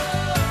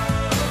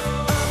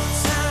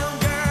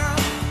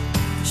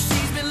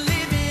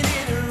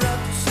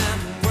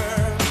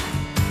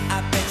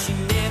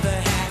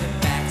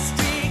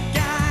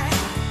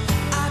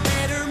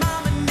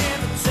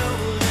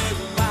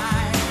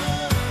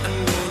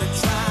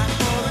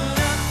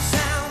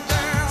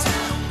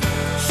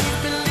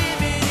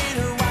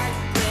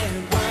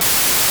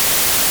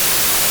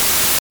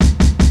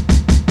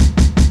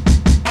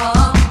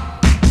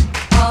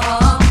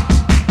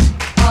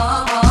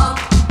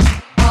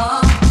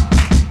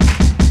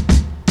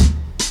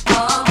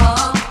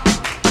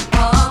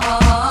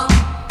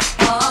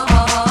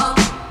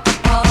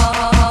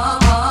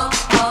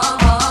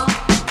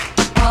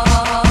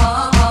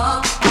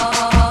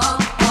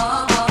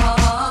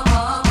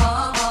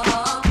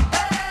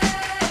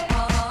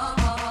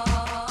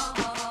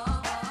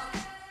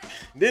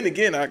then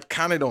again, I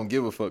kind of don't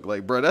give a fuck.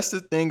 Like, bro, that's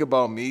the thing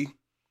about me.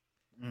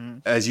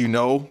 As you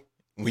know,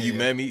 when you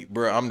met me,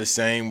 bro, I'm the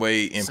same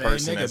way in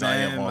person as I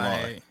am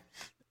online. Like,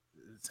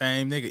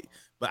 same nigga.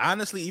 But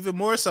honestly, even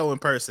more so in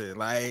person.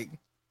 Like,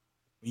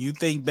 when you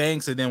think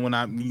Banks, and then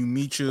when you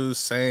meet you,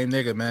 same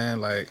nigga, man.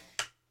 Like,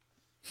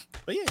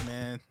 but yeah,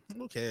 man.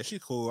 Okay, she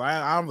cool.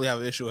 I don't really have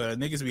an issue with her.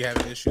 Niggas be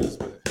having issues,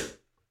 but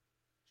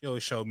she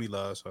always showed me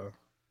love, so.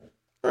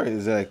 Right,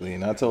 exactly.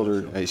 And I told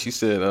her, hey, she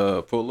said,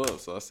 pull up.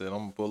 So I said, I'm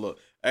gonna pull up.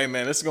 Hey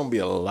man, this is gonna be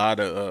a lot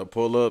of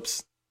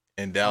pull-ups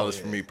in Dallas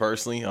for me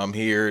personally. I'm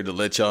here to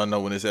let y'all know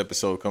when this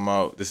episode come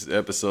out. This is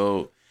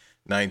episode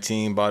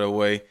 19, by the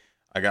way.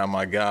 I got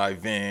my guy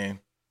Van,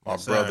 my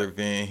brother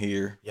Van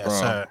here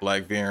from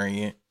Black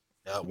Variant.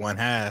 One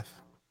half.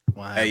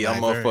 Hey, y'all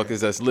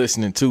motherfuckers that's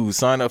listening too,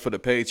 sign up for the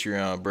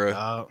Patreon,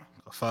 bro.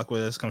 Fuck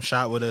with us, come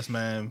shop with us,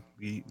 man.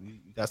 We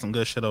got some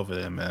good shit over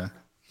there, man.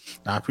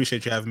 I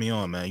appreciate you having me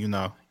on, man. You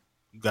know,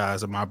 you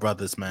guys are my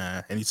brothers,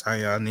 man.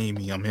 Anytime y'all need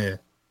me, I'm here.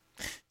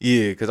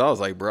 Yeah, because I was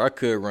like, bro, I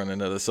could run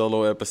another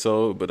solo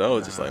episode, but I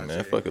was just like,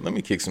 man, fuck it. Let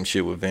me kick some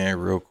shit with Van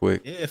real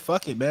quick. Yeah,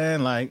 fuck it,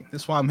 man. Like,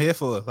 that's what I'm here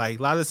for. Like,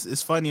 a lot of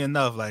it's funny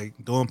enough, like,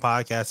 doing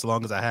podcasts as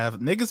long as I have.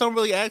 Niggas don't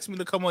really ask me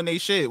to come on their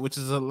shit, which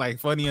is, like,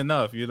 funny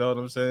enough. You know what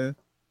I'm saying?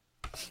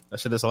 That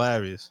shit is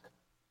hilarious.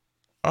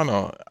 I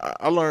know.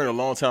 I learned a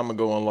long time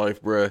ago in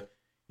life, bro.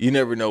 You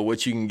never know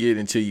what you can get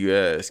until you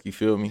ask. You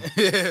feel me?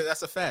 Yeah,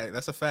 that's a fact.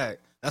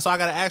 That's why I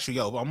gotta ask you,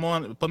 yo.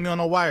 Put me on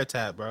a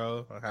wiretap,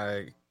 bro.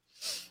 Like,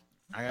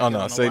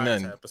 say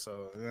nothing.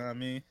 Episode, you know what I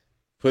mean?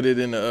 Put it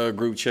in the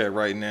group chat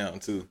right now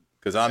too,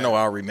 because I know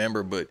I'll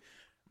remember, but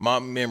my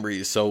memory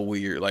is so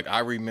weird. Like I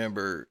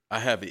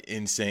have an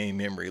insane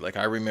memory. Like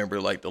I remember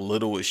like the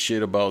littlest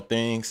shit about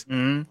things,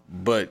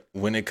 but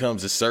when it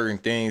comes to certain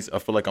things, I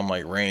feel like I'm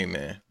like Rain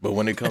Man. But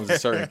when it comes to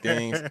certain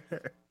things,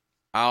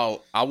 I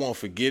won't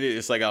forget it.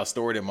 It's like I'll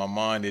store it in my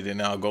mind and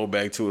then I'll go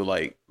back to it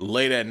like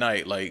late at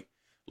night. Like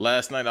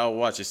last night I was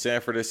watching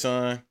Sanford and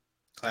Son.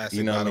 Classic,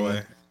 you know, by the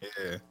way.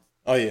 Yeah.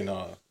 Oh yeah,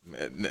 no.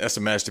 That's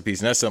a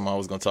masterpiece. And that's something I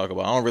was gonna talk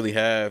about. I don't really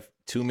have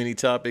too many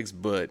topics,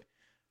 but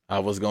I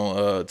was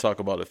gonna talk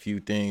about a few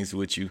things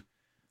with you.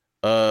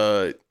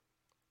 So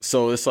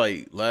it's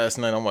like last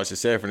night I'm watching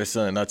Sanford and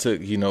Son and I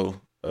took,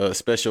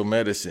 special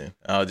medicine.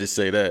 I'll just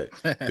say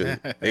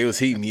that. They was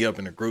heating me up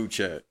in the group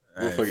chat.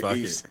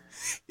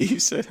 He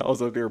said I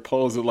was up there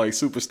posing like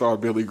superstar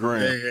Billy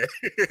Graham.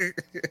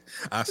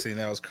 I seen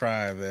that. I was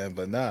crying, man.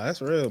 But nah,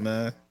 that's real,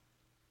 man.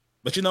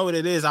 But you know what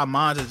it is? Our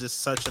minds are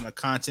just such in a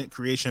content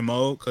creation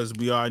mode because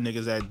we are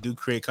niggas that do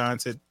create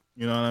content.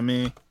 You know what I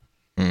mean?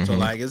 Mm-hmm. So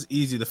like, it's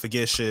easy to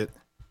forget shit.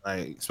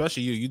 Like,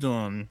 especially you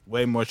doing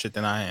way more shit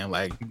than I am.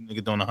 Like,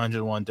 nigga doing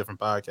 101 different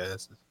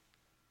podcasts.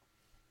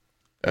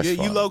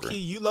 You low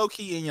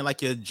key in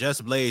your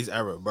Just Blaze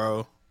era,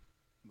 bro.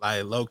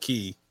 Like low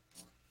key.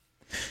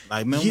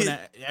 Like, remember when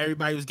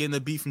everybody was getting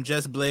the beat from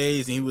Just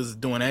Blaze and he was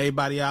doing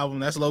everybody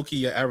album? That's low key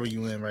your era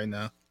you in right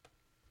now.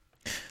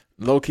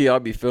 Low key, I'll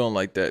be feeling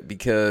like that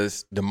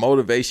because the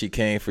motivation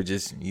came for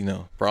just,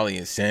 probably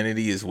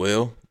insanity as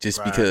well,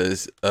 just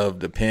because of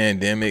the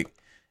pandemic.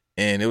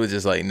 And it was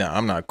just like, nah,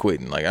 I'm not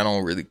quitting. Like, I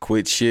don't really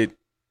quit shit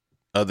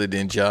other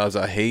than jobs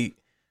I hate.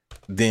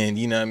 Then,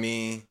 you know what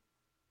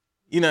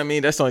I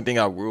mean? That's the only thing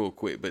I will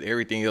quit, but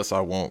everything else I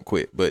won't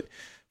quit. But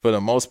for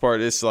the most part,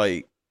 it's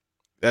like,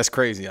 that's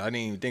crazy. I didn't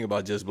even think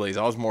about Just Blaze.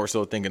 I was more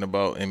so thinking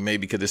about, and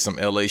maybe because it's some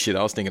LA shit,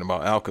 I was thinking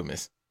about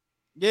Alchemist.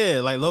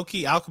 Yeah, like low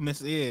key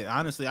Alchemist. Yeah,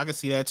 honestly, I can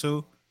see that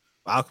too.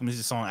 Alchemist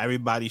is on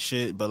everybody's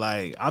shit, but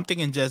like I'm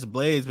thinking Just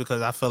Blaze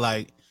because I feel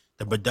like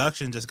the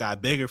production just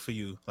got bigger for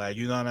you. Like,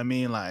 you know what I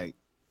mean? Like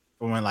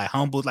from when like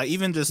Humble, like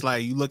even just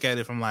like you look at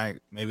it from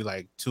like maybe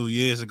like 2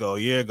 years ago, a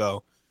year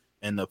ago,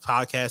 and the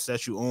podcast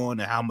that you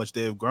on and how much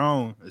they've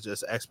grown is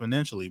just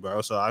exponentially,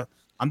 bro. So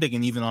I'm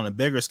thinking even on a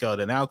bigger scale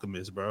than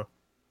Alchemist, bro.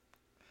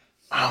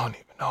 I don't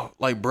even know.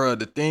 Like, bro,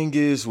 the thing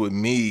is with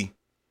me,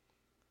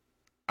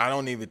 I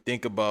don't even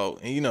think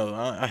about, and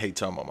I hate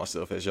talking about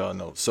myself, as y'all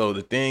know. So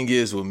the thing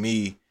is with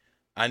me,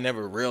 I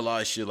never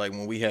realized shit like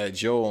when we had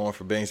Joe on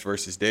for Banks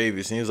versus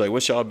Davis, and he was like,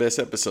 what's y'all best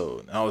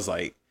episode? And I was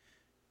like,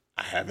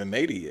 I haven't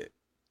made it yet.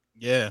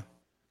 Yeah.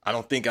 I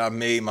don't think I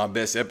made my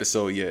best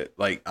episode yet.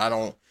 Like, I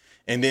don't.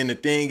 And then the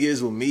thing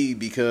is with me,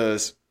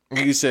 because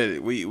like you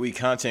said, we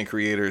content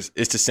creators,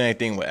 it's the same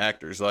thing with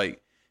actors.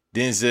 Like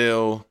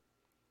Denzel,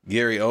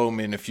 Gary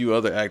Oldman, a few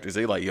other actors,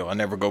 they like, yo, I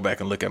never go back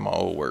and look at my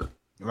old work.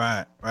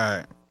 Right.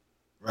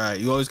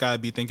 You always gotta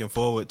be thinking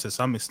forward to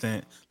some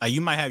extent. Like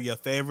you might have your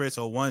favorites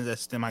or ones that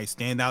still might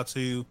stand out to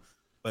you,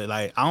 but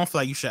like I don't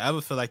feel like you should ever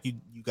feel like you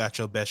got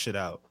your best shit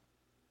out.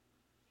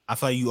 I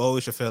feel like you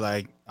always should feel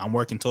like I'm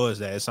working towards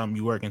that. It's something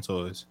you working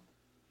towards.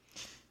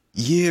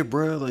 Yeah,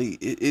 bro. Like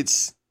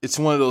it's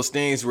one of those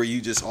things where you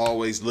just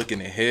always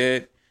looking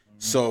ahead,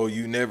 so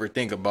you never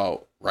think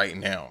about right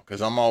now.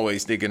 Because I'm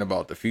always thinking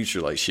about the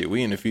future. Like shit,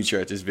 we in the future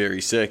at this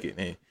very second,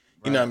 and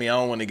you know what I mean. I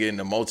don't want to get in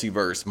the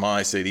multiverse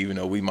mindset, even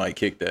though we might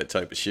kick that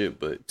type of shit.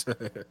 But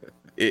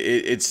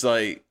it's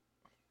like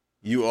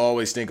you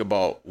always think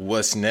about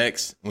what's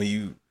next when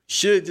you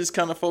should just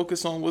kind of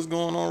focus on what's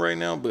going on right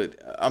now. But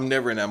I'm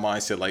never in that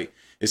mindset. Like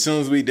as soon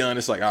as we done,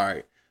 it's like, all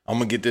right, I'm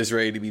gonna get this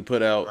ready to be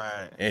put out,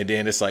 Right. and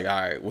then it's like,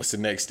 all right, what's the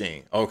next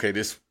thing? Okay,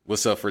 this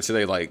what's up for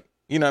today? Like,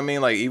 you know what I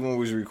mean? Like even when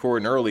we was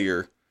recording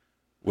earlier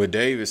with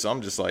Davis,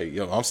 I'm just like,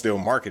 yo, I'm still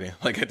marketing.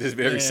 Like at this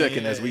very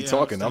second as we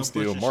talking, I'm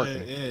still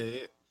marketing.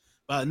 Yeah.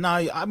 But no,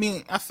 I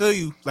mean, I feel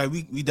you. Like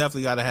we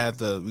definitely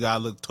gotta we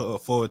gotta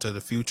look forward to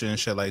the future and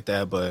shit like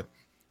that. But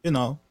you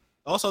know,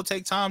 also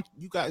take time.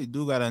 You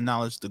do gotta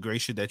acknowledge the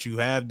great shit that you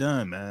have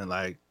done, man.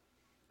 Like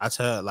I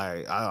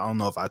don't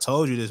know if I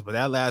told you this, but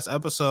that last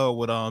episode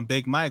with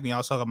Big Mike when y'all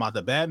was talking about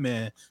the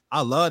Batman,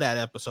 I love that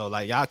episode.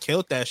 Like y'all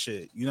killed that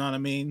shit. You know what I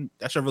mean?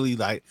 That should really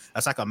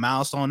that's like a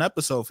milestone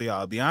episode for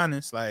y'all. To be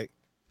honest, like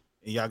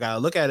y'all gotta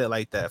look at it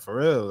like that for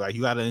real. Like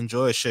you gotta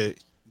enjoy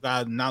shit. You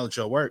gotta acknowledge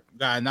your work. You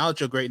gotta acknowledge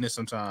your greatness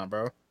sometime,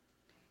 bro.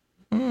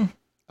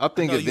 I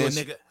think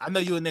I know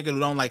you a nigga who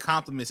don't like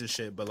compliments and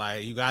shit, but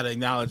like you gotta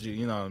acknowledge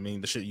you know what I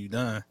mean, the shit you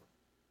done.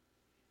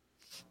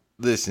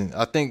 Listen,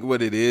 I think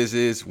what it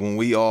is when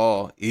we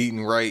all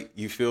eating right,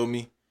 you feel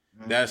me?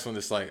 Mm-hmm. That's when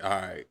it's like, all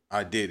right,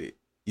 I did it.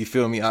 You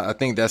feel me? I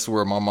think that's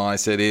where my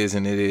mindset is,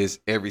 and it is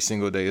every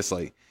single day. It's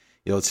like,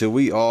 yo, till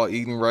we all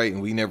eating right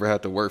and we never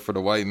have to work for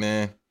the white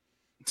man,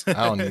 I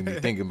don't even be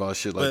thinking about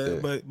shit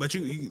like that. But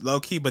you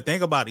low key, but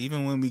think about it.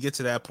 Even when we get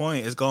to that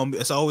point,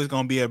 it's always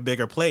gonna be a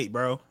bigger plate,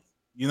 bro.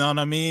 You know what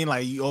I mean?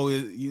 Like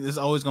there's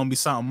always gonna be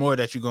something more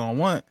that you're gonna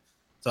want.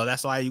 So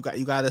that's why you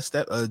gotta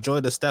enjoy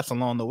the steps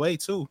along the way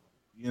too.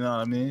 You know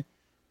what I mean?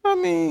 I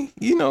mean,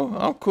 you know,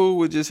 I'm cool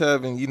with just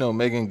having, you know,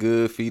 making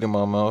good feed in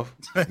my mouth.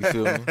 You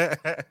feel me?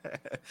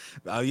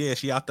 Oh yeah,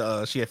 she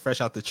had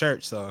fresh out the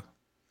church, so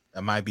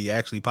that might be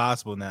actually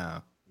possible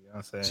now. You know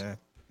what I'm saying?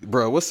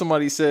 Bro, what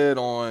somebody said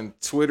on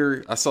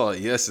Twitter, I saw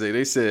it yesterday.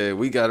 They said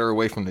we got her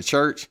away from the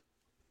church.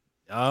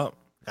 Yup,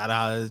 got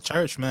out of the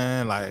church,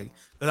 man. Like,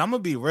 cause I'm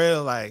gonna be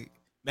real, like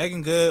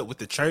Megan Good with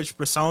the church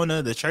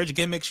persona, the church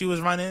gimmick she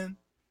was running.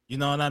 You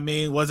know what I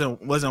mean?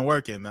 Wasn't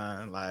working,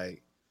 man.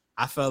 Like,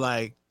 I felt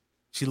like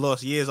she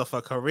lost years of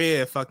her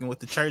career fucking with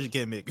the church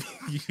gimmick.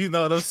 You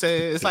know what I'm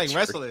saying? It's like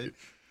wrestling.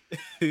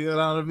 You know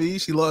what I mean?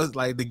 She lost,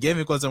 like, the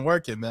gimmick wasn't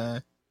working,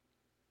 man.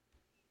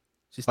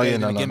 She stayed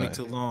in the gimmick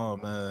too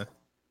long, man.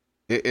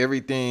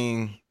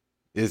 Everything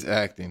is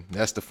acting.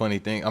 That's the funny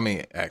thing. I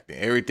mean, acting.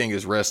 Everything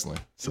is wrestling.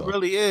 So. It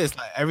really is.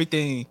 Like,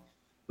 everything,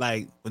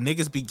 like, when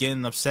niggas be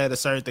getting upset at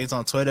certain things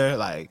on Twitter,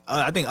 like,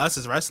 I think us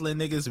as wrestling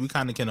niggas, we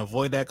kind of can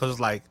avoid that because,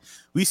 like,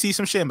 we see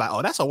some shit and like,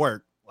 oh, that's a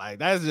work. Like,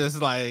 that's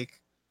just,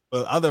 like,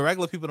 but other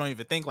regular people don't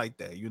even think like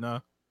that, you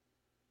know?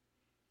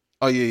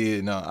 Oh, yeah.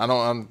 No, I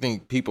don't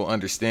think people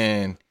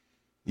understand,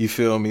 you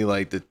feel me,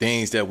 like, the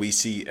things that we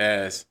see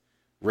as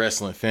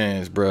wrestling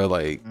fans, bro.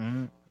 Like,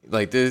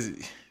 like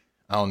this...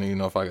 I don't even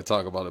know if I could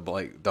talk about it, but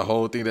like the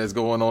whole thing that's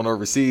going on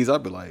overseas,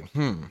 I'd be like,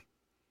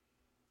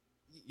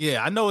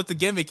 Yeah, I know what the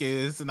gimmick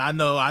is, and I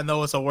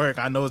know it's a work.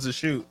 I know it's a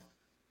shoot.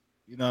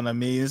 You know what I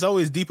mean? It's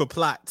always deeper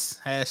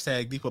plots. #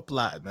 deeper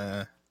plot,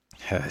 man.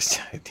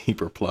 #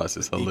 deeper plots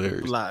is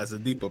hilarious. It's a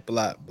deeper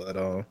plot,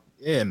 but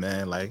yeah,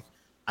 man. Like,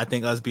 I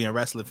think us being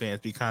wrestling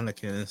fans, we kind of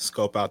can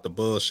scope out the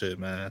bullshit,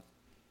 man.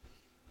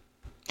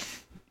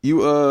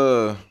 You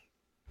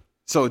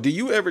so do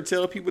you ever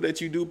tell people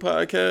that you do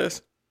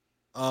podcasts?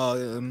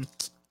 I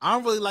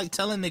don't really like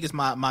telling niggas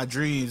my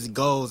dreams and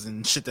goals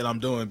and shit that I'm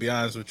doing, to be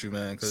honest with you,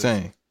 man.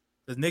 Same.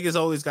 Because niggas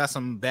always got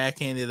some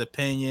backhanded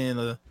opinion,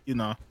 or, you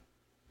know.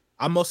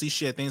 I mostly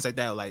share things like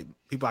that, like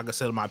people I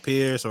consider my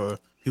peers or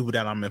people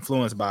that I'm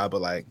influenced by, but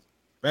like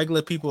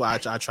regular people, I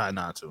try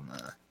not to,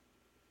 man.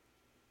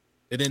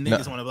 And then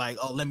niggas want to be like,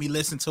 oh, let me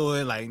listen to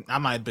it. Like, I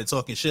might have been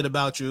talking shit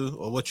about you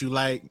or what you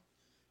like.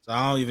 So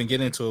I don't even get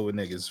into it with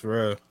niggas, for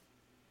real.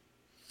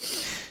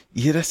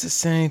 Yeah, that's the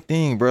same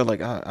thing, bro.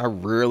 Like, I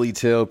rarely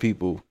tell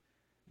people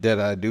that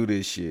I do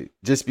this shit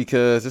just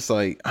because it's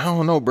like, I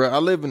don't know, bro. I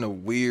live in a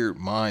weird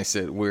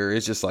mindset where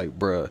it's just like,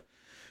 bro,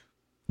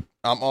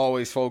 I'm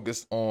always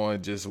focused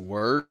on just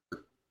work.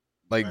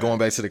 Like, going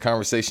back to the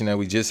conversation that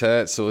we just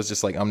had. So it's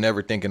just like, I'm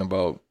never thinking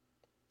about,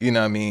 you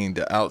know what I mean,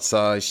 the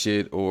outside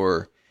shit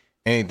or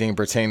anything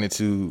pertaining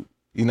to,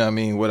 you know what I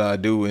mean, what I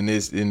do in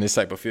this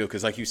type of field.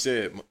 Cause like you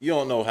said, you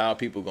don't know how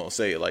people gonna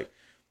say it. Like,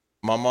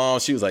 my mom,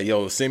 she was like,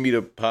 yo, send me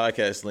the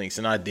podcast links.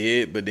 And I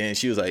did. But then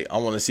she was like, I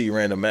want to see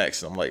Random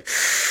Acts. And I'm like,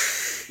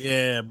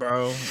 yeah,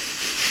 bro.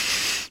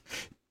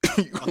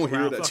 You gonna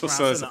hear that your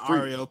son's a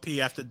freak. REOP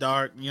after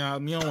dark. You know,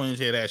 you don't want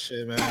to hear that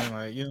shit, man.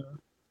 Like, you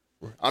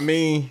know. I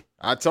mean,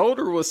 I told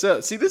her what's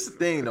up. See, this is the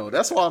thing, though.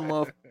 That's why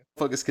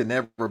motherfuckers can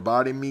never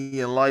body me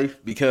in life,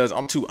 because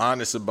I'm too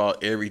honest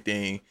about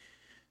everything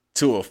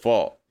to a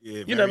fault.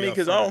 Yeah, you know what I mean?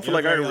 Because I don't feel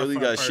like I really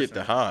got shit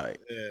to hide.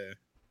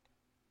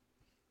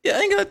 Yeah,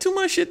 I ain't got too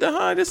much shit to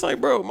hide. It's like,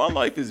 bro, my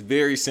life is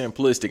very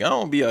simplistic. I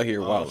don't be out here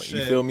wilding.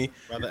 You feel me?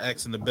 Brother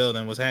X in the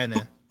building. What's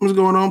happening? What's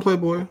going on,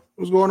 Playboy?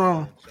 What's going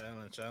on?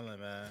 Chilling,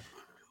 man.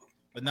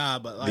 But nah,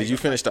 but like, did you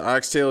finish the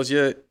oxtails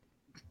yet?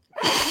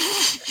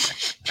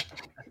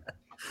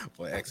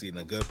 Boy, X eating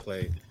a good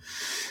plate.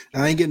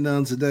 I ain't getting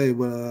none today,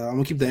 but I'm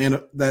gonna keep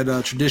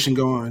that tradition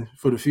going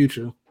for the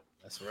future.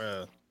 That's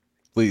real.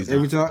 Please,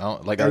 Every don't.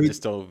 time- I every-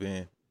 just told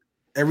Ben.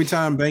 Every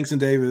time Banks and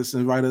Davis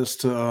invite us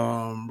to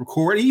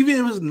record,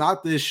 even if it's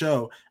not this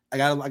show, I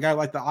got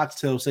like the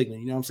oxtail signal.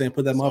 You know what I'm saying?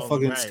 Put that So,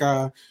 motherfucking right.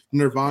 Sky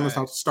Nirvana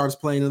Right. starts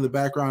playing in the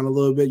background a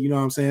little bit. You know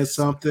what I'm saying?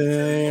 Something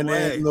in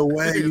the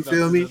way. You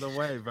feel me? The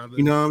way, brother.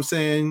 You know what I'm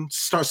saying?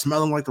 Start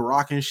smelling like the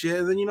rock and shit.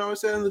 And then you know what I'm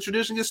saying? The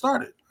tradition gets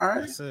started. All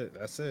right.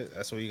 That's it.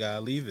 That's where you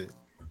gotta leave it.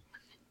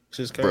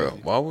 Just crazy.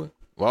 Bro,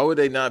 why would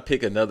they not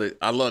pick another?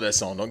 I love that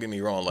song. Don't get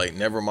me wrong. Like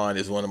Nevermind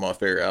is one of my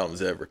favorite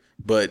albums ever.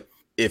 But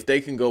if they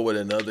can go with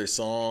another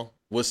song,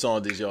 what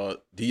song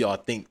do y'all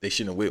think they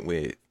shouldn't have went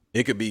with?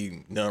 It could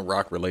be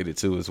non-rock related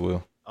too as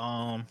well.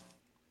 I'm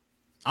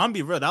gonna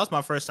be real. That was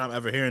my first time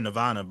ever hearing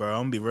Nirvana, bro.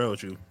 I'm gonna be real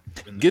with you.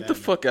 Get the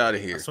fuck out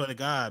of I here. swear to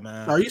God,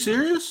 man. Are you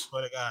serious? I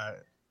swear to God.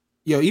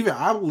 Yo, even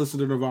I've listened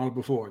to Nirvana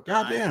before.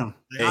 God damn.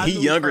 And I he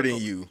knew younger Kurt- than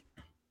you.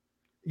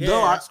 Yeah,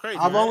 Though that's crazy.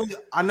 I've man.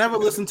 I never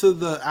listened to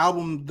the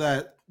album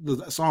that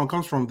the song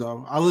comes from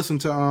though. I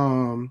listened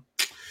to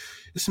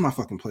this is my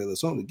fucking playlist.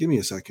 So give me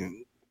a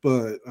second.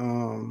 But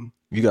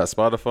You got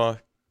Spotify?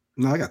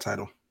 no, I got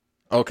Tidal.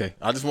 Okay.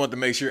 I just wanted to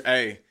make sure.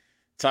 Hey,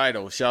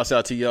 Title, shouts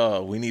out to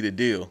y'all. We need a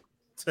deal.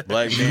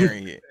 Black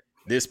Variant.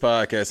 This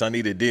podcast, I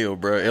need a deal,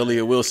 bro.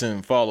 Elliot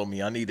Wilson, follow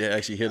me. I need to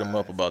actually hit him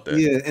up about that.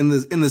 Yeah, in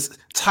this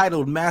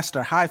titled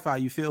Master Hi-Fi,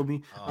 you feel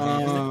me? Oh, yeah,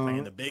 this nigga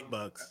playing the big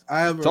bucks.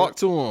 I Talk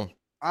to him.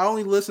 I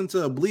only listened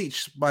to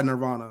Bleach by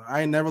Nirvana.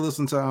 I ain't never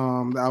listened to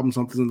the album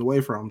Something's in the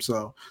Way From.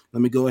 So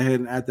let me go ahead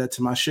and add that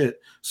to my shit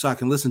so I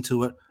can listen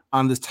to it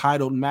on this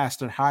titled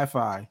Master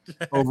Hi-Fi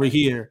over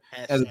here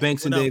as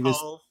Banks and What up, Davis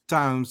Hov?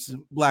 times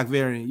Black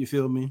Variant. You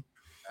feel me?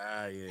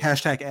 Yeah.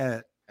 Hashtag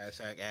ad.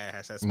 Hashtag ad.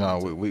 Hashtag No,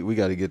 sponsor. we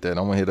got to get that.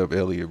 I'm gonna hit up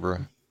Elliot, bro.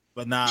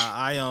 But nah,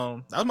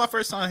 that was my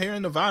first time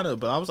hearing Nirvana,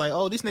 but I was like,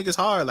 oh, these niggas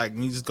hard. Like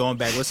me just going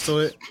back, listen to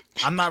it.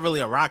 I'm not really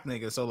a rock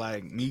nigga, so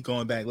like me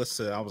going back,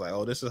 listen to it, I was like,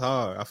 oh, this is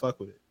hard. I fuck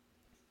with it.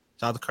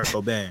 Shout out to Kurt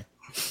Cobain.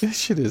 This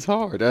shit is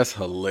hard. That's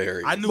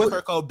hilarious. I knew But-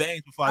 Kurt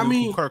Cobain before I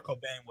knew who Kurt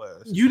Cobain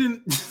was. You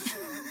didn't.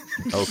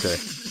 Okay.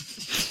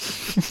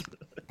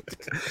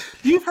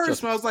 You've heard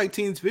 "Smells Like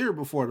Teen Spirit"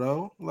 before,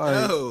 though.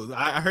 Like, No,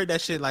 I heard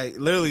that shit like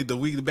literally the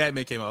week the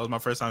Batman came out. It was my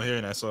first time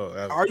hearing that song.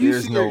 are you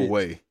There's serious? no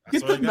way. I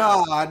Get swear the to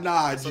God. nah,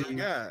 I swear to G.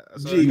 God. I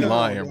swear G, to You God.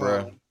 lying,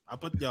 bro. I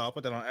put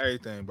that on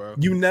everything, bro.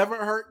 You never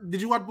heard?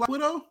 Did you watch Black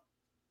Widow?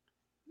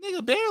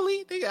 Nigga,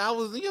 barely. Nigga, I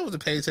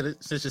wasn't paid attention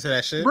to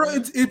that shit. Bro,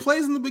 it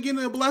plays in the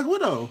beginning of Black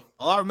Widow.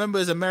 All I remember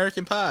is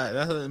American Pie.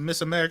 That's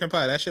Miss American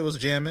Pie. That shit was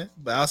jamming.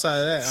 But outside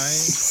of that,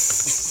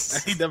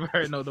 I ain't never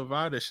heard no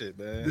Nirvana shit,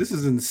 man. This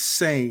is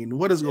insane.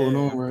 What is going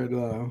on right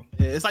now?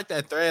 Yeah, it's like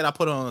that thread I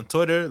put on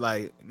Twitter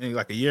like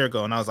a year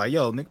ago, and I was like,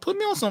 "Yo, nigga, put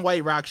me on some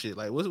white rock shit.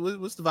 Like, what's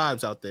the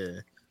vibes out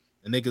there?"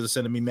 And niggas are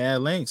sending me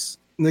mad links.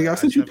 Nigga, I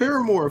sent you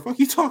Paramore. Fuck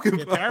you talking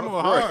Yeah, about?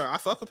 Paramore hard. I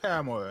fuck with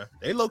Paramore.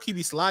 They low key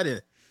be sliding.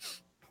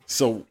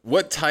 So,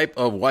 what type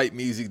of white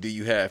music do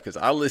you have? Because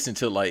I listen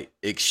to like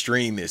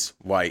extremist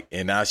white,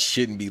 and I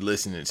shouldn't be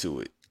listening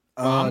to it.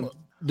 Does I'm a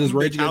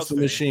Rage big Against the House fan.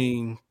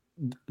 Machine?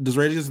 Does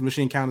Rage Against the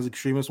Machine count as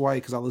extremist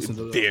white? Because I listen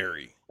to that.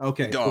 Very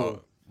Okay, dog,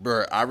 cool.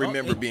 bro. I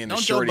remember being a Don't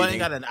Joe shorty. Budden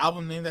Got got an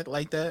album named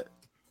like that?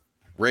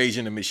 Rage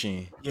in the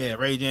Machine. Yeah,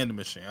 Rage and the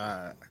Machine. All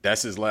right.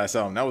 That's his last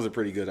album. That was a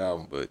pretty good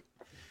album, but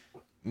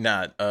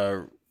not.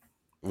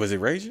 Was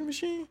it Rage in the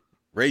Machine?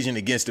 Raging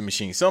Against the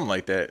Machine, something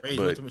like that. Rage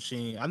but Against the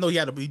Machine. I know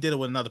he did it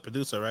with another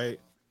producer, right?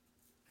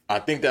 I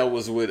think that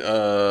was with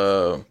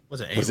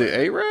Was it was it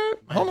A-Rap?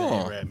 Hold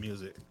on. Rap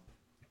music.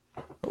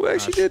 Who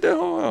actually did that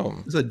whole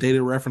album? It's a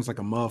dated reference like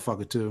a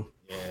motherfucker too.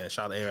 Yeah,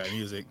 shout out to A-Rap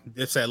music.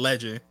 Dipset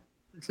legend.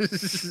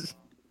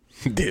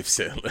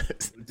 Dipset.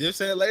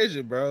 Dipset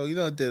legend, bro. You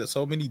know, did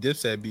so many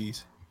Dipset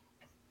beats.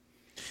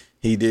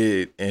 He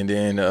did, and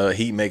then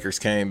Heatmakers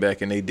came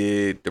back and they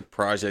did the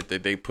project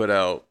that they put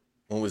out.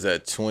 When was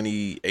that?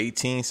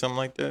 2018, something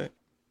like that.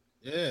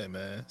 Yeah,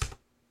 man.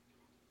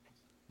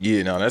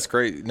 Yeah, no, that's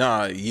crazy.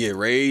 Nah, yeah,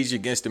 Rage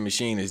Against the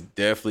Machine is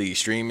definitely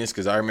extremist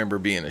because I remember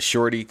being a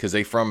shorty because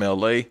they from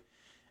LA,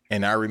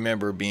 and I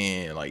remember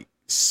being like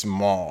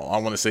small. I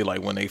want to say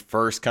like when they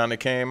first kind of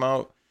came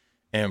out,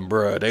 and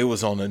bruh, they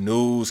was on the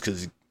news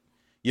because,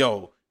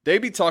 yo, they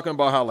be talking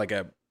about how like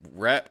at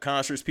rap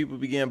concerts people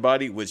be getting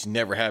bodied, which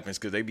never happens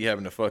because they be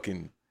having the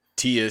fucking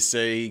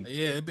TSA,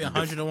 Yeah, it'd be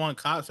 101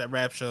 cops at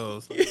rap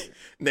shows.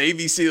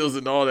 Navy SEALs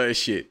and all that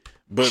shit.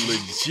 But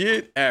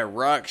legit at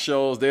rock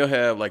shows, they'll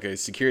have like a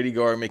security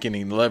guard making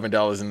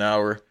 $11 an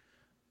hour.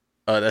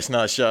 That's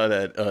not shot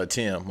at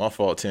Tim. My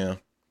fault, Tim.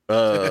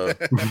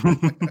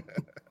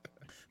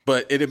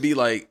 But it'd be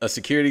like a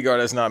security guard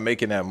that's not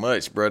making that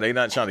much, bro. They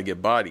not trying to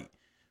get bodied.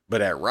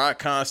 But at rock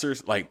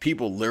concerts, like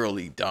people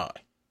literally die.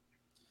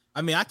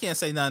 I mean, I can't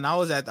say nothing. I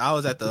was at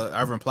the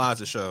Irving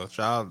Plaza show.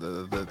 Shout out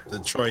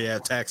the Troy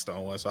Ave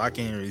Taxstone one, so I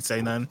can't really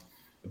say nothing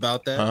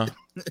about that. Huh?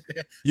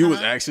 You was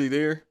actually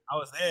there? I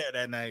was there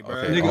that night, bro.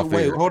 Okay. Nigga, Off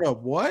wait, air. hold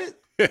up. What?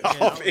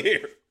 Off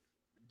air.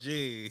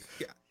 Gee,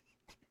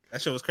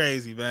 that shit was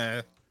crazy,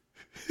 man.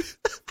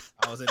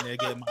 I was in there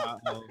getting my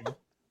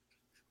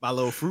my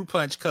little fruit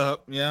punch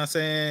cup. You know what I'm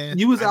saying?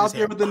 You was I out just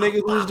there had with the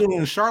nigga who was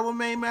doing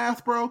Charlemagne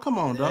math, bro. Come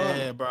on, dog.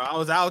 Yeah, bro. I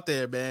was out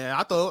there, man.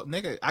 I thought,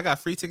 nigga, I got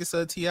free tickets to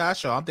the T.I.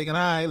 show. I'm thinking,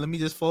 all right, let me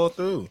just fall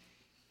through.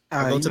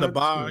 I go to the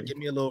bar, get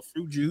me a little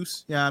fruit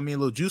juice. Yeah, you know what I mean, a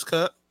little juice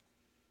cup.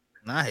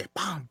 And I hit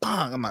bang,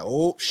 bang. I'm like,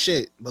 oh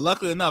shit. But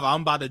luckily enough,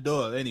 I'm by the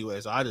door anyway,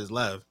 so I just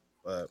left.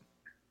 But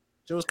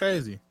it was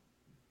crazy.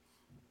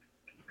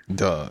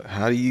 Dog,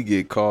 how do you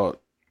get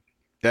caught?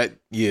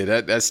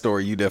 That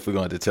story you definitely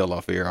gonna have to tell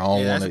off air. I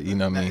don't want to, you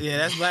know what I mean? Yeah,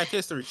 that's Black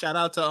History. Shout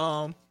out to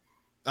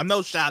I'm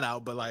no shout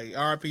out, but like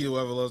RP to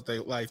whoever lost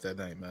their life that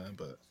day, man.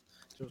 But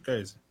it was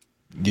crazy.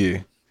 Yeah,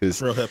 because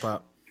real hip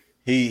hop.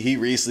 He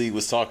recently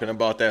was talking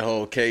about that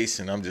whole case,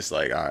 and I'm just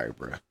like, all right,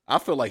 bro. I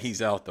feel like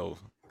he's out though,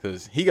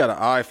 because he got an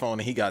iPhone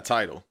and he got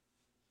Tidal.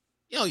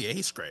 Yo, yeah,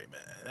 he's straight, man.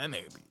 That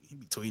nigga he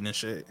be tweeting and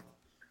shit.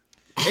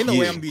 Ain't no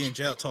way I'm be in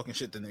jail talking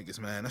shit to niggas,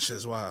 man. That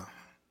shit's wild.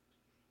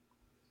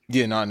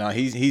 Yeah, no,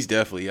 he's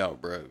definitely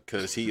out, bro.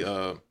 Cause he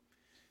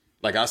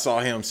like I saw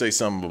him say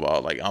something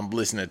about like I'm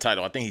listening to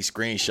Tidal. I think he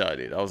screenshot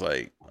it. I was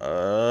like,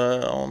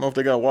 I don't know if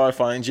they got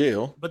Wi-Fi in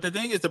jail. But the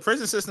thing is, the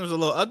prison system's a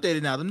little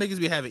updated now. Them niggas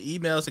be having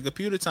emails and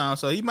computer time,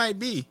 so he might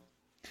be.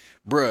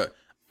 Bruh,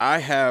 I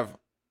have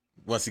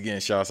once again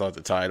shouts out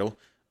to Tidal.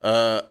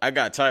 I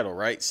got Tidal,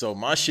 right? So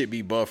my shit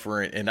be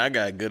buffering and I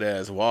got good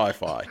ass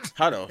Wi-Fi.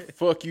 How the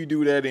fuck you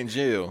do that in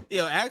jail?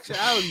 Yo, actually,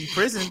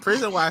 prison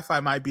Wi-Fi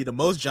might be the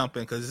most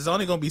jumping because it's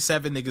only gonna be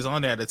 7 niggas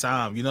on there at a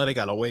time. You know they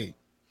gotta wait.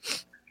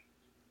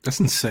 That's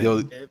insane.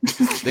 Yo,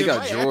 they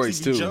got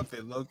droids too.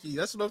 Jumping, low key.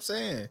 That's what I'm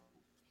saying.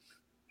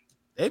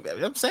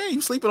 I'm saying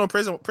you sleeping on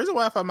prison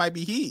Wi-Fi might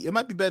be heat. It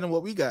might be better than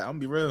what we got. I'm gonna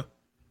be real.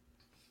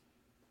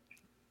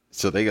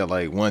 So they got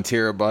like 1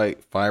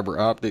 terabyte fiber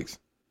optics.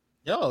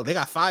 Yo, they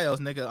got Fios,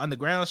 nigga,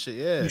 underground shit.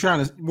 Yeah. You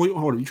trying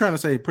to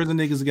say prison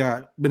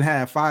niggas been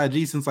had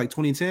 5G since like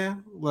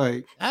 2010?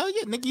 Like, hell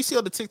yeah, nigga. You see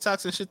all the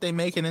TikToks and shit they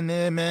making in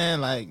there,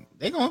 man. Like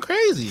they going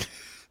crazy.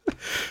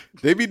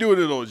 They be doing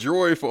it on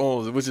Droid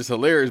phones, which is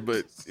hilarious.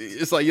 But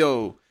it's like,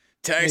 yo,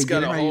 Tax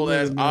got a whole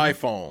ass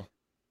iPhone.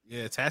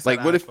 Yeah, Tax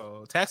like what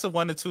iPhone. If Tax is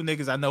one of 2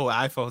 niggas I know with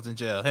iPhones in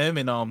jail. Him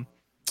and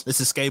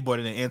this is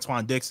skateboarding and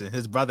Antoine Dixon.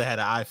 His brother had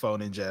an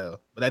iPhone in jail,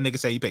 but that nigga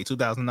said he paid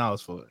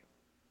 $2,000 for it.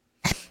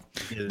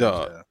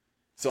 Dog.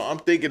 So I'm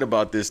thinking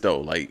about this though.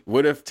 Like,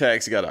 what if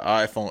Tax got an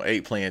iPhone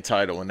 8 playing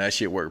Tidal and that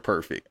shit worked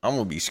perfect? I'm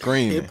gonna be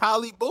screaming. It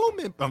probably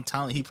booming. I'm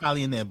telling you, he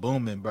probably in there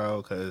booming,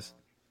 bro. Cause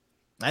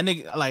that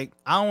nigga, like,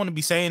 I don't want to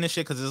be saying this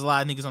shit because there's a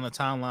lot of niggas on the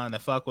timeline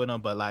that fuck with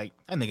him, but like,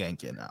 that nigga ain't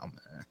getting out,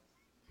 man.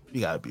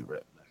 You gotta be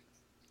real.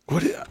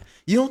 What?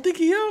 You don't think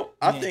he out?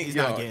 I think he's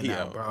not getting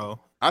out, bro.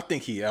 I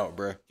think he out,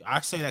 bro.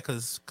 I say that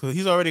because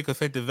he's already a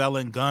convicted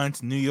felon,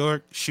 guns, New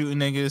York, shooting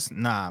niggas.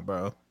 Nah,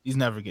 bro. He's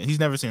never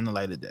seen the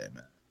light of day,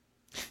 man.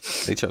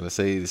 They try to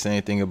say the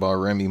same thing about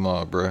Remy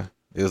Ma, bro.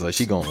 It was like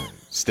she gonna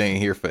stay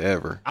in here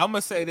forever. I'm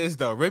gonna say this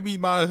though, Remy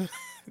Ma.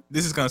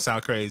 This is gonna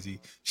sound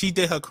crazy. She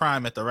did her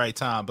crime at the right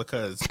time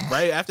because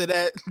right after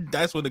that,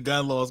 that's when the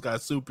gun laws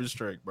got super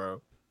strict,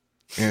 bro.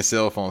 And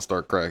cell phones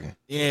start cracking.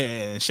 Yeah,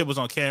 and shit was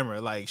on camera,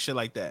 like shit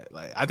like that.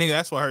 Like I think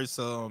that's what hurts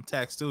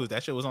Tax too.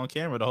 That shit was on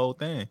camera, the whole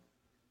thing.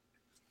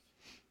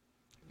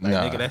 Like,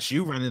 nigga, that's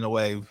you running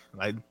away.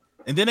 Like,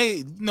 and then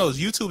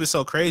YouTube is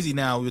so crazy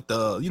now with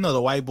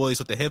the white boys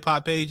with the hip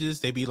hop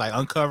pages. They be like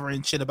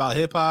uncovering shit about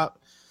hip hop,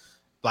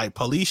 like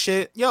police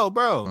shit. Yo,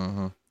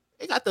 bro,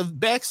 they got the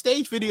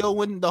backstage video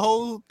when the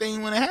whole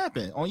thing when it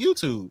happened on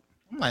YouTube.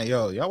 I'm like,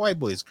 yo, y'all white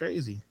boys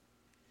crazy.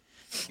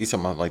 You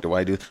talking about like the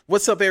white dude?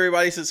 What's up,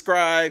 everybody?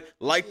 Subscribe,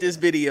 like this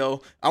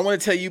video. I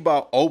want to tell you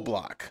about O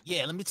Block.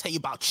 Yeah, let me tell you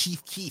about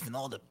Chief Keef and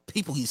all the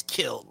people he's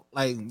killed.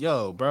 Like,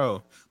 yo,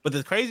 bro. But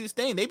the craziest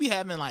thing, they be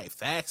having like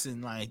facts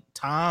and like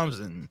times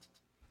and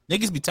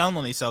niggas be telling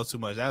on themselves too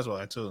much. That's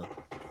why too.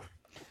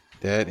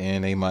 That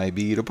and they might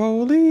be the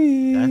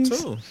police. That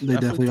too. They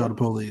definitely are the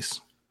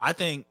police. I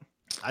think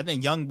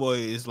Young Boy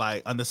is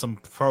like under some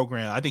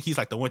program. I think he's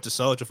like the Winter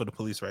Soldier for the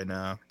police right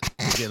now.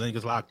 Get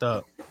niggas locked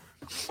up.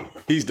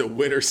 He's the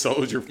Winter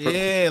Soldier.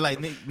 Yeah, like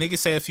niggas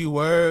say a few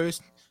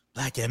words.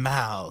 Black and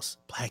Mouse,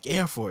 Black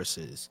Air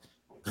Forces,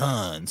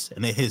 guns,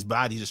 and then his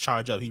body just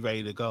charge up. He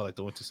ready to go like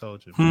the Winter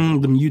Soldier.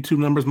 Them YouTube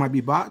numbers might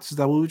be bots. Is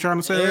that what we're trying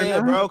to say? Yeah,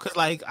 right now? bro. Cause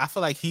like I feel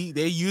like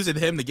they using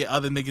him to get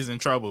other niggas in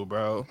trouble,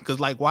 bro.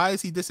 Cause like why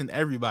is he dissing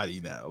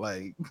everybody now?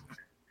 Like,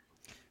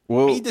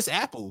 well, he diss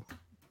Apple.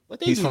 What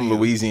they he's from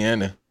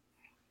Louisiana.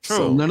 True.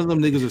 So none of them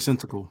niggas are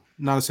cynical.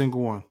 Not a single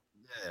one.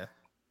 Yeah.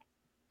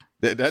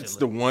 That's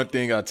the one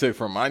thing I took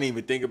from him. I didn't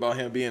even think about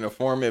him being a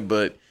foreman,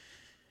 but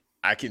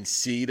I can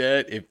see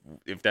that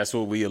if that's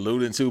what we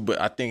alluding to.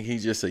 But I think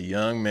he's just a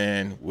young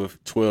man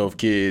with 12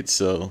 kids.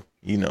 So,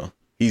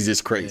 he's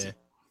just crazy. Yeah.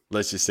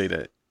 Let's just say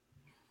that.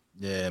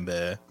 Yeah,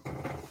 man.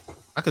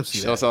 I could see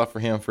Shouts out for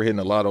him for hitting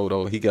a lotto,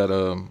 though. He got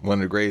one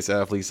of the greatest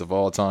athletes of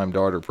all time,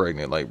 daughter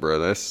pregnant. Like, bro,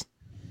 that's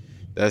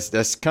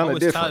kind of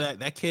different.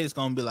 That kid's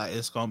gonna be like,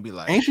 it's gonna be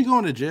like. Ain't she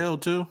going to jail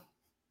too?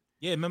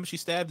 Yeah, remember she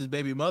stabbed his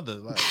baby mother,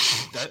 like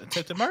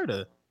attempted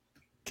murder.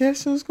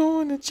 Guess who's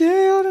going to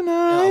jail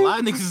tonight? Yeah, a lot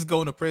of niggas is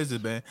going to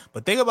prison, man.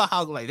 But think about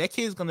how like that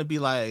kid's gonna be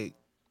like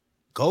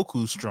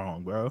Goku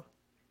strong, bro.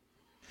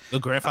 Your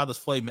grandfather's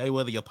Floyd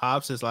Mayweather. Your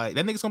pops is like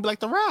that nigga's gonna be like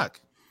The Rock.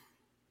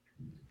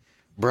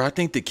 Bro, I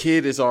think the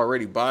kid is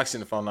already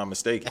boxing, if I'm not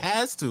mistaken. It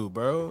has to,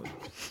 bro.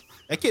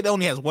 That kid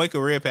only has one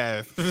career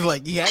path.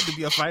 Like he had to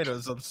be a fighter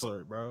of some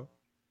sort, bro.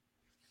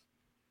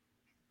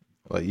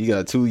 Like you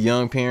got 2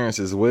 young parents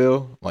as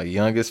well, like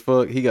young as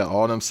fuck. He got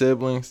all them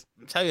siblings.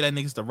 I'm telling you, that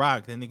nigga's The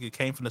Rock. That nigga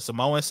came from the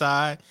Samoan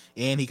side,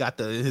 and he got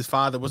his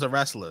father was a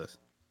wrestler.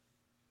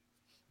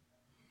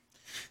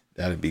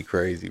 That'd be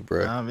crazy,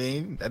 bro. I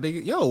mean, that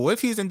nigga, yo, what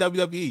if he's in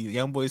WWE,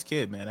 Young Boy's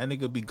kid, man? That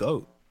nigga would be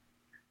GOAT.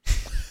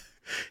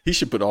 He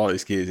should put all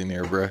his kids in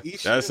there, bro.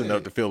 That's should.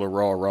 enough to fill a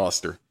Raw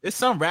roster. There's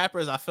some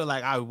rappers I feel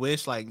like I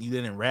wish like you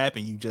didn't rap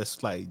and you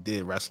just like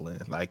did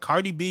wrestling. Like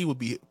Cardi B would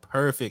be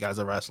perfect as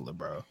a wrestler,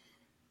 bro.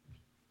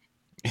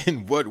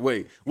 In what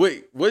way?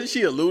 Wait, wasn't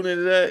she alluding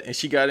to that? And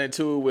she got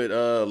into it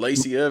with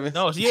Lacey Evans?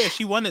 No, yeah,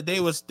 she wanted. They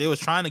was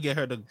trying to get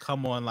her to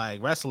come on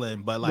like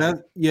wrestling, but like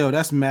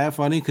that's mad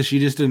funny because she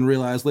just didn't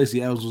realize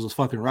Lacey Evans was a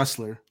fucking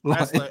wrestler.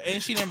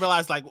 And she didn't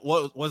realize like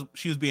what was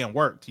she was being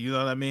worked. You know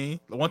what I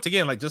mean? Once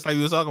again, like just like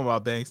we was talking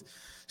about Banks,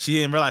 she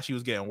didn't realize she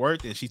was getting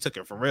worked, and she took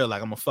it for real.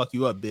 Like I'm gonna fuck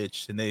you up,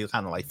 bitch. And they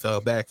kind of like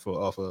fell back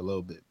off a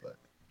little bit, but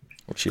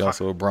she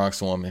also a Bronx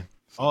woman.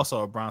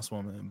 Also a Bronx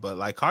woman, but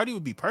like Cardi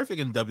would be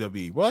perfect in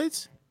WWE.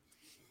 What?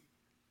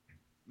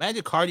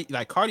 Imagine Cardi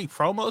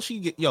promo.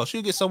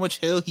 She'll get so much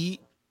hill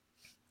heat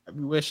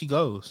everywhere she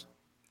goes.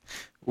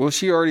 Well,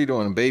 she already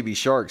doing Baby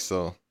Shark,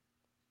 so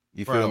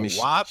you feel me?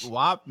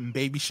 WAP and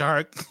Baby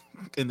Shark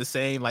in the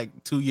same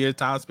like 2-year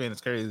time span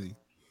is crazy.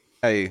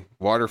 Hey,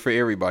 water for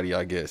everybody,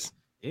 I guess.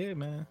 Yeah,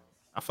 man.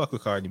 I fuck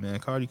with Cardi, man.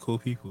 Cardi cool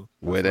people.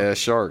 Wet ass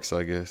sharks,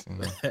 I guess. You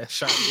know?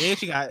 Shark. And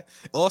she got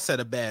Offset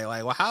a bag.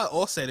 Like, well, how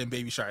Offset and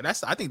Baby Shark?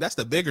 I think that's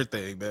the bigger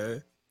thing,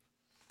 man.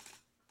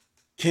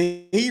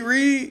 Can he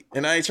read?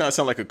 And I ain't trying to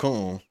sound like a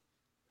coon.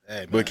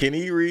 Hey, but can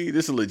he read?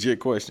 This is a legit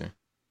question.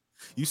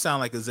 You sound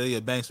like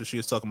Azealia Banks when she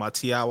was talking about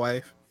T.I.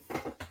 wife.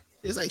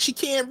 It's like she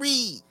can't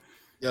read.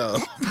 Yo.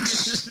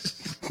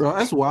 Bro,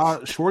 that's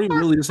wild. Shorty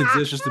really just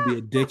exists just to be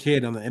a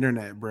dickhead on the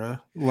internet, bro.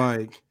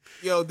 Like,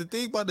 yo, the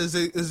thing about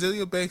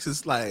Azealia Banks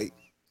is like,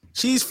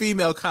 she's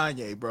female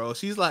Kanye, bro.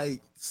 She's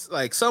like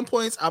some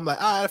points I'm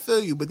like, I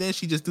feel you, but then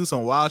she just do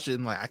some wild shit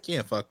and like, I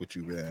can't fuck with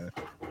you, man.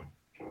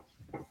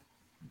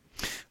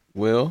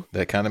 Well,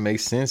 that kind of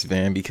makes sense,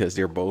 Van, because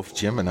they're both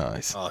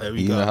Geminis. Oh, here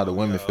we you go. know how the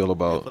women feel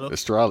about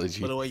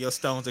astrology. Put away your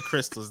stones and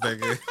crystals,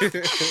 nigga.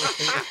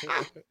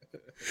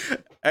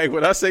 Hey,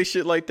 when I say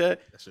shit like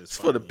that, it's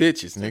for the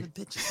bitches, nigga.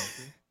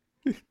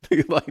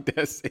 Like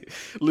that's it.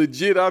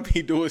 Legit, I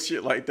be doing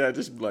shit like that.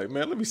 Just be like,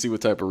 man, let me see what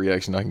type of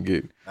reaction I can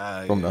get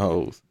from the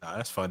hoes. Nah,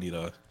 that's funny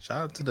though.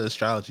 Shout out to the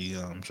astrology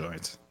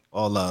joints.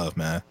 All love,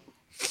 man.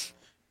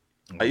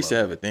 I used to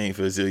have a thing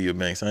for Azealia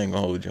Banks. I ain't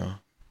gonna hold y'all.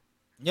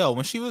 Yo,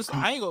 when she was,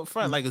 I ain't gonna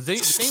front. Like, the thing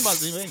about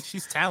Azealia Banks,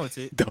 she's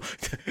talented.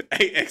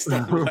 Hey, X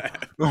don't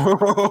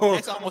laugh.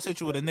 X almost hit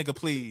you with a nigga,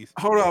 please.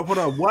 Hold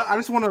up. What? I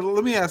just want to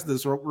let me ask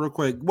this real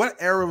quick. What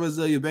era of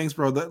Azealia Banks,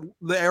 bro?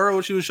 The era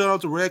when she was showing up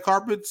to red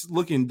carpets,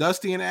 looking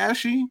dusty and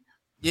ashy.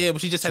 Yeah,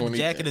 but she just had the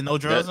jacket and no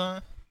drawers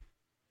on.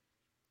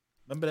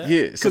 Remember that?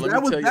 Yeah, so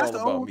let me tell you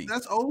all about me.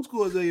 That's old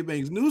school Azealia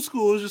Banks. New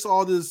school is just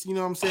all this, you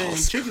know what I'm saying,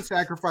 chicken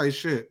sacrifice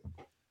shit.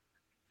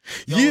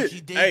 Yo, yeah, she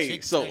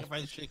did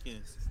sacrifice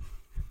chickens.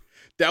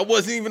 That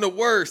wasn't even the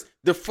worst.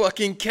 The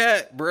fucking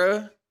cat,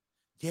 bruh.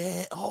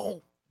 Yeah.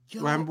 Oh.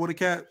 Yo. What happened with the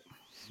cat?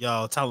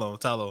 Yo, tell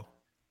her.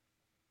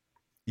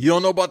 You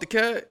don't know about the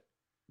cat?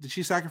 Did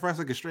she sacrifice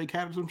like a stray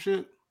cat or some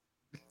shit?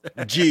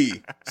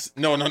 Gee.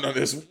 No.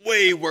 There's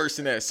way worse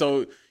than that.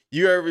 So,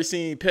 you ever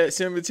seen Pet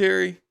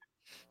Sematary?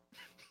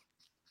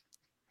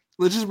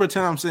 Let's just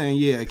pretend I'm saying,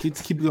 yeah.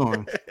 Keep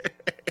going.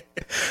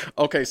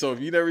 Okay, so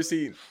if you never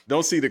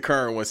don't see the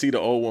current one, see the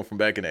old one from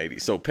back in the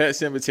 80s. So, Pet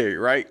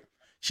Sematary, right?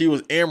 She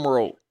was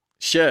Emerald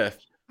Chef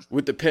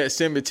with the Pet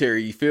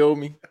Sematary. You feel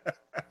me?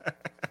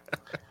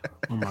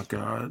 Oh my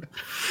god.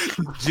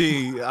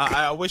 Gee,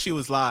 I wish he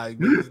was lying,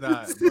 but he's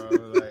not,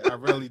 bro. Like, I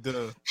really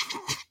do.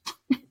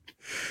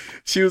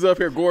 She was up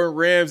here Gordon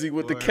Ramsay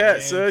with the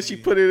cat, son. She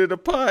put it in a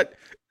pot.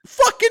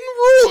 Fucking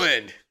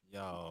ruined.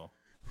 Yo.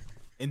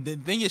 And the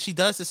thing is, she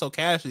does this so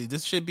casually.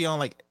 This should be on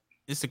like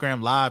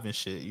Instagram Live and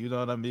shit. You know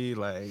what I mean?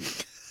 Like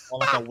on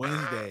like a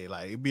Wednesday.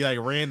 Like it'd be like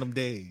random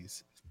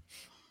days.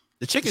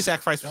 The chicken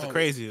sacrifice was the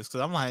craziest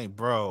because I'm like,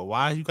 bro,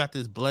 why you got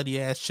this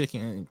bloody ass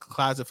chicken in a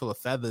closet full of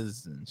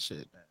feathers and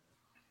shit, man?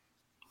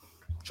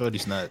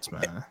 Shorty's nuts,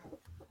 man.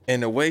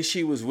 And the way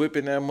she was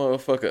whipping that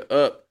motherfucker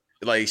up,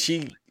 like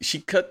she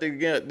cut the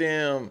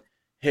goddamn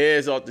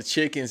heads off the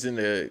chickens in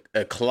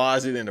a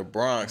closet in the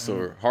Bronx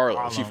or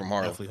Harlem. She from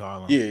Harlem. Definitely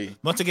Harlem. Yeah.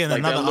 Once again, like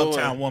another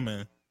Uptown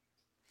woman.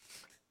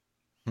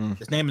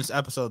 His name in this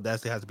episode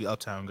has to be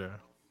Uptown Girl.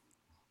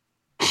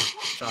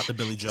 Shout out to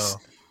Billy Joe.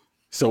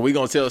 So we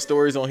gonna tell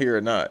stories on here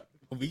or not?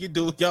 We can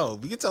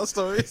tell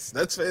stories.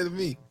 That's fair to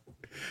me.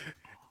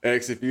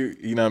 X, if you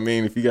know what I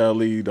mean, if you gotta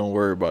leave, don't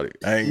worry about it.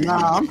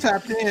 Nah, I'm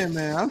tapped in,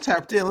 man. I'm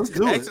tapped in. Let's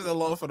do X it. is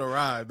along for the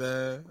ride,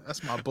 man.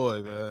 That's my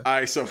boy, man. All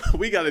right, so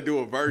we got to do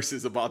a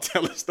versus about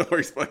telling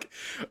stories. Fuck,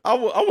 I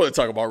want to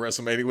talk about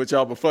WrestleMania with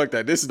y'all, but fuck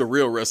that. This is the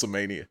real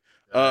WrestleMania.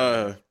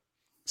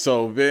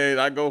 So Ben,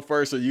 I go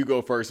first or you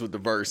go first with the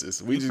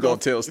verses. We just gonna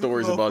tell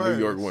stories about New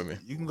York women.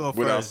 You can go first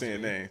without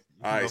saying names.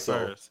 All right,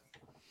 so first.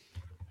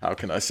 How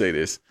can I say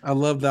this? I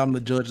love that I'm the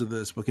judge of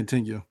this, but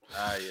continue.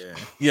 Yeah.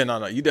 Yeah,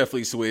 no. You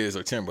definitely Swizz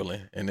or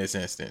Timberland in this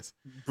instance.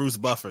 Bruce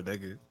Buffer,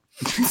 nigga.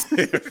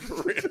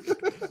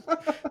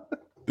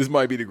 This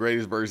might be the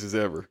greatest verses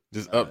ever.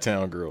 Just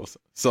Uptown Girls.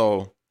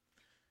 So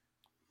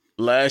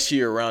last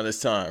year around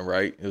this time,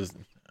 right? It was.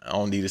 I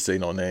don't need to say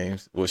no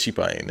names. Well, she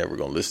probably ain't never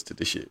gonna listen to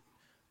this shit.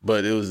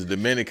 But it was a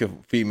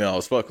Dominican female I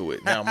was fucking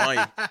with. Now,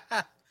 mind you,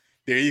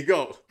 there you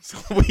go. So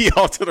we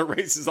all to the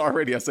races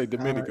already. I say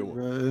Dominican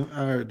women.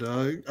 All right,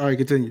 dog. All right,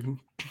 continue.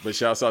 But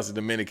shouts out to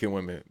Dominican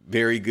women.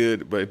 Very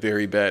good, but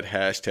very bad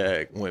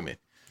hashtag women.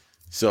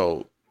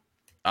 So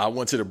I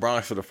went to the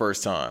Bronx for the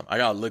first time. I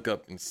gotta look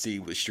up and see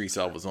what streets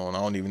I was on. I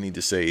don't even need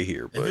to say it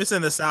here. But if it's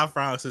in the South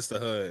Bronx, it's the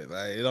hood.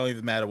 Like it don't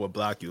even matter what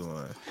block you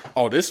on.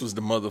 Oh, this was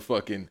the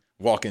motherfucking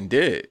Walking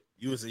Dead.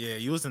 You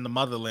was in the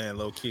motherland,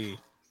 low key.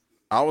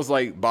 I was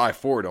like by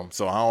Fordham,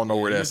 so I don't know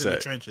where that's in at.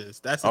 The trenches.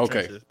 That's the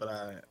trenches, but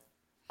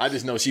I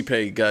just know she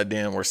paid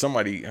goddamn, or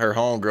somebody, her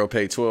homegirl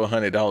paid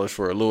 $1,200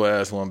 for a little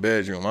ass 1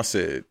 bedroom. I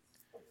said,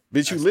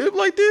 bitch, you live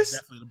like this?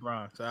 Definitely the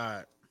Bronx. All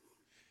right.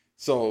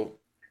 So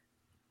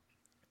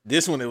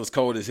this one, it was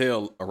cold as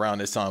hell around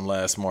this time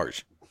last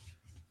March.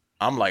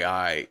 I'm like, all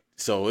right.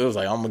 So it was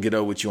like, I'm going to get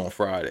up with you on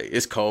Friday.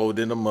 It's cold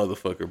in the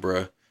motherfucker,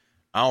 bruh.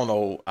 I don't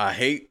know.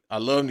 I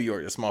love New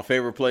York. It's my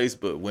favorite place.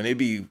 But when it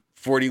be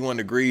 41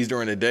 degrees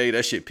during the day,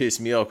 that shit pissed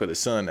me off because the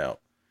sun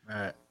out. All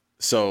right.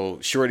 So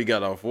Shorty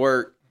got off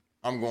work.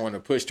 I'm going to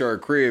push to her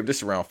crib. This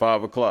is around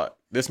 5 o'clock.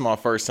 This is my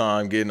first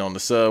time getting on the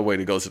subway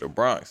to go to the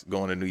Bronx,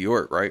 going to New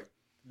York, right?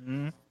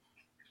 Mm-hmm.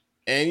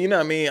 And you know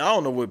what I mean? I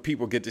don't know what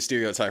people get the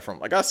stereotype from.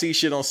 Like, I see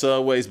shit on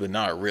subways, but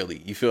not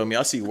really. You feel me?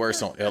 I see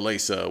worse on LA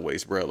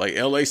subways, bro. Like,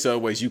 LA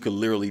subways, you could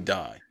literally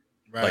die.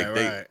 Right,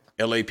 like,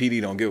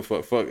 LAPD don't give a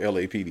fuck. Fuck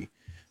LAPD.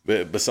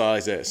 But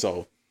besides that,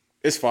 so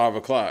it's 5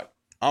 o'clock.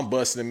 I'm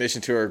busting a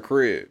mission to her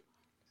crib.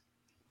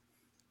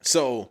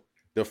 So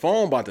the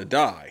phone about to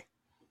die.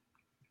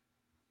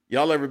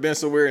 Y'all ever been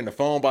somewhere and the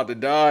phone about to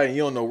die and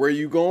you don't know where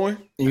you going?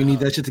 And you need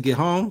that shit to get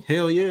home?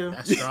 Hell yeah.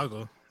 That's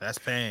struggle. That's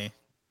pain.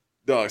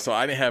 Dog, so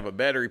I didn't have a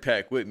battery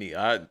pack with me.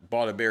 I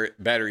bought a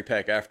battery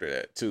pack after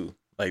that too,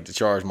 like to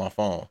charge my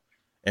phone.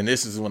 And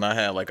this is when I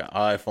had like an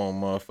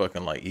iPhone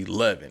motherfucking like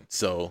 11.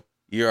 So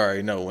you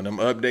already know when them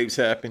updates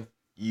happen,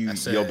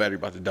 your battery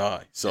about to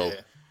die. So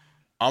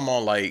I'm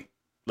on like,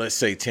 let's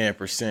say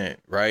 10%,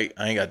 right?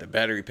 I ain't got the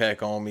battery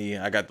pack on me.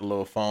 I got the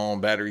little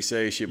phone battery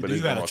save shit, but you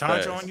it's got going a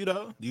charger fast. on you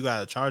though? You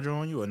got a charger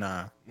on you or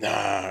nah?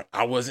 Nah,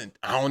 I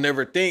don't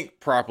never think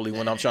properly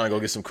when I'm trying to go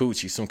get some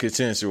coochie, some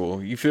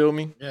consensual. You feel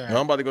me? Yeah. When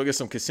I'm about to go get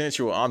some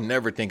consensual, I'm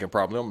never thinking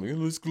properly. I'm like,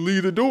 let's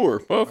leave the door.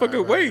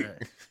 Motherfucker, wait.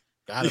 Right.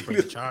 Gotta bring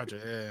the charger,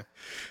 yeah.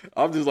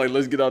 I'm just like,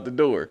 let's get out the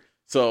door.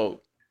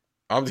 So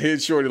I'm hitting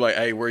Shorty like,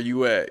 hey, where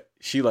you at?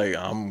 She like,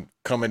 I'm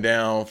coming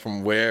down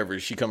from wherever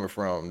she coming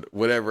from,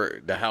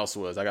 whatever the house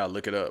was. I gotta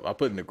look it up. I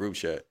put it in the group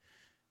chat.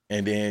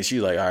 And then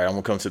she's like, all right, I'm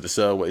gonna come to the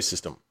subway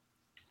system.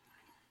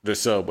 The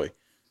subway.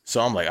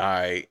 So I'm like, all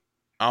right,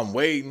 I'm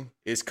waiting.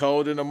 It's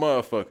cold in the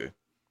motherfucker.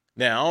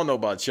 Now, I don't know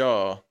about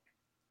y'all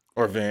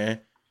or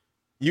Van.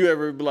 You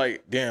ever be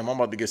like, damn, I'm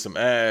about to get some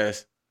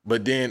ass.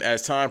 But then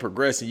as time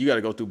progresses, you got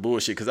to go through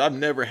bullshit. Because I've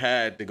never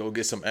had to go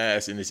get some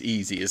ass and it's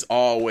easy. It's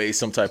always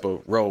some type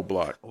of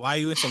roadblock. Why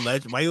you in some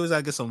legend? Why you always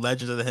gotta get some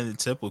Legends of the Hidden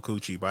Temple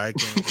coochie, bro? I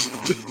can't.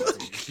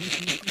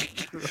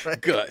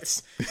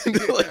 Guts.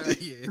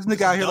 This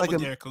nigga out here like a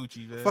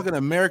coochie, man. fucking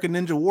American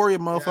Ninja Warrior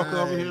motherfucker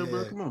over here,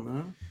 bro. Come on,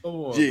 man. Come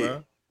on,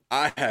 bro.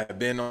 I have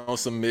been on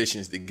some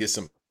missions to get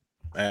some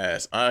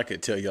ass. I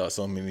could tell y'all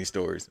so many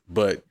stories,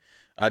 but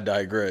I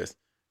digress.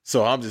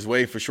 So I'm just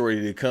waiting for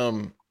Shorty to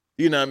come,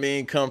 you know what I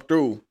mean, come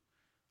through.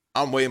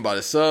 I'm waiting by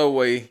the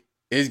subway.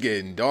 It's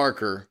getting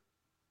darker.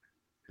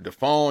 The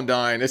phone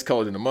dying. It's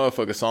cold in the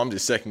motherfucker, so I'm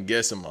just second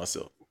guessing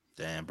myself.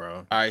 Damn, bro.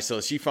 All right,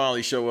 so she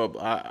finally show up.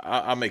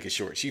 I'll make it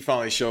short. She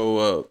finally show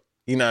up,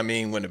 you know what I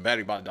mean, when the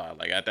battery about to die.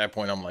 Like at that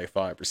point, I'm like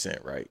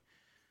 5%, right?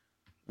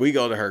 We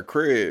go to her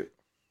crib.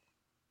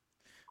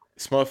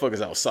 This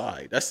motherfucker's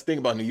outside. That's the thing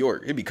about New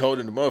York. It'd be cold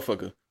in the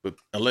motherfucker, but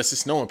unless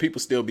it's snowing, people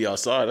still be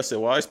outside. I said,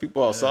 why is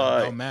people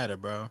outside? Don't matter,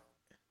 bro.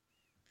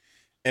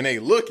 And they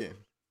looking,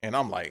 and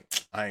I'm like,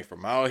 I ain't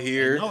from out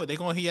here. No, they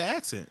gonna hear your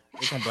accent.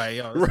 They gonna be like,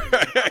 yo,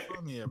 right.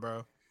 from here,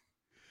 bro.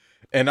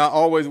 And I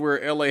always wear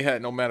an LA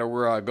hat no matter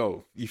where I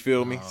go. You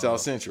feel me?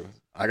 South Central.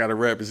 I gotta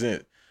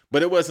represent.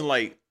 But it wasn't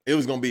like it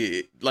was gonna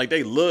be like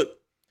they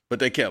looked, but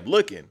they kept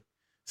looking.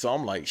 So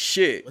I'm like,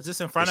 shit. Was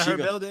this in front of her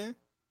building?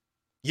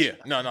 Yeah,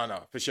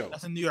 no, for sure.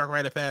 That's a New York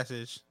rite of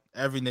passage.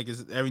 Every New York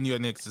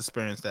niggas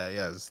experienced that.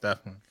 Yes,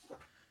 definitely.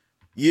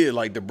 Yeah,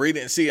 like the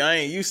breathing. See, I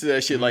ain't used to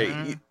that shit. Like,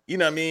 Mhm. you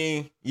know what I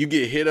mean? You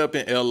get hit up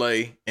in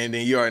LA and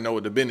then you already know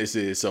what the business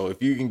is. So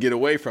if you can get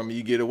away from it,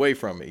 you get away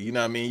from it. You know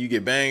what I mean? You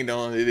get banged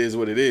on, it is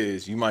what it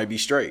is. You might be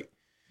straight.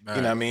 You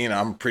know what I mean?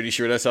 I'm pretty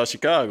sure that's how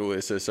Chicago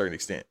is to a certain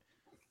extent.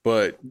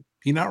 But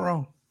You're not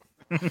wrong.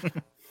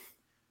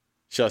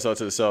 shouts out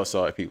to the South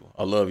Side people.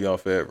 I love y'all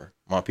forever.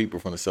 My people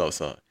from the South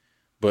Side.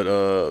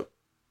 But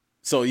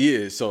so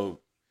yeah, so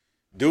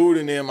dude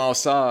and them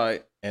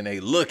outside and they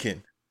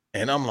looking.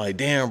 And I'm like,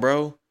 damn,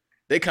 bro.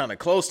 They kind of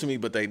close to me,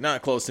 but they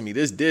not close to me.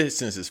 This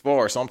distance is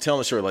far. So I'm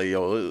telling her, like,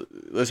 yo,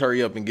 let's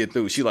hurry up and get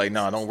through. She like,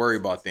 nah, don't worry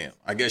about them.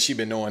 I guess she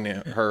been knowing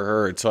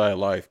her entire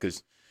life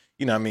because,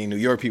 you know what I mean, New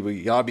York people,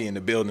 y'all be in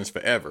the buildings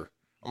forever.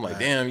 I'm like,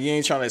 damn, you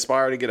ain't trying to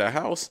aspire to get a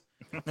house?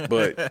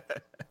 But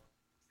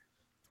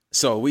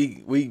so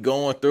we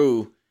going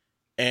through,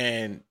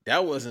 and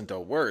that wasn't the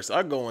worst.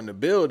 I go in the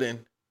building.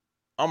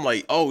 I'm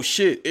like, oh,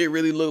 shit, it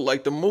really looked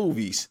like the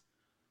movies.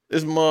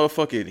 This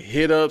motherfucking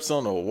hit ups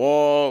on the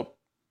wall,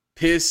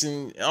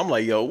 pissing. I'm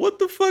like, yo, what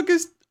the fuck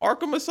is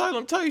Arkham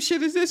Asylum type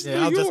shit is this? Yeah, New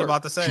I was York? just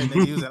about to say,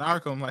 nigga, you was in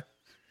Arkham, like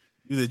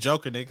you the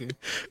Joker, nigga.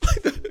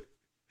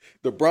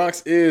 The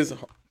Bronx is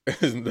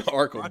the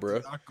Arkham,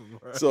 bro.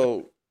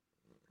 So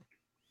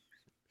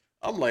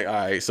I'm like, all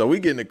right, so we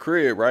get in the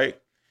crib, right?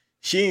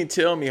 She didn't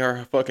tell me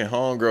her fucking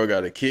homegirl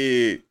got a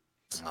kid.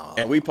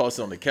 And we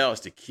posted on the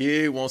couch. The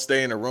kid won't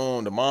stay in the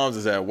room. The mom's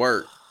is at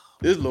work.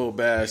 This little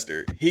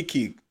bastard, he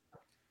keep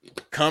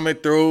coming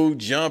through,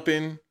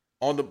 jumping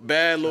on the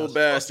bad little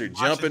bastard,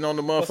 jumping on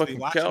the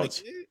motherfucking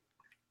couch.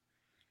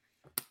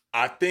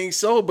 I think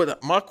so,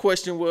 but my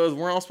question was,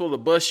 where I'm supposed to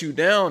bust you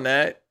down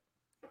at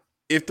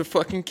if the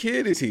fucking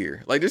kid is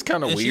here? Like, this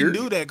kind of weird.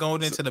 She knew that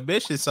going into the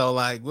bitches, so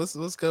like,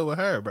 what's good with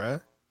her,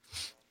 bro?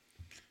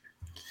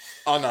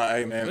 Oh no,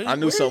 hey man, I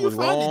knew something was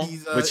wrong.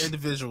 These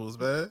individuals,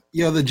 man.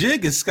 Yo, the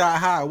jig is sky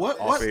high. What?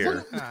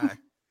 Air.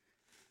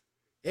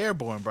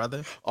 Airborne,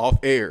 brother. Off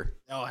air.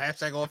 Oh,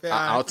 hashtag off air.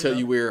 I'll tell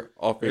you where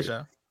off air.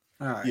 Sure.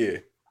 All right. Yeah,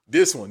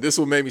 this one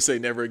made me say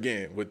never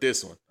again with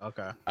this one.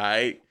 Okay. All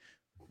right,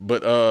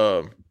 but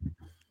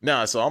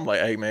nah. So I'm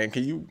like, hey man,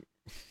 can you?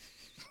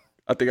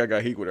 I think I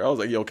got heat with her. I was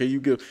like, yo, can you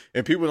give?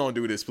 And people don't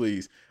do this,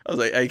 please. I was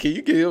like, hey, can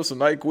you give him some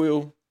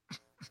NyQuil?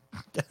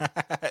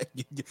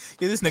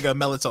 Give this nigga a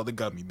melatonin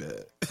gummy,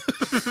 man.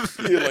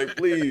 Yeah, like,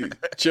 please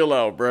chill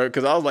out, bro.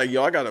 Because I was like,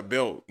 yo, I got a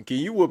belt. Can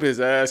you whoop his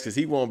ass? Because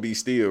he won't be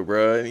still,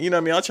 bro. And you know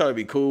what I mean? I try to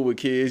be cool with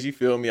kids. You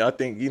feel me? I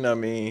think, you know what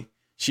I mean?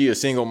 She a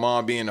single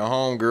mom being a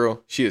home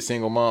girl. She a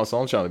single mom, so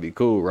I'm trying to be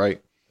cool,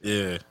 right?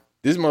 Yeah.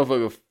 This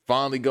motherfucker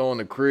finally go in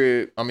the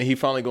crib. I mean, he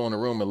finally go in the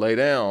room and lay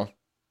down.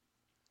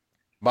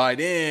 By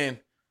then,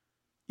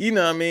 you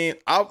know what I mean?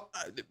 I'll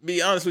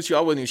be honest with you,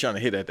 I wasn't even trying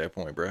to hit at that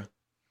point, bro.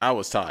 I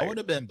was tired. I would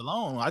have been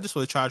blown. I just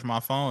would have charged my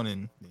phone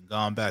and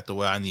gone back to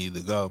where I needed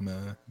to go,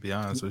 man. Be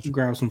honest with you.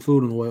 Grab some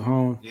food on the way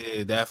home.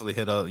 Yeah, definitely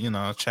hit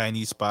a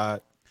Chinese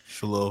spot.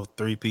 A little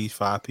 3-piece,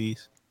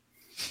 5-piece.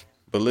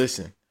 But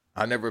listen,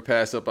 I never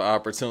passed up an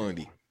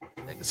opportunity.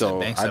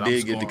 So I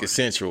did get the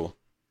consensual.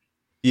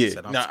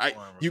 Yeah, now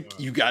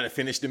you got to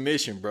finish the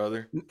mission,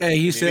 brother. Hey,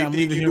 he said I'm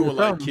leaving here with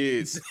like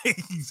kids.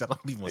 He said I'm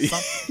leaving with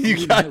something.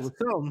 You got with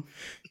something.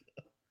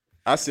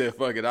 I said,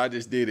 fuck it, I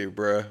just did it,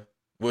 bro.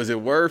 Was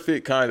it worth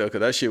it? Kind of, because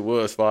that shit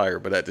was fire.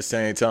 But at the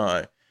same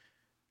time,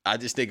 I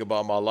just think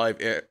about my life.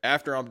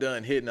 After I'm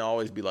done hitting, I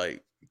always be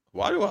like,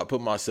 why do I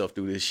put myself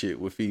through this shit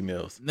with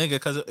females? Nigga,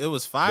 because it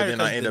was fire. But then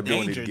I end up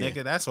doing it danger, again.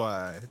 nigga. That's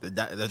why.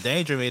 The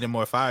danger made it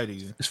more fire to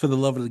you. It's for the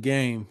love of the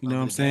game. You know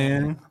what I'm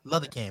saying? I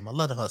love the game. I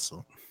love the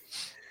hustle.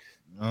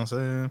 You know what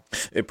I'm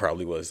saying? It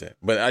probably was that.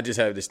 But I just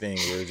have this thing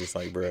where it's just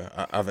like, bro,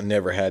 I've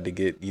never had to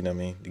get, you know what I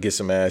mean, to get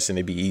some ass and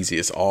it be easy.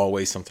 It's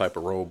always some type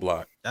of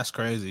roadblock. That's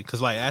crazy.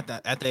 Because, like, at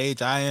the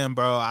age I am,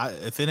 bro,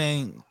 if it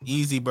ain't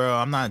easy, bro,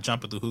 I'm not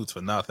jumping through hoops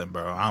for nothing,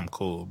 bro. I'm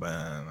cool,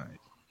 man. Like,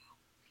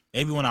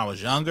 maybe when I was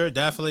younger,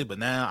 definitely, but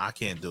now I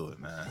can't do it,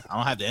 man. I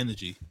don't have the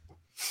energy.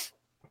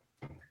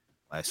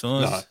 Like,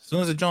 soon as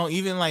the joint,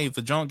 even like if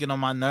the joint get on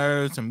my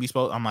nerves and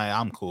I'm like,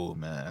 I'm cool,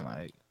 man.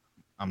 Like,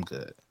 I'm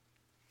good.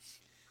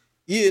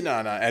 Yeah, no.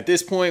 At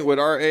this point, with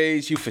our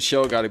age, you for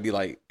sure got to be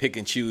like pick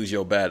and choose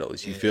your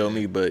battles. You feel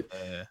me? But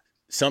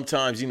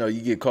sometimes, you know, you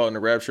get caught in the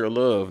rapture of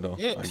love, though.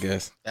 Yeah. I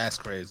guess that's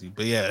crazy.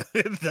 But yeah,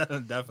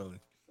 definitely.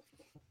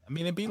 I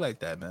mean, it be like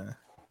that, man.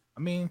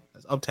 I mean,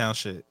 that's uptown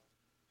shit.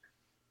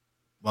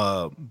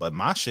 But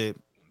my shit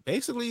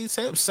basically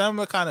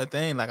similar kind of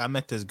thing. Like I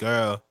met this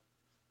girl.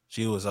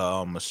 She was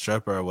a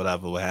stripper or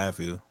whatever, what have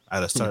you,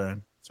 at a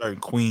certain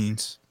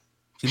Queens.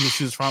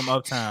 She was from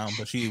uptown,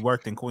 but she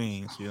worked in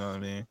Queens. You know what I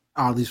mean?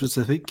 Oddly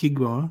specific. Keep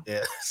going.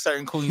 Yeah,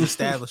 certain Queens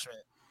establishment.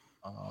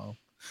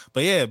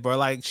 But yeah, bro,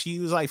 like she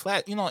was like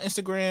flat, you know, on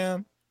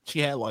Instagram. She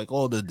had like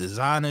all the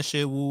designer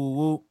shit, woo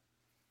woo.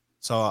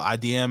 So I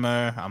DM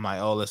her. I'm like,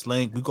 oh, let's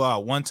link. We go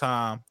out one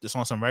time, just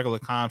on some regular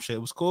comp shit. It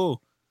was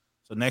cool.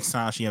 So next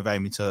time she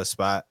invited me to her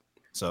spot.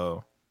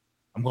 So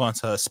I'm going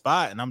to her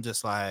spot, and I'm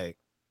just like,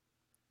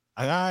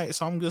 all right.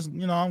 So I'm just,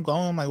 I'm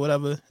going like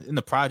whatever in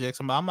the projects.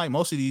 I'm like,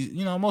 most of these,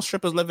 most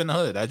strippers live in the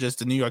hood. That's just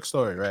the New York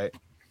story, right?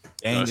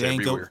 They ain't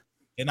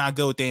They're not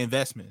good with their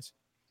investments.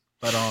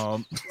 But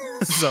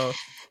so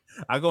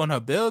I go in her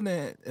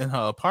building, in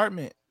her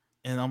apartment,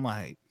 and I'm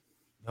like,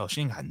 yo,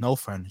 she ain't got no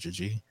furniture,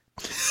 G.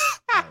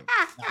 Like,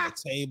 not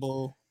a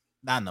table,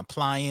 not an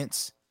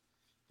appliance,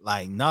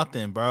 like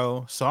nothing,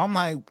 bro. So I'm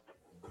like,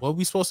 what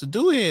we supposed to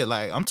do here?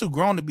 Like, I'm too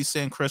grown to be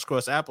sitting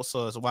crisscross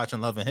applesauce watching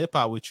Love and Hip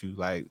Hop with you.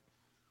 Like,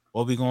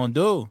 what we gonna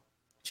do?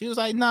 She was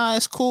like, nah,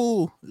 it's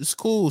cool. It's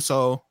cool.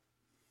 So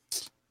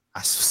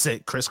I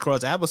sit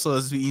crisscross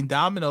applesauce eating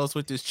Domino's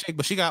with this chick,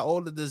 but she got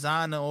all the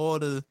design and all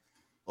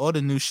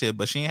the new shit,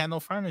 but she ain't had no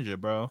furniture,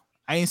 bro.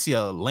 I ain't see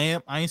a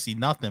lamp. I ain't see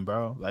nothing,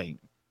 bro. Like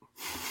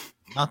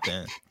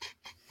nothing.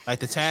 Like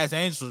the Taz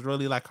Angels was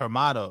really like her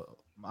model.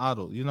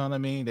 You know what I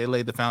mean? They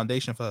laid the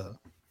foundation for her.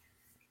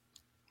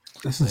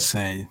 That's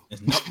insane,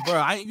 bro.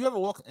 I ain't never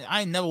walked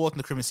in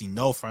the crib and see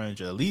no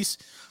furniture. At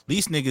least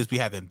niggas be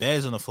having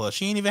beds on the floor.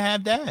 She ain't even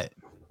have that.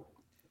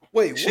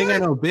 Wait, she ain't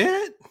got no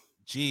bed.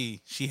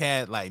 Gee, she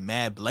had like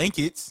mad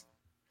blankets.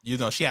 You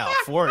know, she had a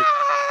fort,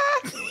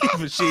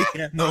 but she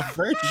had no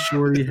furniture.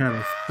 Shorty had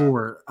a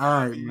fort.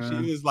 All right,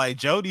 man. She was like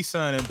Jody's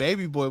son and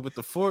Baby Boy with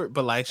the fort,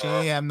 but like she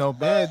ain't have no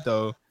bed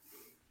though.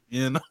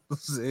 You know what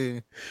I'm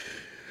saying?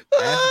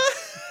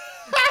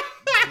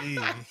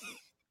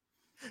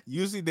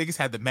 Usually niggas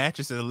had the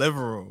mattress in the living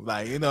room,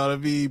 like, you know what I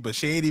mean? But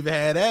she ain't even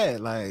had that,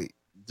 like,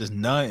 just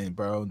nothing,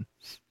 bro.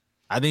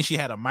 I think she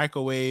had a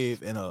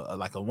microwave and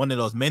one of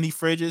those mini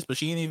fridges, but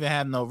she didn't even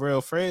have no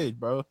real fridge,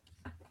 bro.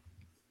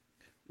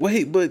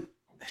 Wait, but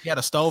she had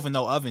a stove and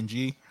no oven,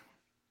 G.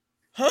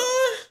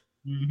 Huh?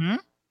 Mm-hmm.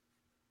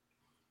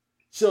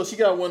 So she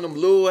got one of them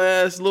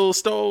little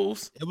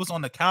stoves. It was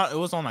on the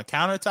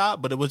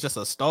countertop, but it was just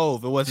a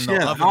stove. It wasn't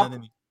no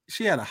oven.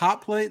 She had a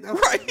hot plate. That's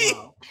right.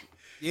 Wow.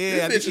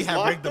 Yeah, I think she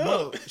had rigged them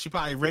up. She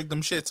probably rigged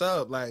them shits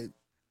up, like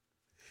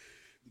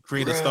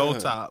create a stove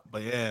top.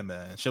 But yeah,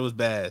 man, shit was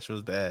bad.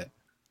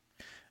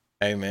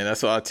 Hey man,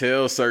 that's what I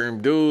tell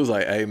certain dudes.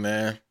 Like, hey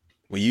man,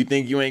 when you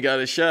think you ain't got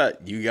a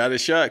shot, you got a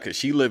shot, because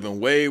she living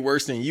way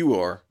worse than you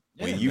are.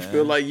 Yeah, when you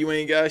feel like you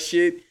ain't got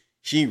shit,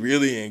 she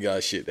really ain't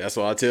got shit. That's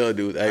what I tell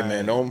dudes. Hey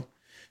man,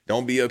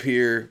 don't be up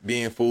here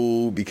being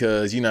fooled,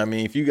 because you know what I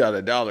mean. If you got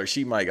 $1,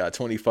 she might got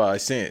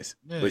 25 cents,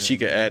 but she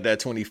could add that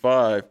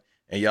 25.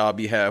 And y'all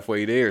be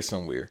halfway there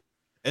somewhere.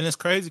 And it's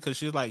crazy because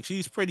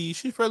she's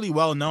pretty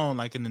well known,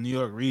 like in the New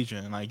York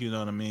region, like, you know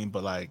what I mean.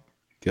 But like,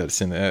 you gotta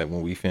send that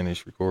when we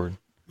finish recording.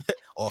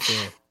 Off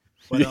air.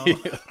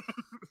 But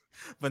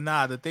but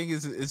nah, the thing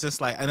is, it's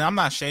just like, and I'm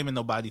not shaming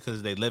nobody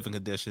because they living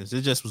conditions.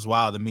 It just was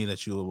wild to me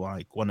that you would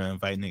like want to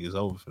invite niggas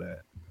over for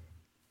that.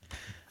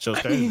 So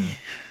it's crazy.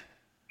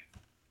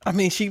 I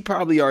mean, she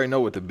probably already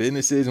know what the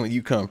business is when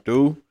you come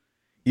through.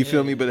 You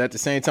feel me? But at the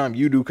same time,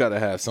 you do gotta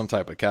have some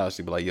type of couch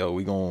to be like, yo,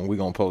 we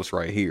gonna post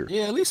right here.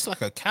 Yeah, at least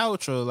like a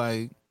couch or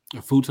like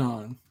a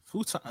futon,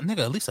 nigga.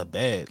 At least a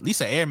bed, at least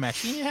an air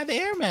mattress. She didn't have the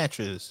air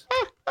mattress.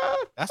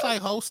 That's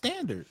like whole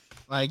standard,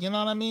 like, you know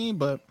what I mean.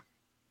 But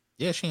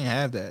yeah, she didn't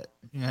have that.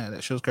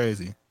 She was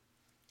crazy.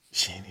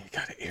 She ain't even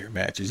got an air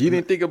mattress. You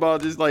didn't think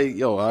about just like,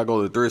 yo, I'll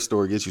go to the thrift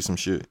store, get you some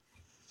shit.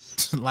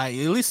 Like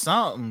at least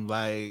something.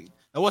 Like,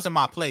 it wasn't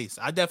my place.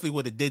 I definitely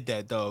would have did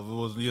that though if it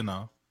was, you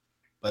know.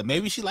 But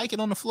maybe she like it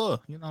on the floor.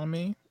 You know what I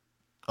mean?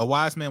 A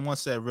wise man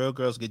once said, real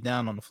girls get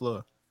down on the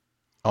floor.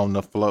 On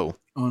the floor.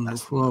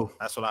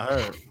 That's what I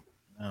heard. You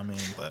know what I mean?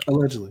 But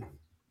allegedly.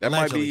 That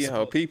might be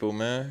her people,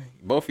 man.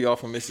 Both of y'all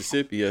from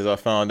Mississippi, as I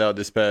found out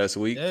this past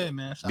week. Yeah,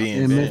 man.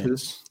 In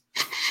Memphis.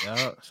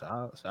 Yeah,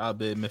 shout out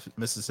big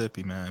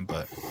Mississippi, man.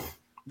 But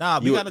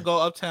nah, we gotta go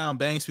uptown,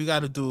 Banks. We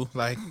gotta do,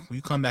 like,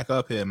 we come back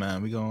up here,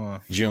 man. We're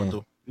gonna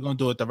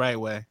do it the right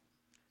way.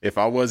 If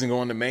I wasn't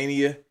going to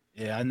Mania,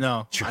 yeah, I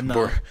know. Y'all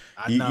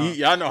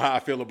know how I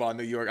feel about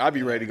New York. I'd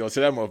be ready to go to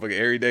that motherfucker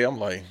every day. I'm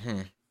like,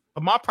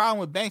 But my problem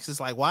with Banks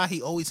is like, why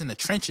he always in the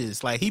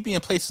trenches? Like, he be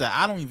in places that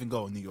I don't even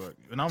go in New York,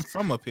 and I'm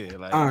from up here.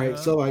 Like, all right,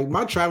 so like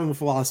my traveling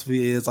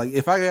philosophy is like,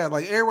 if I got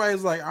like,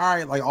 everybody's like, all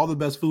right, like all the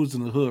best foods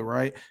in the hood,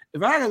 right?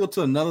 If I gotta go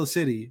to another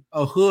city,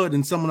 a hood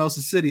in someone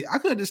else's city, I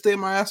could just stay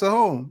my ass at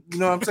home. You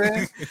know what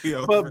I'm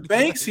saying? But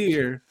Banks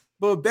here.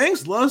 But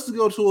Banks loves to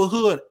go to a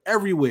hood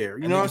everywhere.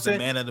 You know what I'm saying?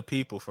 Man of the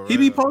people, for he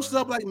real, be posted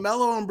up like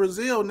Mello in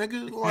Brazil,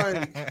 nigga.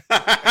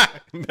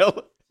 Like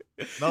Mello,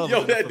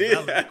 yo, that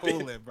did happen,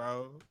 cooling,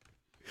 bro.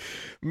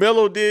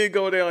 Mello did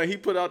go down. He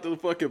put out the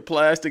fucking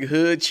plastic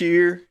hood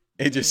cheer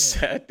and just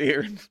sat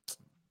there.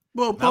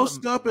 Well,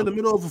 posted up in the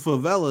middle of a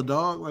favela,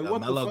 dog. Like,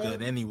 what Mello the fuck?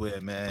 good anywhere,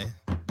 man.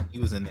 He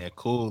was in there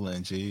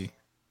cooling, G.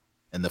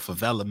 And the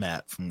favela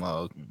map from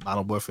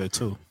Modern Warfare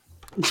 2.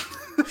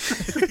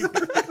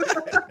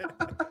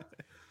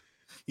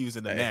 He was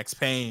in the Max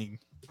Payne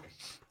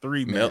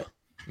 3 map.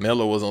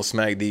 Mello was on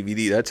Smack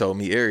DVD. That told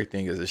me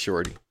everything as a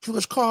shorty.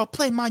 George Carl,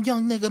 play my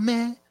young nigga,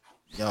 man.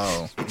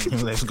 Yo,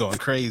 that's going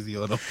crazy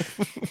on him.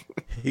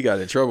 He got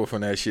in trouble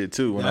from that shit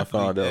too when I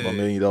found out $1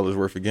 million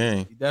worth of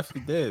game. He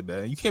definitely did,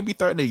 man. You can't be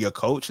threatening your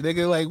coach,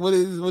 nigga. Like, what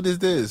is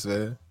this,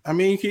 man? I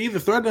mean, you can either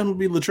threaten him to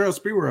be Latrell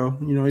Sprewell.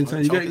 You know, you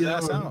got his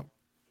ass out.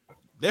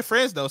 They're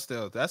friends though.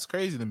 Still, that's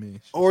crazy to me.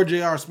 Or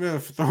J.R.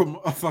 Smith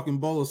throw a fucking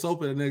bowl of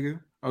soap at a nigga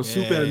or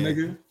soup at a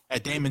nigga.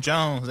 At Damon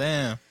Jones,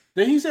 damn.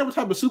 Then he said what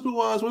type of soup it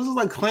was. Was this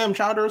like clam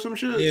chowder or some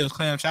shit? Yeah, it was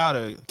clam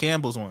chowder.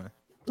 Campbell's one.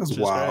 That's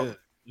wild.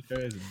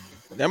 Crazy.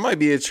 That might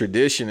be a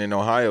tradition in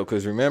Ohio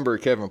because remember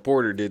Kevin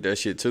Porter did that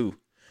shit too.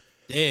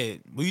 Yeah.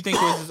 What do you think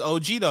was his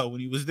OG though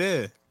when he was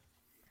there?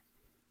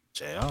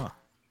 JR.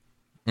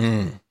 JR.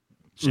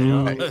 You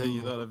know what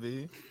I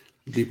mean?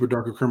 Deeper,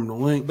 darker criminal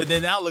link. But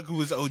then now look who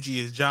his OG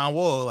is, John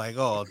Wall. Like,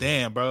 oh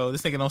damn, bro,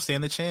 this nigga don't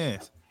stand a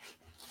chance.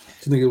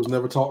 This nigga was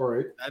never taught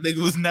right. That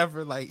nigga was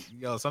never like,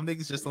 yo, some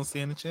niggas just don't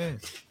stand a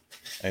chance.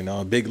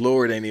 And Big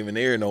Lord ain't even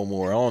there no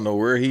more. I don't know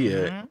where he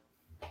at.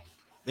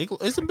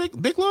 Isn't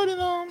Big Lord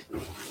in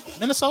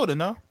Minnesota?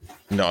 No.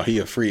 No, he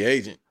a free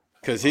agent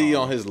because he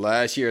on his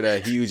last year of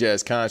that huge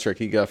ass contract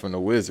he got from the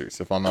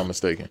Wizards, if I'm not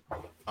mistaken.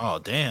 Oh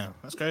damn,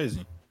 that's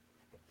crazy.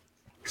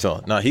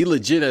 So now he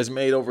legit has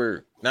made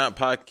over, not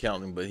pocket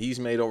counting, but he's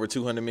made over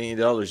 $200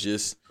 million.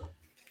 Just,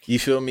 you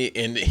feel me?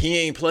 And he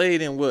ain't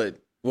played in what?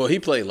 Well, he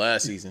played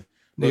last season.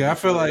 Yeah, I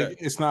feel like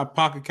it's not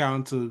pocket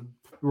counting to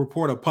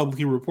report a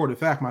publicly reported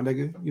fact, my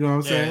nigga. You know what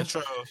I'm saying? Yeah,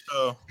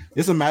 true.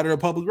 It's a matter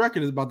of public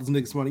record about this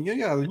nigga's money. You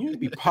need to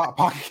be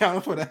pocket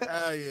counting for that.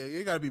 Yeah,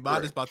 you gotta be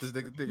modest about this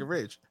nigga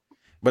rich.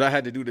 But I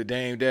had to do the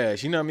Dame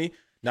Dash. You know what I mean?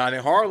 Not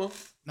in Harlem.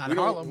 We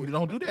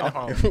don't do that in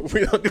Harlem.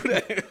 We don't do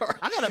that in Harlem.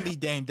 I gotta meet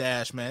Dame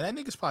Dash, man. That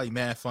nigga's probably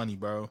mad funny,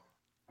 bro.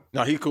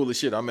 No, he cool as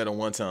shit. I met him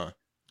one time.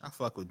 I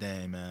fuck with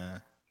Dame,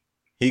 man.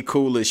 He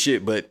cool as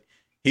shit, but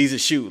he's a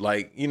shoot.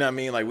 Like, you know what I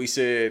mean? Like we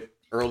said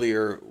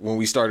earlier when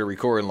we started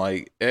recording,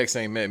 like X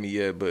ain't met me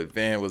yet, but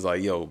Van was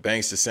like, yo,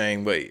 Banks the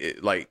same way.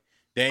 Like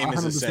Dame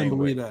is the same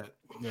way. That.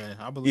 Yeah,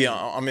 I believe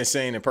I'm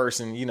insane in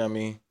person, you know what I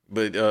mean?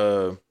 But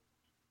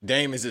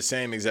Dame is the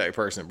same exact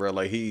person, bro.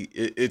 Like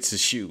it's a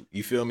shoot.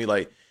 You feel me?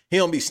 Like he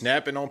don't be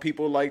snapping on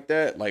people like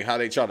that, like how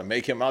they try to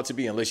make him out to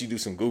be, unless you do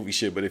some goofy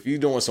shit. But if you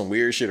doing some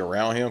weird shit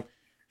around him,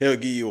 he'll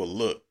give you a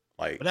look.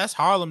 Like, but that's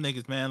Harlem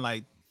niggas, man.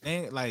 Like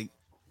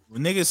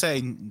when niggas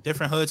say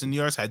different hoods in New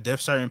York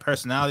have certain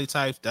personality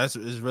types, that's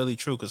is really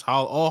true. Cause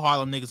all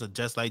Harlem niggas are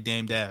just like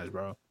Dame Dash,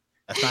 bro.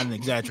 That's not an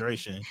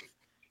exaggeration.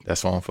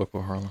 That's why I don't fuck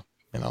with Harlem.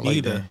 And I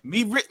like that.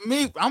 Me,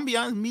 I'm gonna be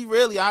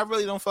honest. I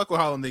really don't fuck with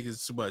Harlem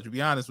niggas too much. To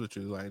be honest with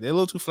you, like they're a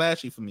little too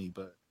flashy for me.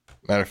 But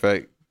matter of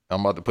fact,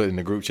 I'm about to put in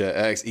the group chat.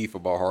 Ask Eve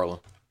about Harlem.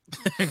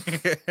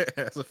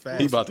 That's a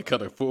fact. He about to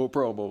cut a full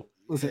promo.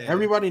 Listen,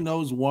 everybody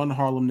knows one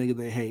Harlem nigga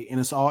they hate, and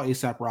it's all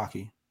ASAP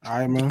Rocky. All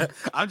right, man.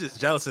 I'm just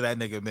jealous of that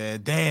nigga,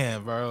 man.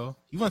 Damn, bro.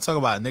 You want to talk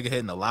about a nigga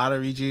hitting the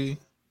lottery, G?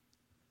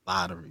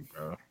 Lottery,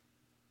 bro.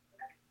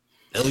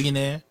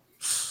 Billionaire,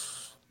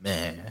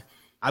 man.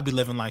 I be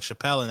living like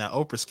Chappelle in that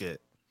Oprah skit.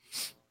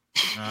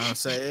 You know what I'm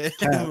saying?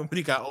 When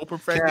he got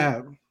Oprah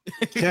pregnant.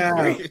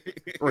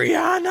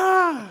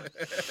 Rihanna.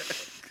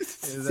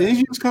 Didn't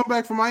you just come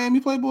back from Miami,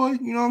 Playboy?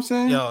 You know what I'm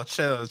saying? Yo,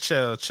 chill,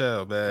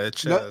 man.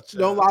 Chill.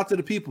 Don't lie to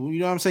the people. You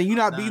know what I'm saying? You're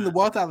not beating the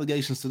wealth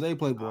allegations today,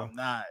 Playboy. I'm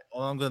not.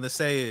 All I'm gonna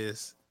say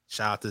is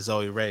shout out to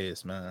Zoe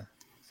Reyes, man.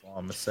 That's all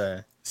I'm gonna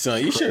say.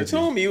 Son, you should have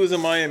told me you was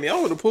in Miami. I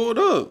would have pulled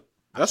up.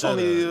 That's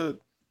only a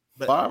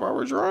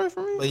 5-hour drive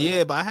for me. But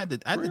yeah, I had to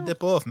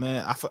dip off,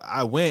 man.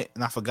 I went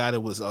and I forgot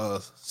it was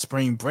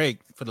spring break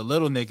for the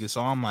little niggas.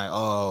 So I'm like,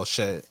 oh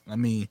shit. I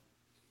mean,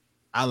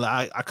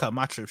 I cut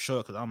my trip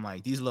short because I'm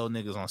like, these little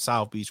niggas on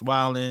South Beach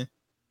wilding,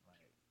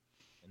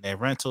 and their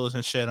rentals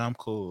and shit. I'm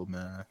cool,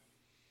 man.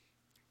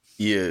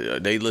 Yeah,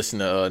 they listen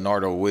to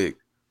Nardo Wick.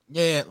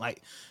 Yeah,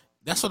 like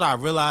that's what I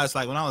realized.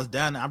 Like when I was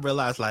down there, I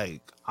realized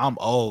like I'm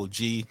old,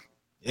 G.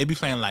 They be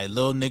playing like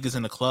little niggas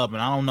in the club,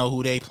 and I don't know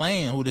who they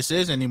playing, who this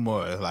is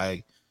anymore.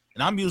 Like,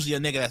 and I'm usually a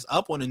nigga that's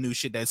up on the new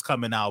shit that's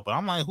coming out, but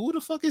I'm like, who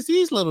the fuck is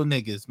these little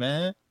niggas,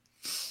 man?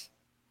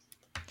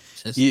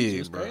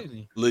 It's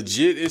crazy.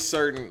 Legit, it's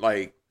certain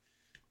like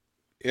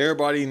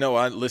everybody know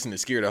I listen to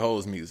Scared of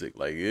Hoes music.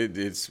 Like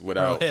it's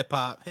without hip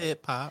hop,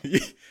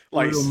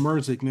 like real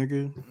music,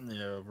 nigga.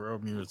 Yeah, real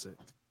music.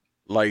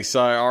 Like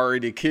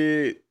Sierra the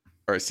Kid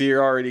or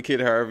Sierra the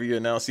Kid, however you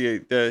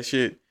enunciate that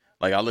shit.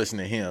 Like I listen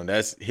to him.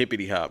 That's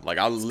hippity hop. Like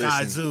I listen.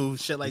 Skyzoo,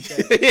 shit like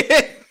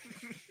that.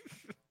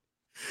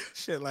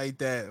 Shit like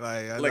that.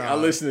 Like I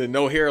listen to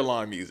No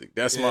Hairline music.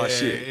 That's my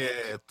shit.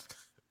 Yeah.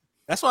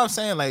 That's what I'm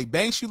saying. Like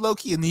Banks, you low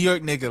key a New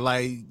York nigga.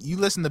 Like you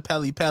listen to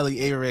Pelly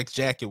Arex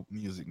Jacket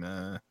music,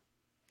 man.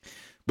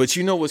 But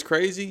you know what's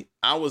crazy?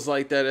 I was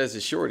like that as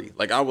a shorty.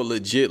 Like I would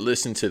legit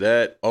listen to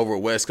that over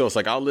West Coast.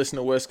 Like I'll listen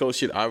to West Coast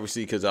shit,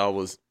 obviously, because I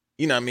was,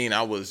 you know what I mean?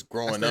 I was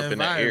growing up in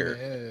that era.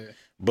 Yeah.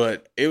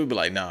 But it would be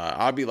like, nah,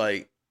 I'll be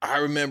like, I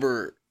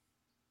remember,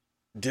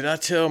 did I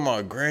tell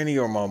my granny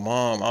or my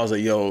mom? I was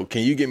like, yo,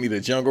 can you get me the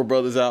Jungle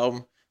Brothers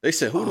album? They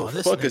said, who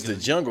the fuck is the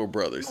Jungle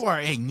Brothers? You are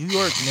a New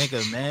York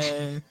nigga,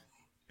 man.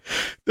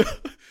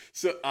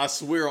 So I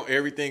swear on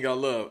everything I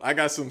love. I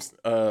got some,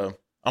 I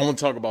want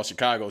to talk about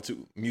Chicago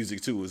music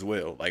too as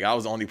well. Like I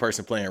was the only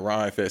person playing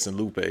Ryan Fest and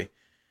Lupe,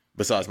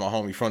 besides my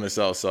homie from the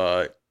South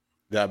Side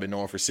that I've been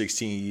knowing for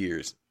 16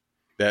 years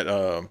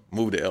that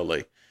moved to LA.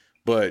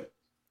 But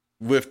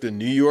with the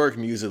New York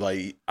music,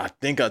 like I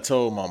think I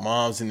told my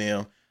moms and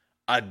them,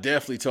 I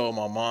definitely told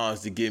my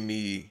moms to give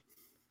me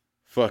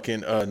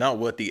fucking not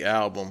What the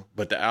Album,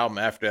 but the album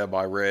after that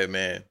by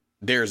Redman.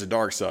 There's a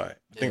Dark Side.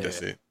 I think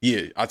that's it.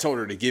 Yeah, I told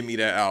her to give me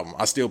that album.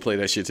 I still play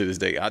that shit to this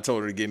day. I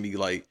told her to give me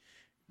like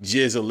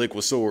Jizz of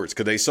Liquid Swords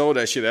because they sold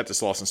that shit at the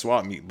Sauce and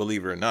Swap meet,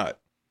 believe it or not.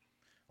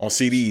 On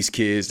CDs,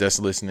 kids that's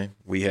listening,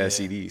 we had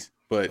CDs.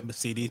 But remember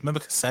CDs, remember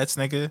cassettes,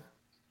 nigga?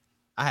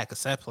 I had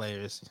cassette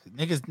players.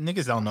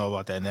 Niggas don't know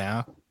about that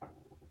now.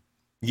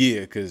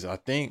 Yeah, because I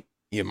think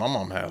my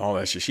mom had all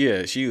that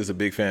shit. She was a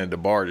big fan of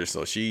DeBarge,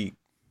 so she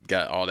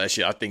got all that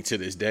shit. I think to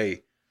this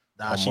day.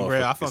 Nah, she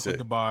real. I fuck with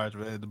DeBarge,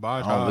 man.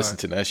 DeBarge. I don't listen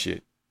to that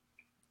shit.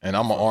 And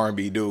I'm an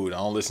R&B dude. I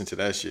don't listen to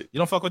that shit. You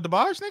don't fuck with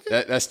DeBarge,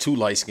 nigga? That's too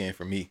light skinned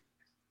for me.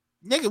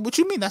 Nigga, what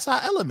you mean? That's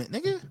our element,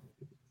 nigga.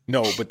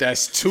 No, but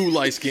that's too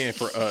light skinned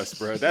for us,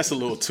 bro. That's a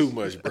little too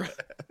much, bro.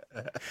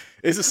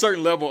 It's a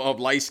certain level of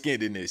light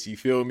skinnedness. You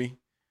feel me?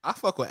 I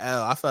fuck with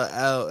L. I feel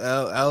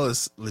L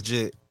is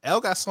legit.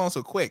 L got songs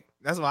so quick.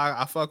 That's why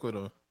I fuck with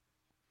him.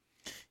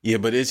 Yeah,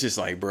 but it's just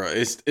like, bro,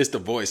 it's the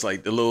voice,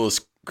 like the little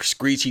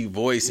screechy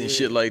voice and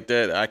shit like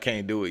that. I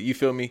can't do it. You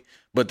feel me?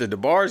 But the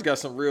DeBarge got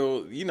some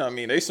real, you know what I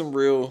mean? They some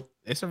real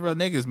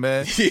niggas,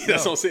 man. Yeah,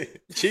 that's what I'm saying.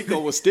 Chico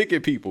was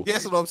sticking people.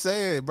 That's what I'm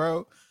saying,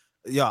 bro.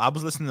 Yo, I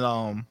was listening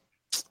to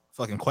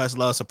fucking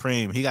Questlove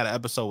Supreme. He got an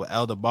episode with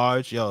El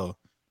DeBarge. Yo,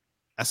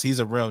 he's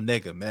a real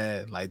nigga,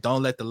 man. Like,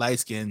 don't let the light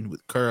skin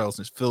with curls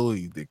and fool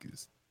you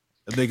niggas.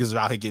 The niggas are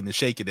out here getting the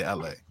shaking in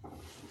LA.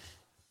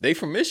 They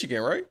from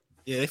Michigan, right?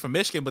 Yeah, they from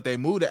Michigan, but they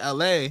moved to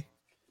LA.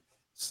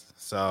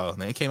 So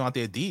they came out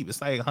there deep. It's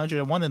like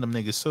 101 of them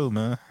niggas too,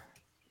 man.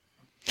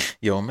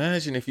 Yo,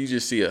 imagine if you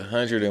just see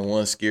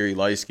 101 scary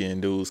light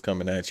skinned dudes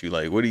coming at you.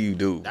 Like, what do you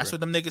do? That's what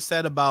them niggas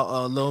said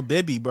about Lil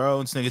Bibby, bro.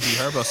 And niggas G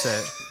Herbo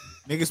said.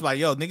 Niggas like,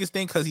 yo, niggas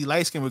think because he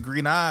light skinned with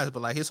green eyes,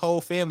 but like his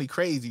whole family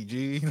crazy,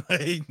 G.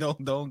 Like,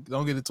 don't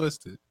get it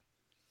twisted.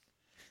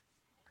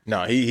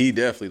 No, he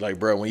definitely, like,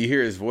 bro, when you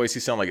hear his voice, he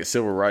sound like a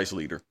civil rights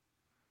leader.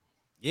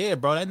 Yeah,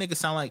 bro, that nigga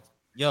sound like,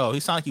 he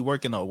sound like he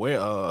work in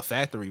a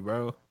factory,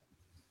 bro.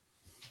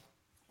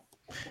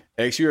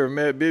 X, you ever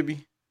met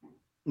Bibby?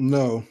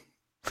 No.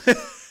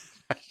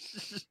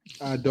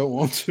 I don't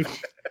want to.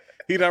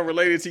 He not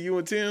related to you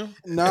and Tim?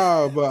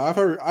 Nah, but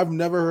I've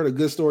never heard a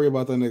good story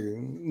about that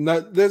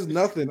nigga. There's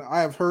nothing I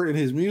have heard in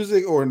his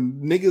music or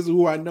niggas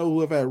who I know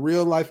who have had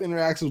real life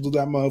interactions with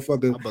that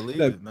motherfucker. I believe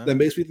it, man. That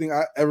makes me think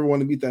I ever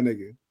want to meet that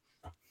nigga.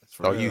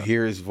 Oh, you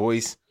hear his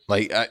voice?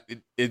 Like,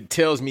 it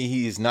tells me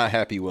he is not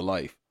happy with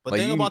life. But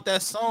like, think about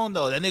that song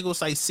though. That nigga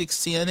was like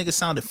 16. That nigga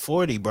sounded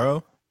 40,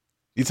 bro.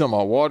 You talking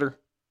about Water?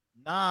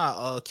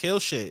 Nah, Kill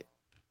Shit.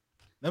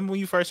 Remember when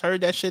you first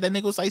heard that shit? That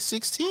nigga was like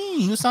 16.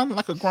 He was sounding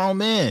like a grown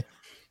man.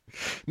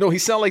 No, he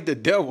sound like the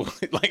devil.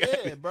 Like,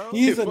 yeah, bro.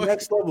 He's a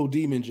next level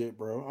demon jit,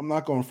 bro. I'm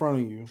not going front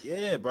of you.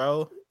 Yeah,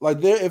 bro.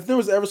 Like, if there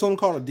was ever something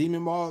called a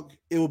demon mog,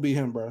 it would be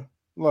him, bro.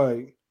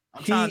 Like,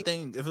 I'm trying to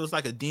think if it was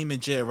like a demon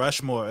jet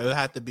Rushmore, it would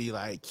have to be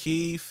like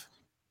Keith,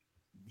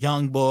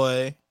 Young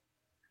Boy,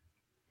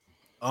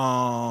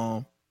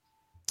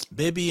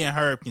 Bibby and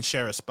Herb can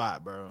share a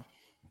spot, bro.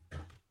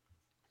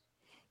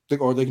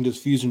 Or they can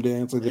just fusion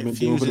dance like they've been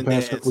doing for the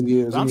past couple of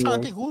years. I'm trying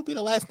to think who would be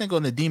the last nigga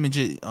on the demon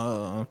jet.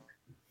 The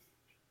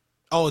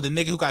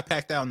nigga who got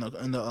packed out in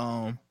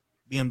the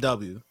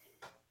BMW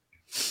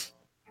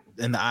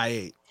in the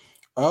I8.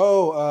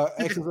 Oh,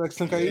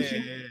 XXX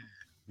Yeah.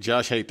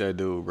 Josh hate that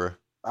dude, bro.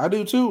 I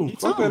do too.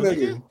 Fuck that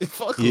nigga.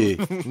 Fuck yeah.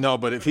 him. No,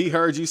 but if he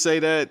heard you say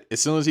that,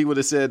 as soon as he would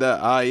have said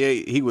that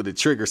I8, he would have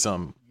triggered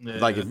something. Yeah.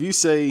 Like if you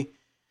say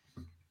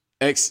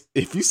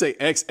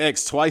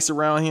XX twice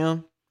around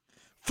him,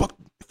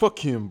 fuck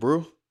him,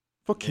 bro.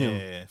 Fuck him.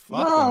 Yeah,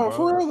 fuck No, him,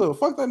 for real though.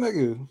 Fuck that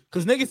nigga.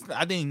 Cause niggas,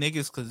 I think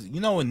niggas, cause you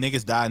know when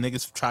niggas die,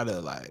 niggas try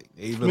to like,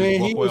 they really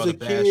Man, walk he away was on a the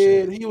bad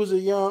kid. shit. He was a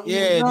young.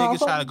 Yeah, niggas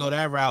try to go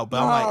that route,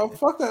 but I'm like,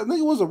 fuck that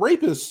nigga was a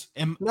rapist.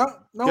 And,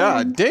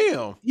 God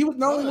damn. He was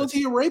not only was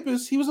he a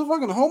rapist, he was a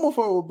fucking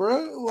homophobe, bro.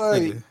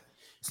 Like nigga,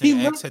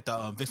 he ex hit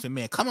the Vince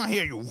McMahon. Come on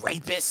here, you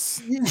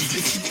rapist.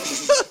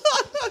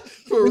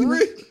 For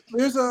real.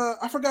 There's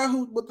I forgot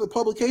what the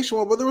publication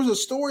was, but there was a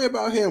story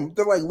about him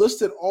that like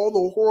listed all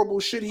the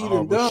horrible shit he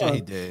done done. Shit he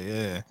did,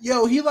 yeah.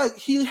 Yo,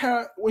 he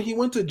had when he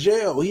went to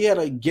jail, he had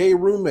a gay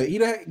roommate, he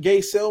had a gay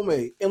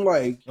cellmate, and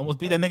like almost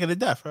beat that nigga to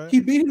death, right? He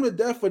beat him to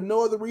death for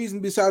no other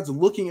reason besides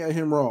looking at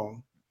him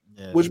wrong.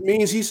 Yeah. Which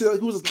means he said,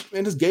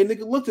 "And this gay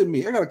nigga looked at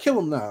me. I gotta kill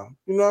him now."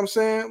 You know what I'm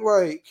saying?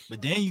 Like,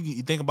 but then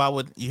you think about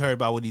what you heard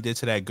about what he did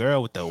to that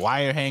girl with the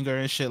wire hanger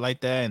and shit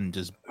like that, and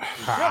just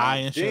her eye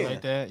and shit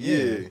like that.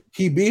 Yeah,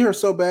 he beat her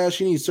so bad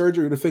she needs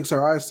surgery to fix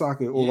her eye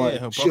socket, or like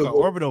her broke her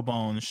orbital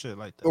bone and shit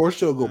like that, or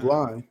she'll go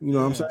blind. You know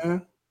what I'm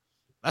saying?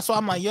 That's why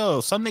I'm like,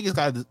 some niggas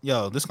got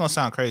this gonna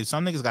sound crazy.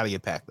 Some niggas got to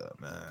get packed up,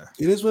 man.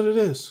 It is what it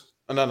is.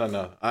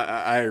 No.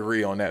 I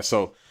agree on that.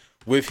 So.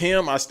 With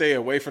him, I stay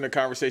away from the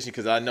conversation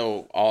because I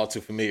know all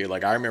too familiar.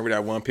 Like, I remember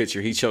that one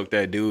picture, he choked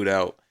that dude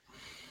out,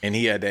 and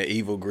he had that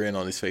evil grin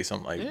on his face.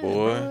 I'm like,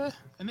 boy. That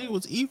nigga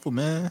was evil,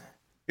 man.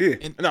 Yeah,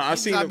 And no, I I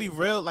seen gotta him. be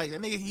real. Like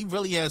that nigga, he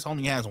really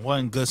only has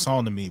one good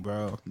song to me,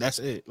 bro. That's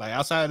it. Like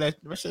outside of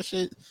that, the rest of that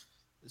shit,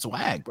 it's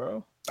whack,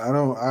 bro. I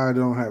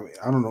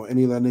don't know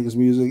any of that nigga's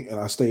music, and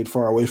I stayed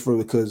far away from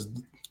it because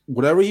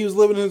whatever he was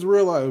living in his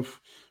real life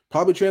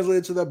probably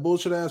translated to that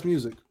bullshit ass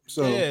music.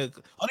 So Yeah,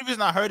 only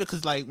reason I heard it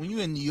because like when you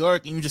in New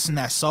York and you just in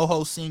that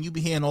Soho scene, you be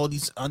hearing all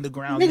these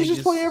underground niggas niggas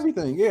just play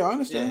everything. Yeah, I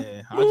understand.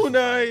 Yeah, Moon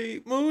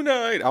Knight, Moon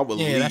Knight. I would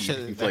Yeah, leave that if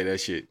shit- you play that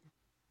shit.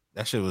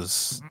 that shit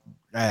was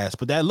ass.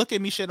 But that look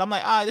at me shit, I'm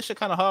like, this shit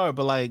kind of hard,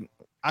 but like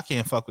I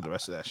can't fuck with the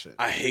rest of that shit.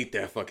 I hate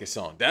that fucking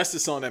song. That's the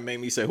song that made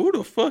me say, "Who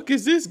the fuck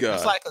is this guy?"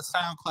 It's like a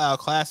SoundCloud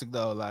classic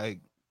though. Like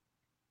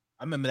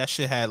I remember that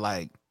shit had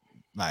like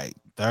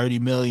 30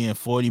 million,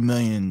 40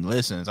 million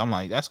listens. I'm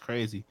like, that's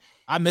crazy.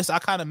 I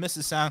kind of miss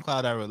the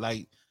SoundCloud era.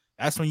 Like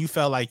that's when you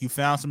felt like you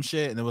found some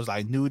shit and it was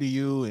like new to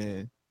you,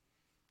 and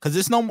because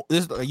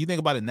you think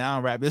about it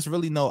now, rap, there's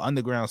really no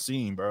underground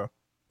scene, bro.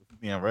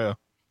 Being real,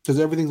 Because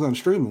everything's on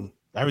streaming.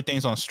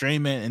 everything's on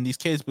streaming, and these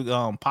kids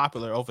become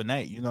popular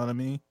overnight. You know what I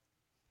mean?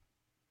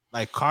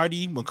 Like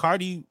when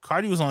Cardi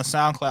was on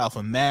SoundCloud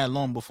for mad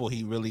long before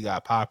he really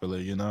got popular.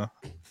 You know,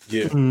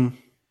 Yeah, Mhm.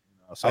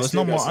 so I there's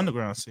still no got more some-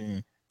 underground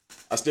scene.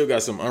 I still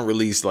got some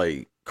unreleased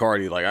like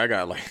Cardi. Like I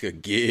got like a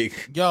gig.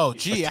 Yo,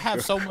 gee, I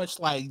have so much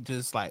like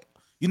just like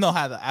you know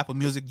how the Apple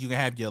Music you can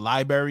have your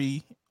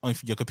library on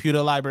your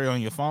computer library on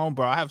your phone,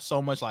 bro. I have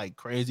so much like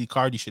crazy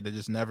Cardi shit that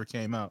just never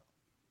came out.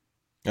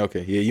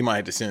 Okay, yeah, you might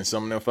have to send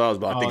some of them files,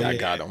 but I think I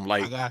got them. I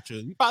Like, got you.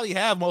 You probably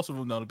have most of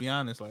them though, to be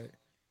honest. Like,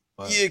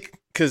 but, yeah,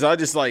 because I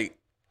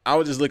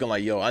was just looking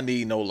like, yo, I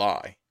need No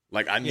Lie.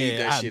 Like I need I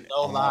that have shit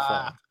no on my lie.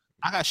 phone.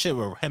 I got shit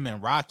with him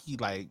and Rocky,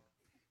 like,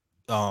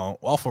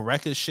 off of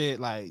record shit,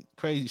 like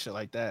crazy shit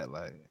like that.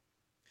 Like,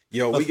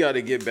 Yo, we got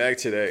to get back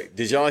to that.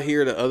 Did y'all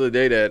hear the other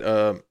day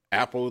that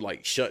Apple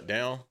like shut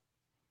down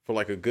for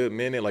like a good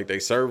minute, like they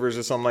servers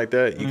or something like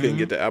that? You couldn't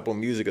get the Apple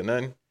Music or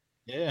nothing.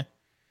 yeah.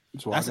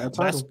 That's why I got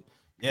title.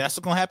 That's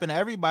gonna happen to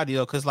everybody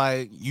though, cause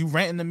like you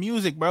renting the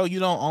music, bro. You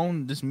don't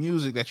own this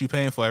music that you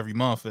paying for every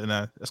month, and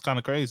that's kind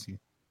of crazy.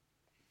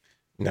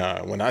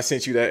 Nah, when I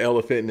sent you that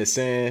Elephant in the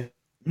Sand,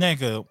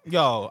 Nigga,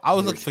 yo, I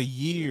was looking for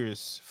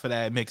years for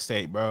that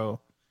mixtape, bro.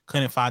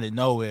 Couldn't find it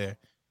nowhere.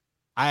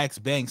 I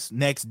asked Banks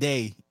next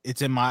day.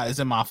 It's in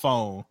my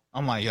phone.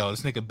 I'm like, yo,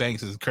 this nigga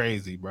Banks is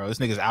crazy, bro. This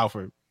nigga's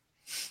Alfred.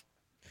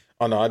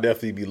 oh no, I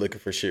definitely be looking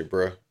for shit,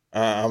 bro.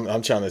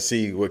 I'm trying to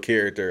see what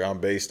character I'm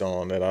based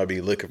on that I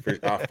be looking for.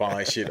 I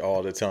find shit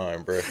all the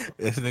time, bro.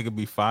 This nigga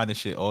be finding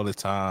shit all the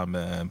time,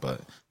 man. But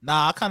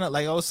nah, I kind of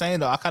like I was saying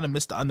though, I kind of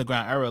missed the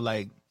underground era.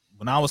 Like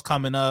when I was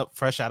coming up,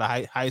 fresh out of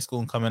high school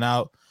and coming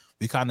out,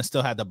 we kind of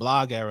still had the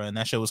blog era, and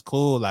that shit was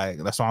cool. Like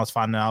that's when I was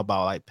finding out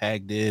about like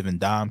Pac Div and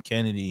Dom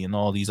Kennedy and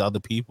all these other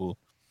people.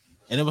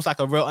 And it was like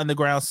a real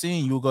underground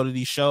scene. You would go to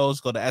these shows,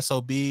 go to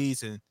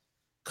SOBs and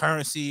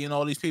Currency and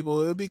all these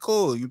people. It would be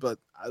cool. But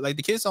like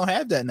the kids don't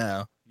have that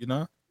now, you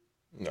know?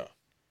 No,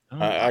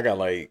 I got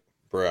like,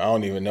 bro, I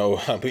don't even know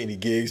how many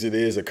gigs it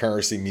is of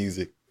Currency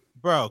music.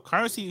 Bro,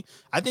 Currency,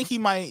 I think he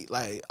might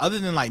like other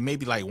than like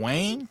maybe like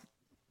Wayne.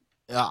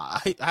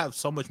 I have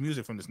so much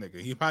music from this nigga.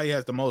 He probably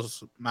has the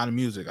most amount of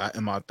music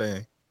in my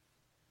thing.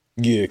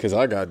 Yeah, because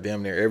I got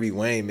damn near every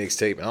Wayne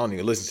mixtape, and I don't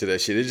even listen to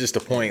that shit. It's just the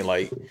point,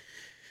 like,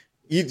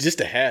 you just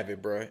to have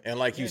it, bro. And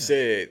like you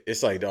said,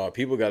 it's like, dog,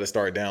 people got to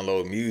start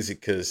downloading music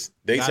because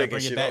they taking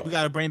shit off. We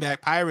got to bring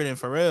back pirating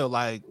for real.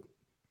 Like,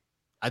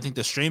 I think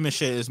the streaming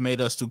shit has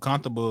made us too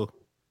comfortable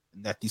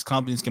that these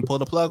companies can pull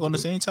the plug on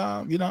us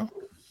anytime, you know,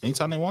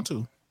 anytime they want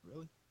to.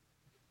 Really,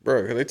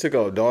 bro. They took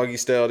off Doggy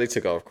Style, they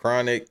took off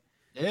Chronic.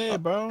 Yeah,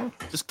 bro.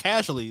 Just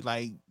casually,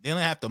 like they didn't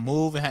have to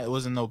move. It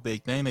wasn't no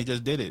big thing. They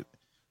just did it,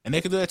 and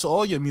they could do that to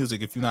all your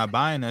music if you're not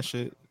buying that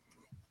shit.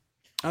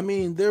 I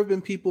mean, there have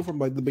been people from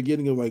like the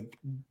beginning of like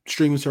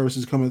streaming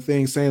services coming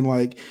things saying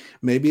like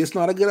maybe it's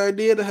not a good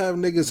idea to have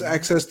niggas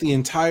access the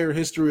entire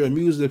history of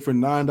music for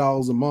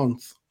 $9 a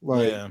month.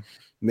 Like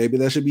maybe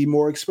that should be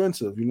more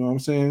expensive. You know what I'm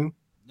saying?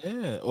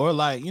 Yeah, or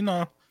like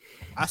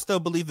I still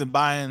believe in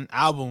buying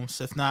albums,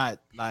 if not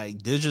like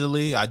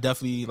digitally. I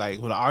definitely like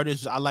with an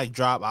artist I like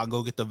drop, I'll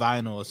go get the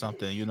vinyl or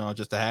something,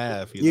 just to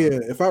have. Yeah,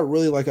 if I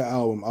really like an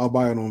album, I'll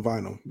buy it on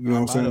vinyl. You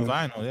know what I'm saying?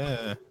 Vinyl,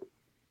 yeah.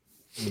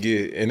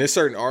 Yeah, and there's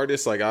certain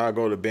artists like I'll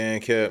go to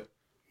Bandcamp.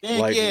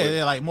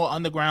 They're like more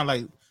underground,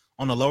 like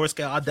on the lower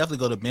scale. I'll definitely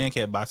go to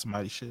Bandcamp buy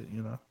somebody's shit.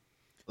 A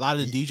lot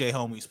of the DJ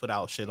homies put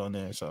out shit on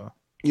there, so.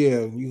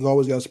 Yeah, you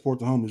always gotta support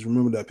the homies.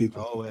 Remember that,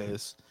 people.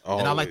 Always.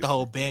 And I like the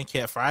whole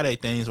Bandcamp Friday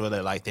things where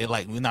they're like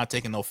we're not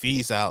taking no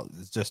fees out.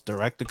 It's just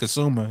direct to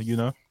consumer.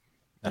 That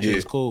shit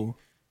is cool.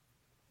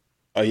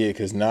 Oh yeah,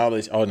 because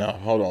Knowledge. Oh no,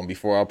 hold on.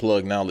 Before I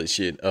plug Knowledge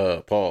shit,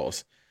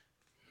 pause.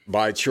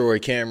 By Troy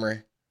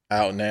Cameron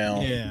out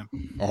now. Yeah.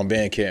 On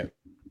Bandcamp.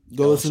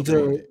 Go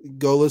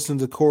listen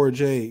to Cora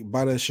J.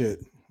 Buy that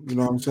shit. You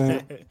know what I'm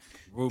saying?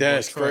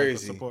 That's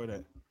crazy.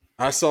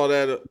 I saw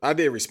that. I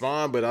didn't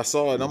respond, but I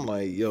saw it. I'm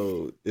like,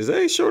 yo, is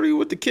that shorty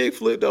with the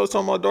kickflip that was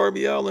talking about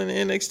Darby Allin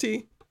and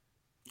NXT?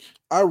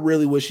 I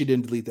really wish he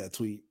didn't delete that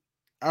tweet.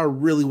 I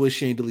really wish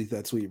she ain't delete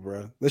that tweet,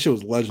 bro. That shit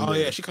was Oh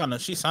legendary. yeah,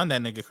 she signed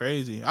that nigga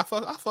crazy. I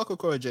fuck with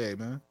Corey J,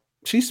 man.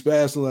 She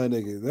spazzed on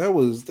that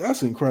nigga.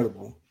 That's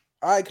incredible.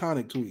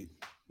 Iconic tweet.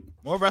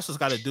 More wrestlers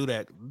got to do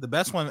that. The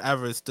best one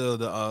ever is still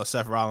the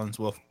Seth Rollins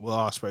Will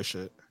Ospreay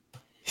shit.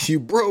 You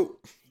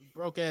broke.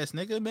 Broke ass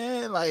nigga,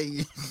 man. Like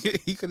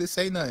he couldn't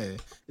say nothing.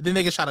 The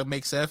nigga try to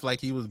make Seth like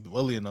he was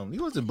bullying him. He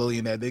wasn't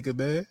bullying that nigga,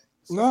 man.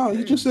 No,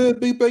 you just said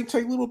big bank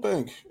take little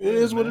bank. It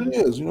is what it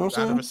is. You know what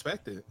I'm saying?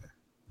 Respect it.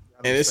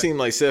 And it seemed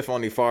like Seth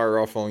only fire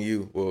off on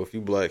you. Well, if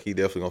you black, he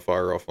definitely gonna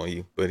fire off on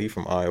you. But he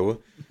from Iowa.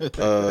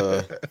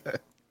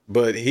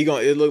 But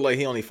it looked like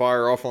he only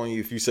fire off on you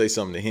if you say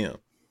something to him.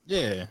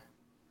 Yeah.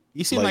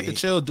 He seemed like a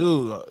chill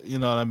dude, you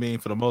know what I mean,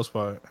 for the most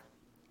part.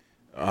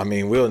 I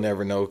mean, we'll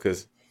never know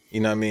because, you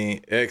know what I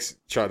mean, X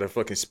tried to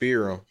fucking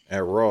spear him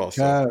at Raw.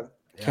 So.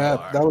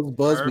 Cap, that was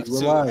Busby.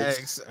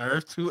 Relax.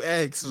 Earth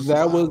 2X.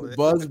 That was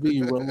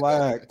Busby.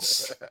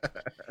 Relax.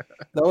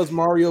 That was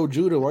Mario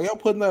Judah. Why y'all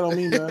putting that on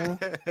me, man?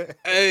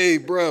 Hey,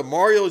 bro,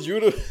 Mario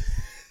Judah.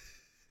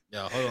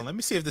 Yo, hold on. Let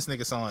me see if this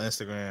nigga's on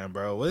Instagram,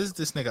 bro. What is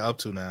this nigga up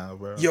to now,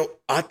 bro? Yo,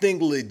 I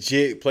think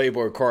legit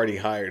Playboy Cardi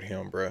hired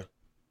him, bro.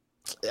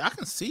 I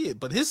can see it,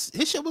 but his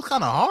shit was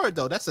kind of hard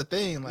though. That's the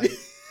thing. Like,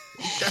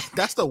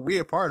 that's the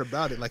weird part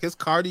about it. Like his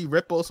Cardi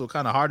ripples were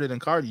kind of harder than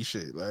Cardi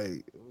shit.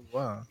 Like,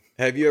 wow.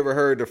 Have you ever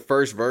heard the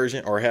first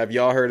version, or have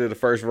y'all heard of the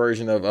first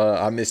version of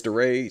I Missed the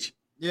Rage?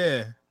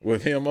 Yeah.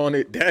 With him on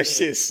it? That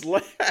shit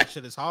slap. That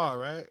shit is hard,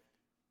 right?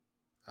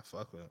 I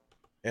fuck with it.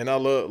 And I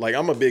love, like,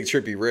 I'm a big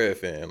Trippie Redd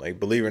fan, like,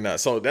 believe it or not.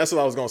 So that's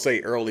what I was going to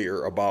say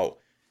earlier about,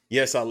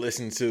 yes, I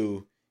listen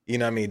to, you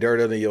know what I mean,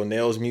 Dirt Under Your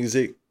Nails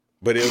music,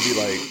 but it'll be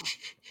like,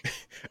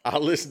 I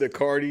listen to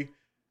Cardi,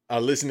 I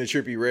listen to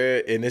Trippie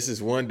Redd, and this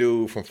is one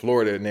dude from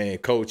Florida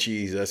named Cold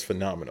Cheese. That's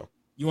phenomenal.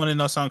 You want to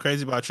know something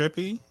crazy about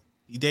Trippie?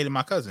 He dated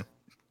my cousin.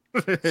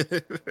 Get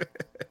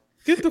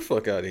the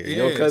fuck out of here.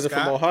 Yeah, Your cousin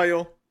Sky. from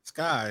Ohio?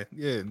 Sky.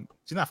 Yeah.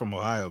 She's not from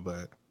Ohio,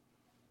 but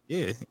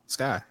yeah,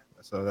 Sky.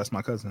 So that's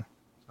my cousin.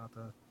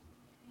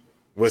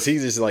 Was he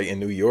just like in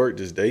New York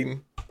just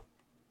dating?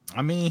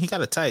 I mean, he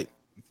got a type.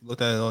 If you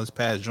looked at all his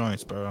past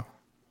joints, bro.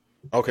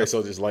 Okay,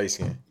 so just light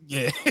skin.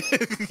 Yeah.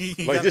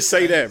 Like, just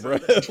say that, bro.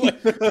 He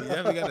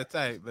definitely got a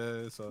type,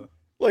 man. So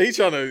like he's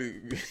trying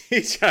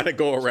to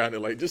go around it.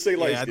 Like, just say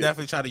light yeah, I skin.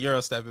 definitely try to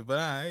Euro step it,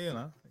 but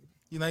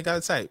he got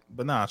a type.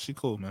 But nah, she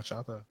cool, man.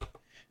 Shout out.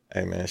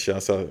 Hey man,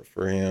 shouts out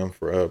for him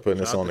for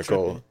putting us on the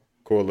call.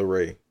 Coil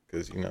Ray,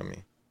 because you know what I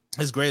mean.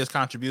 His greatest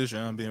contribution,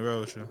 I'm being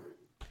real with you.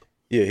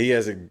 Yeah, he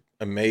has an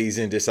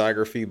amazing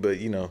discography, but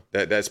you know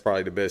that's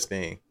probably the best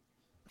thing.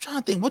 I'm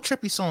trying to think what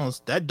trippy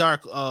songs. That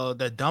dark,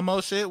 that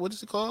Dumbo shit. What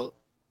is it called?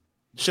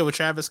 Shit with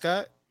Travis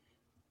Scott.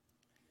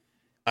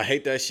 I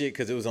hate that shit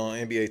because it was on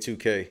NBA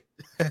 2K.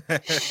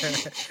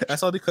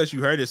 That's only because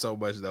you heard it so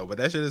much though. But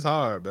that shit is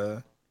hard,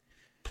 man.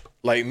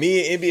 Like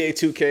me and NBA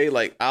 2K,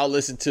 like I'll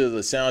listen to the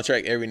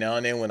soundtrack every now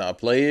and then when I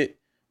play it,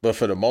 but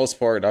for the most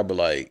part, I'll be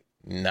like,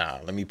 nah,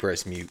 let me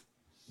press mute.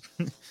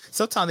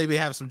 Sometimes they be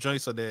having some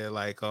joints on there,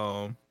 like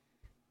I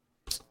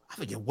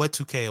forget what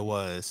 2K it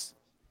was.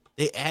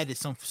 They added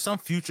some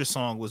Future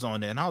song was on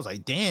there, and I was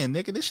like, damn,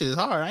 nigga, this shit is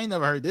hard. I ain't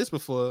never heard this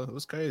before. It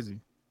was crazy.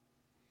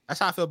 That's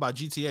how I feel about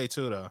GTA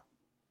too, though.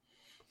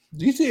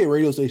 GTA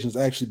radio stations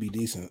actually be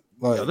decent.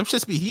 Like, yo, them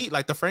shits be heat.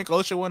 Like the Frank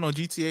Ocean one on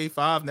GTA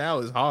 5 now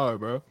is hard,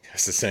 bro.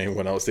 That's the same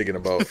one I was thinking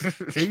about.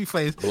 They be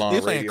playing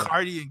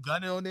Cardi and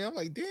Gunna on there. I'm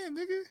like, damn,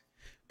 nigga.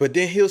 But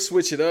then he'll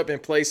switch it up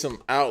and play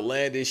some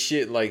outlandish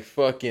shit like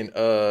fucking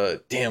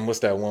damn, what's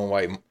that one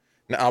white?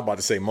 Now I'm about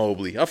to say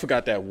Mobley. I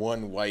forgot that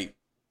one white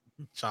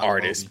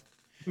artist.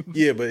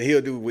 Yeah, but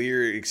he'll do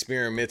weird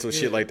experimental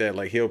shit like that.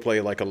 Like he'll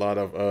play like a lot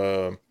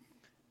of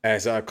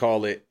as I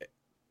call it,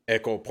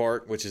 Echo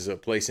Park, which is a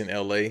place in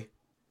LA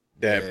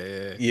that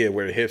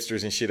where the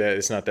hipsters and shit at.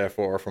 It's not that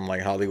far from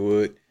like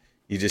Hollywood.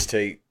 You just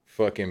take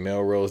fucking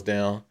Melrose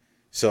down.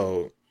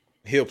 So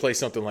he'll play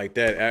something like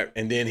that,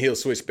 and then he'll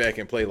switch back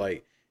and play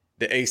like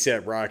the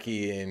ASAP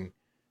Rocky and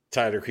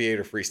Tyler the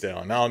Creator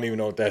freestyle. And I don't even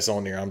know if that's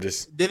on there. I'm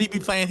just. Then he be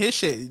playing his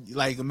shit.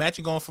 Like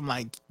imagine going from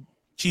like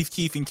Chief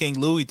Keef and King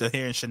Louis to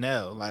hearing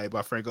Chanel, like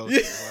by Frank Ocean.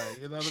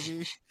 Like, you know what I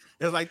mean?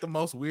 It's like the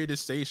most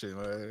weirdest station.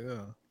 Like,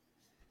 yeah.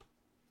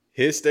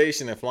 His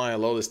station and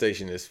Flying Lotus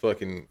station is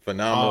fucking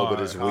phenomenal,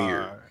 but it's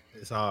weird.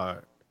 It's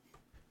hard.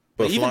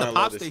 But even the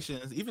pop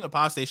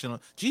stations,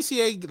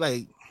 GTA,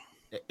 like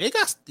they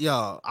got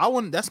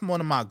that's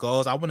one of my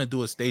goals. I want to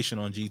do a station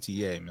on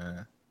GTA,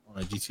 man,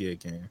 on a GTA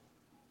game.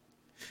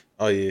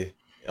 Oh yeah,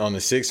 on the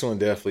 6th one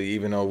definitely.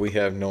 Even though we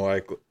have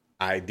no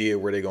idea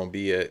where they're gonna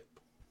be at.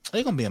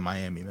 They're gonna be in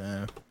Miami,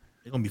 man.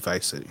 They're gonna be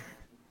Vice City.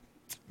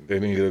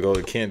 They need to go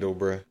to Kendall,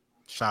 bro.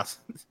 Shots.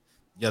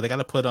 Yeah, they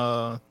gotta put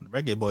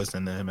Reggae Boys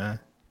in there, man.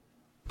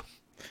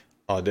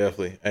 Oh,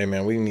 definitely. Hey,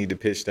 man, we need to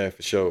pitch that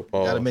for sure,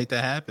 Paul. Gotta make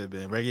that happen,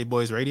 man. Reggae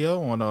Boys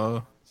Radio on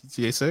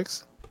GTA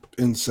 6.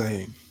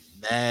 Insane.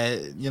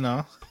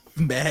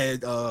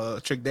 Mad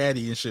Trick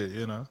Daddy and shit,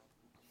 you know.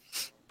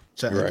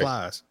 Chat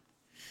replies.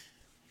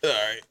 All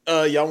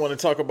right. Y'all want to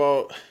talk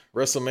about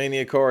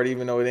WrestleMania card,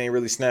 even though it ain't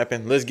really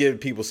snapping? Let's give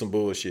people some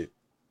bullshit.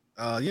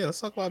 Yeah, let's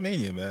talk about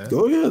Mania, man.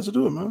 Go ahead, let's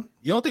do it, man.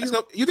 You don't think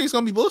it's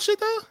gonna be bullshit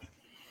though?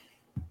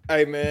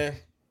 Hey man,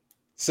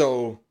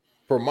 so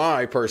for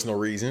my personal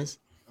reasons,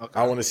 Okay.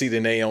 I want to see the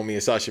Naomi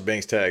and Sasha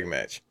Banks tag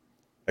match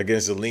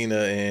against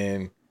Zelina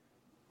and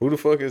who the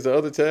fuck is the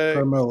other tag?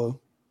 Carmella.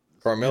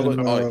 Carmella.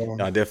 And,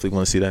 Oh, I definitely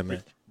want to see that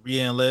match.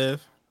 Rhea and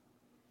Liv.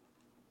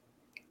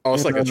 Oh,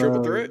 it's like a And,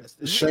 triple threat.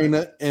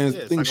 Shayna and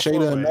Yeah, I think it's like a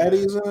Shayna and four-way, Natty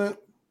yeah. is in it.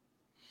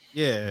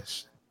 Yeah,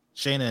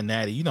 Shayna and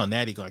Natty. You know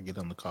Natty gonna get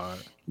on the card.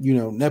 You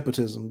know,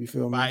 nepotism. You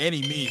feel me? By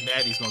any means,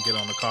 Natty's gonna get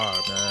on the card,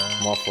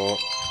 man. My fault.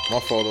 My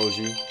fault,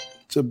 OG.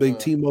 It's a big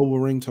T-Mobile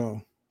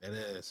ringtone. It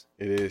is.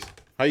 It is.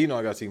 How you know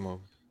I got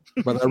T-Mobile?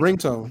 But that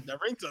ringtone. The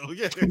ringtone,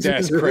 yeah.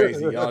 That's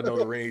crazy. Y'all know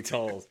the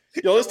ringtones.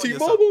 Yo, it's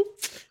T-Mobile.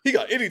 He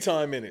got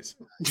anytime minutes.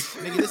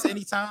 Nigga, this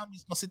anytime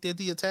he's gonna sit there and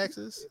do your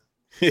taxes.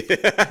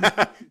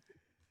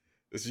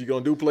 This you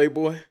gonna do,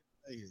 Playboy?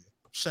 Hey,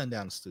 shutting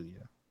down the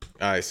studio.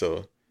 All right,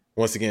 so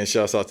once again,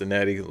 shouts out to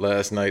Natty.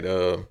 Last night,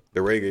 the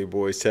Reggae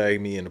Boys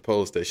tagged me in the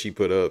post that she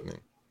put up, and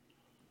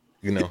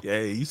you know,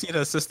 Yeah, you see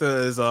her sister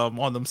is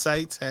on them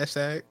sites,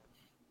 hashtag.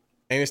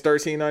 ain't it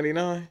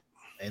 $13.99?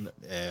 And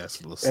yeah,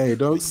 it's a little Hey,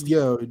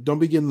 don't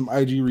be getting them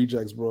IG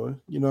rejects, bro.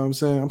 You know what I'm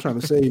saying? I'm trying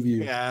to save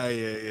you. Yeah.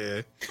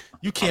 You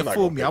I'm can't not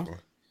fool gonna me. pick one.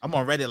 I'm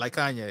on Reddit like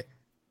Kanye.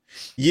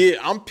 Yeah,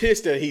 I'm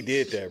pissed that he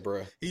did that,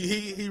 bro.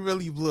 He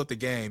really blew up the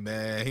game,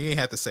 man. He ain't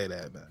have to say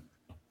that, man.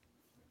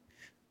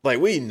 Like,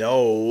 we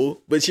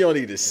know, but you don't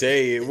need to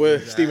say it.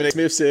 What Stephen A.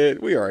 Smith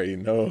said, we already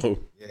know.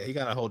 Yeah, he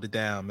gotta hold it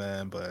down,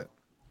 man. But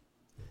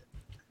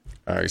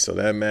All right, so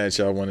that match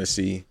I want to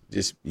see,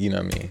 just, you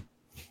know what I mean?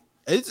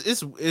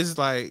 it's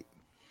like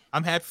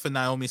I'm happy for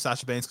Naomi and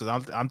Sasha Banks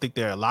because I'm think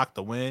they're locked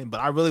to win. But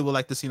I really would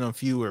like to see them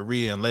feud with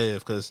Rhea and Liv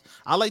because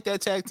I like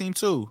that tag team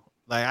too.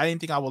 Like I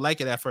didn't think I would like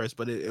it at first,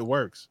 but it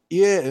works.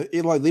 Yeah,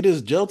 it like they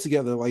just gel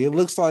together. Like it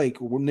looks like,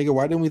 well, nigga,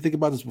 why didn't we think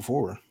about this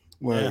before?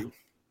 Like,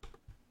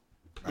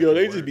 Yo,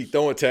 they just be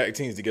throwing tag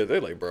teams together.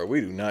 They're like, bro,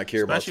 we do not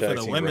care Especially about tag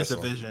for the team women's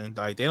wrestling. division.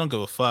 Like they don't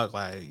give a fuck.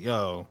 Like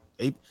yo,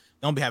 they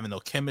don't be having no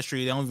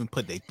chemistry. They don't even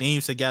put their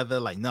themes together.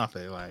 Like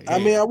nothing. Like I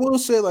mean, I will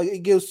say, like, it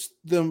gives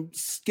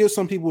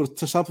some people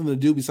to something to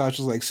do besides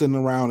just like sitting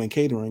around and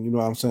catering. You know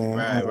what I'm saying?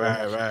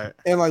 right.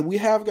 And like we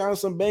have gotten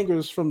some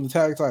bangers from the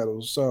tag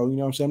titles, so you know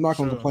what I'm saying. I'm not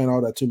going to complain all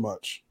that too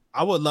much.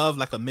 I would love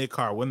like a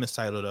mid-card women's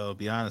title though. To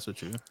be honest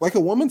with you, Like a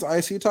women's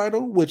IC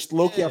title, which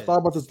Loki, I thought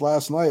about this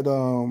last night.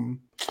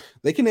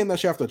 They can name that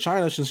shit after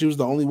China since she was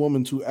the only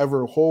woman to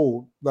ever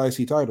hold the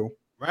IC title.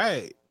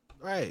 Right.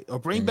 Or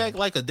bring back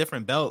like a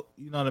different belt.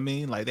 You know what I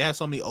mean? Like they have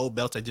so many old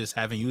belts that just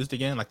haven't used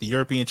again, like the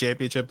European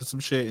Championship or some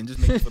shit, and just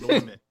make it for the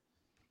women.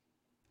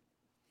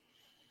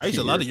 I used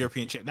to love the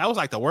European Champ. That was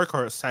like the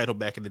workhorse title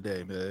back in the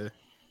day, man.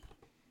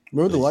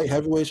 Remember the light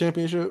heavyweight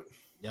championship?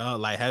 Yo,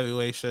 like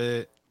heavyweight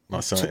shit. My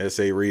son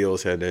S.A.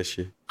 Rios had that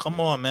shit. Come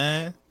on,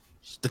 man.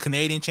 The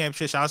Canadian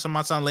Championship. Shout out to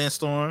my son Lance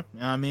Storm. You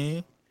know what I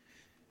mean?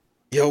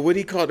 Yo, what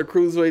he called the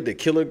cruiserweight? The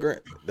kilogram,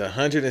 the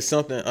 100 and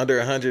something, under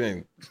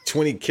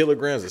 120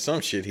 kilograms or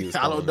some shit. He was.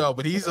 I don't know,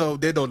 but he's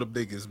they know the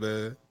biggest,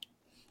 man.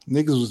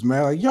 Niggas was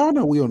mad like, y'all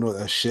know we don't know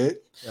that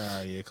shit.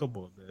 Yeah, come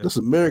on, man. This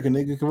American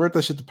nigga, convert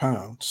that shit to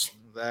pounds.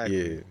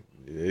 Exactly. Yeah,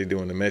 they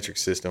doing the metric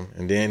system,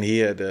 and then he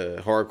had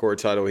the hardcore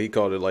title. He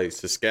called it like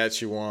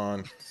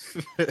Saskatchewan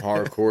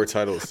hardcore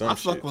title or some I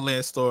shit. fuck with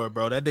Lance Storm,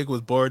 bro. That nigga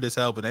was bored as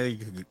hell, but that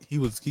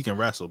nigga, he can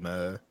wrestle,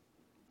 man.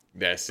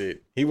 That's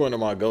it. He one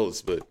of my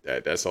goats, but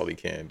that's all he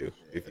can do.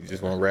 If you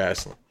just want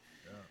wrestling,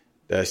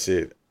 that's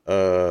it.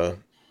 Let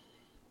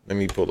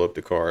me pull up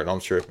the card. I'm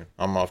tripping.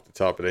 I'm off the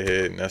top of the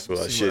head, and that's what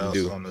I shouldn't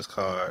do. On this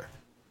card,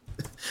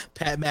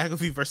 Pat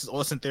McAfee versus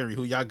Austin Theory.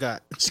 Who y'all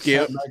got?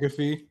 Skip.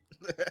 McAfee.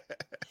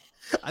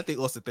 I think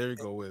Austin Theory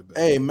go win, man.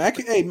 Hey,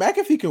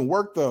 McAfee can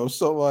work though.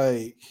 So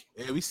like,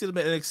 Yeah, we see him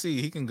at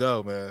NXT. He can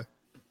go, man.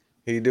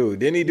 He do.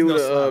 Didn't he do no the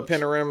slouch.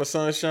 Panorama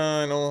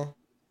Sunshine on?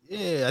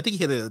 Yeah, I think he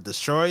hit a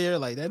destroyer.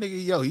 Like that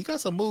nigga, yo, he got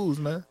some moves,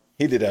 man.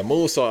 He did that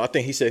moonsault. I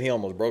think he said he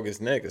almost broke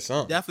his neck or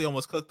something. Definitely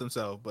almost cooked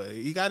himself, but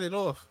he got it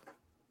off.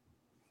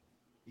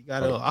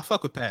 I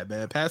fuck with Pat,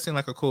 man. Pat seemed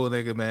like a cool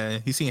nigga,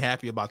 man. He seemed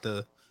happy about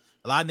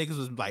a lot of niggas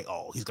was like,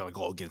 oh, he's gonna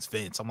go against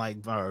Vince. I'm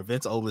like, bro,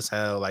 Vince old as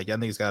hell. Like, y'all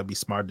niggas gotta be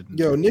smarter than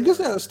yo, Vince, niggas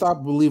man. gotta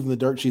stop believing the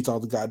dirt sheets all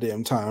the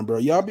goddamn time, bro.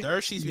 Y'all be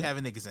Dirt sheets be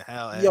having niggas in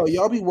hell. yo,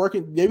 y'all be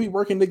working. They be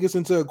working niggas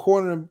into a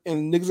corner,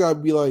 and niggas gotta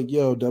be like,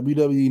 yo,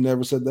 WWE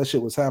never said that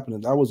shit was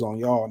happening. That was on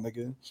y'all, nigga.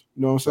 You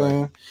know what I'm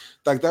saying?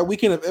 Like that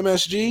weekend of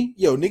MSG,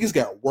 yo, niggas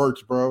got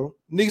worked, bro.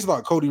 Niggas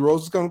thought Cody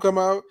Rhodes was gonna come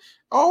out.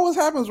 Always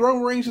happens.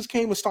 Roman Reigns just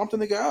came and stomped the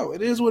nigga out.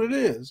 It is what it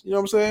is. You know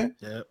what I'm saying?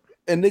 Yep.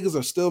 And niggas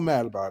are still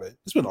mad about it.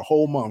 It's been a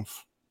whole month.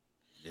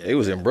 He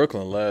was in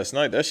Brooklyn last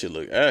night. That shit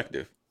looked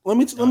active. Let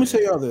me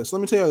tell y'all this. Let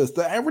me tell y'all this.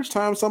 The average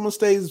time someone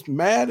stays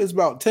mad is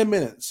about 10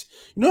 minutes.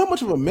 You know how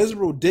much of a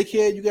miserable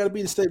dickhead you got to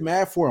be to stay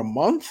mad for a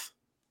month?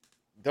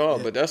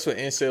 Dog, but that's what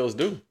incels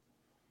do.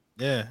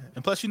 Yeah,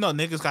 and plus,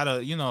 niggas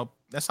gotta,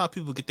 that's how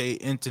people get their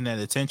internet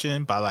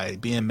attention by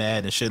like being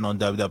mad and shitting on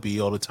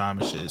WWE all the time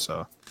and shit.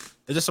 So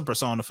it's just a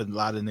persona for a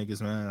lot of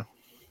niggas, man.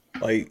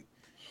 Like,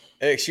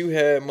 X, you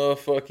had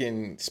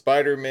motherfucking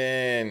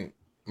Spider-Man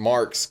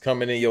marks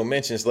coming in your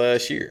mentions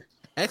last year.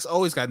 X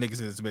always got niggas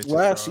in his mentions.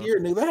 Last bro. year,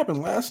 nigga, that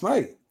happened last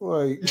night.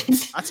 Like,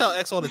 I tell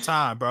X all the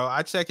time, bro.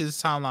 I check his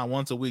timeline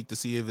once a week to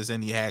see if there's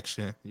any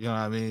action. You know what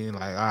I mean?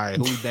 Like, all right,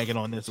 who we banking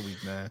on this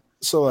week, man?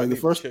 so like the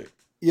first,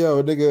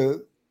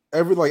 nigga,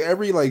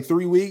 every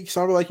 3 weeks,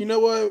 I'm like, you know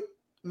what?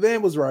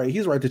 Van was right.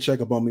 He's right to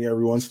check up on me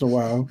every once in a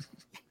while.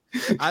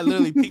 I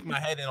literally peek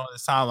my head in on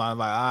his timeline,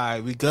 like, all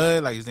right, we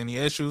good? Like, is there any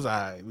issues? All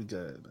right, we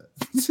good.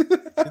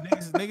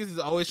 niggas is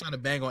always trying to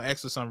bang on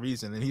X for some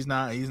reason, and he's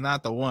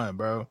not the one,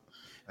 bro.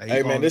 Like,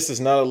 hey man, this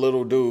is not a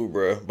little dude,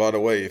 bro. By the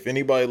way, if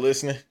anybody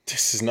listening,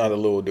 this is not a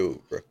little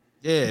dude, bro.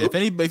 Yeah,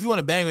 if you want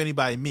to bang with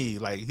anybody, me,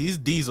 like, he's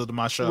Diesel to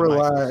my show.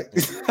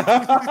 Relax.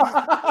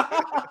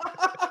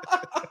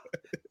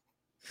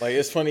 Like,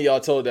 it's funny y'all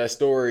told that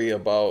story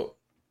about,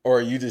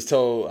 or you just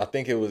told, I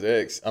think it was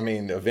a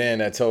Van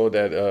that told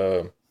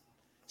that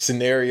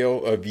scenario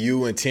of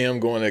you and Tim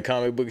going to a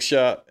comic book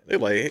shop. They're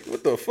like, hey,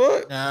 what the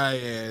fuck?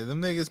 Yeah,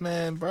 them niggas,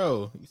 man,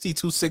 bro. You see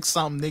 2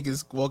 6-something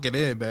niggas walking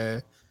in,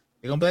 man.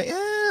 They're gonna be like,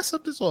 yeah,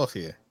 something's off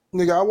here.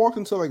 Nigga, I walked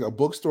into like a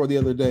bookstore the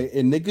other day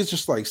and niggas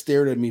just like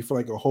stared at me for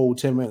like a whole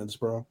 10 minutes,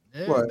 bro.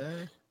 Yeah, like,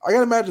 man. I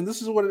gotta imagine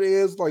this is what it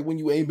is like when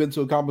you ain't been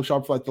to a comic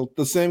shop for like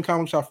the same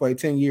comic shop for like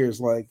 10 years.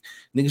 Like,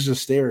 niggas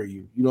just stare at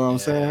you. You know what I'm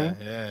saying?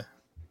 Yeah.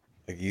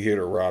 Like, you here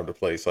to rob the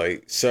place.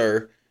 Like,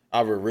 sir,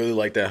 I would really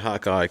like that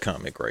Hawkeye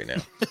comic right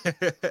now.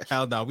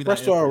 Hell no, we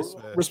First of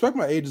all, respect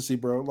my agency,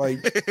 bro. Like,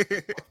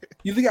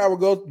 you think I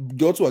would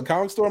go to a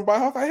comic store and buy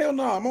Hawkeye? Hell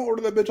no, I'm gonna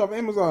order that bitch off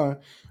Amazon.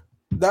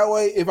 That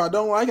way, if I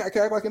don't like it, I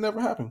can act like it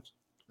never happened.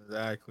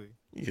 Exactly.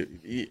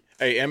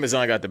 Hey,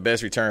 Amazon got the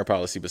best return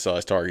policy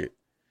besides Target.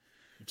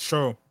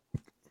 True.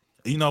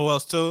 You know what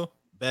else too?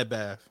 Bed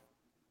Bath.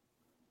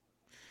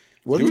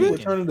 What are you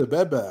returning to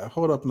Bed Bath?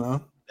 Hold up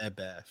now. Bed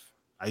Bath.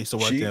 I used to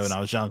work there when I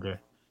was younger.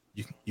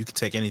 You could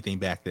take anything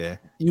back there.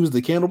 You was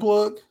the candle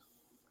plug?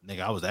 Nigga,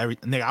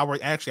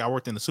 I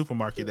worked in the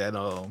supermarket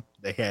that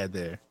they had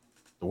there.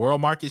 The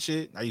World Market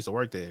shit. I used to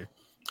work there.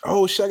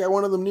 Oh shit, I got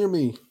one of them near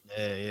me.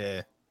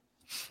 Yeah.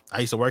 I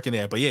used to work in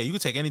there. But yeah, you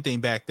could take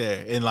anything back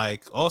there. And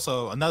like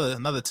also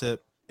another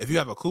tip, if you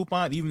have a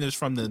coupon, even if it's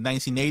from the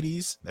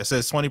 1980s that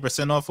says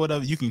 20% off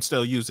whatever, you can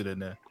still use it in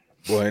there.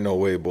 Boy, ain't no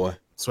way, boy.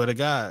 Swear to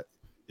God.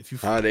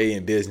 How they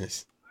in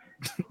business?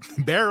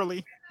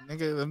 Barely.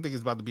 Nigga, them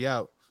niggas about to be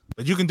out.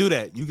 But you can do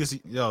that. You can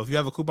see, if you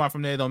have a coupon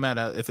from there, it don't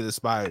matter if it's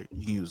expired.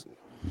 You can use it.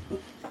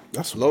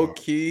 That's low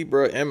key,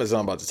 bro.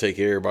 Amazon about to take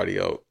everybody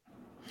out.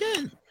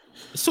 Yeah.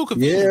 It's too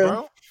convenient,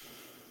 bro.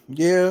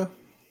 Yeah.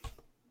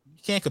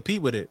 You can't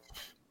compete with it.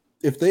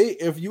 If there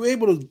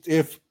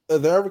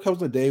ever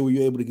comes a day where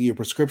you're able to get your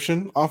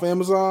prescription off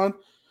Amazon,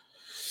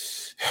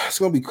 it's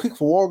gonna be quick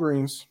for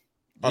Walgreens.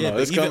 Yeah,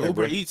 but even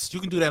Uber Eats, you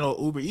can do that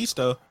on Uber Eats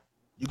though.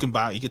 You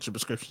get your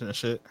prescription and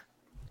shit.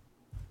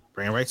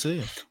 Bring it right to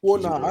you.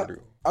 Well,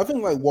 I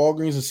think like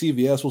Walgreens and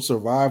CVS will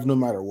survive no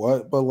matter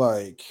what, but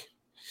like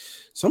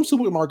some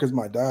supermarkets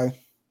might die.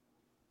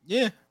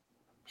 Yeah.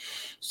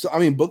 So I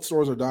mean,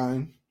 bookstores are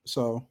dying.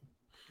 So,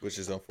 which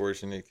is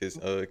unfortunate because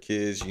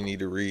kids, you need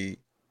to read.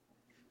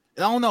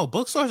 I don't know.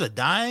 Bookstores are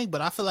dying,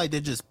 but I feel like they're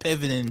just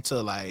pivoting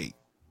to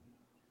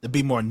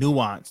be more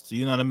nuanced.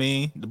 You know what I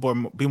mean?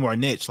 To be more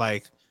niche.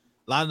 Like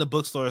a lot of the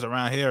bookstores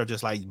around here are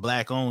just like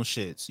black owned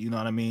shits. You know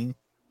what I mean?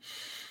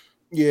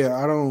 Yeah,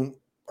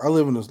 I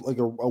live in a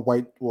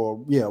white,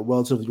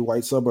 relatively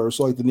white suburb.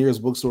 So like the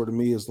nearest bookstore to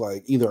me is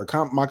like either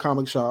my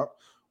comic shop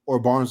or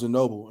Barnes and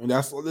Noble, and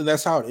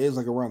that's how it is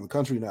like around the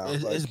country now.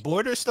 Is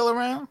Borders still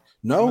around?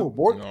 No.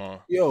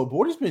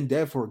 Borders been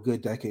dead for a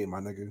good decade, my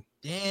nigga.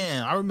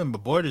 Damn, I remember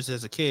Borders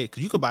as a kid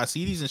because you could buy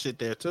CDs and shit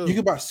there too. You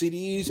could buy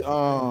CDs.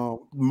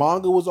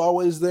 Manga was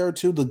always there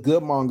too. The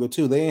good manga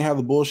too. They ain't have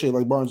the bullshit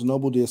like Barnes and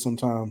Noble did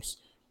sometimes.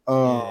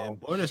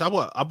 Borders. I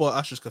bought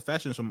Usher's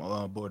Confessions from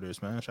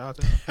Borders, man. Shout out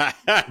to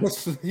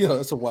him. Yeah,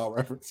 that's a wild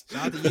reference.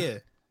 Shout out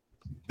to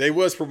They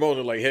was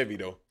promoting like heavy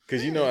though,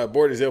 because you know at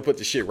Borders they'll put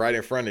the shit right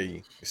in front of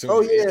you.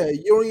 Oh yeah,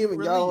 you don't even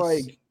gotta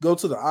like go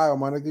to the aisle,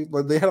 my nigga.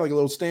 Like they had like a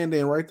little stand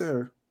in right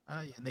there.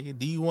 Yeah, nigga,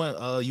 do you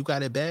want You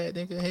Got It Bad,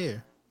 nigga?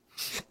 Here.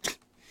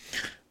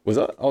 I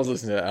was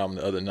listening to that album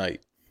the other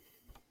night.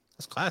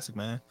 That's classic,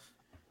 man.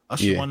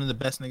 Usher one of the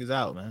best niggas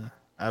out, man,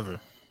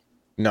 ever.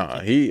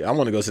 Nah, I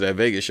want to go to that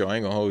Vegas show. I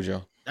ain't gonna hold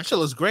you. That shit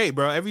looks great,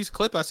 bro. Every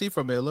clip I see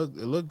from it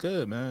look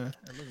good, man.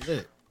 It look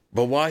lit.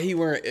 But why he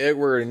wearing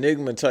Edward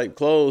Enigma type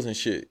clothes and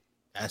shit?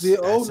 That's the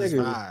old his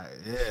nigga.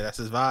 Vibe. Yeah, that's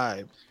his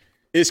vibe.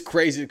 It's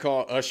crazy to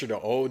call Usher the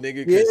old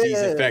nigga because he's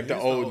in fact the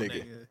old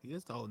nigga. He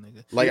is the old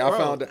nigga. Like I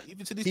found out,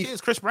 even to these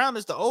kids, Chris Brown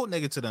is the old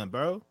nigga to them,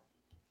 bro.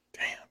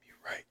 Damn, you're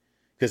right.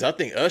 Because I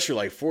think Usher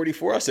like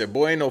 44. I said,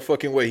 boy, ain't no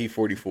fucking way he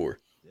 44.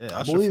 Yeah,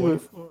 Usher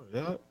 44.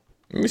 Yeah.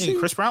 Let me see.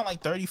 Chris Brown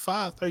like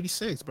 35,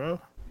 36,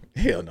 bro.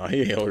 Hell no,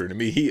 he ain't older than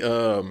me.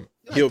 He'll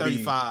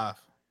 35.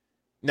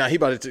 Nah, he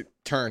about to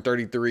turn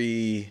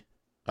 33.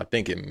 I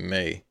think in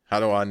May. How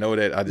do I know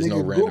that? I just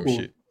know random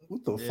shit.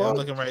 What the fuck? I'm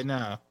looking right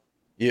now.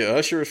 Yeah,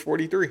 Usher is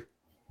 43.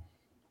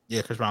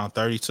 Yeah, Chris Brown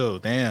 32.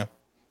 Damn.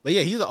 But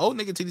yeah, he's an old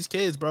nigga to these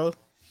kids, bro.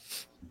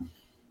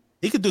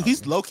 He could do.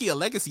 He's low key a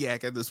legacy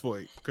act at this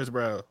point. Chris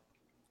Brown.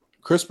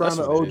 Chris Brown,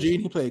 That's the what it OG, is.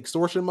 and he played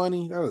extortion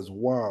money. That is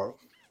wild.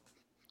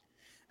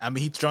 I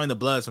mean, he joined the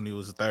Bloods when he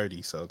was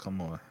 30. So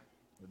come on,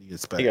 what do you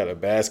expect? He got a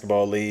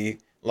basketball league.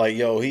 Like,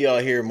 yo, he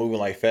out here moving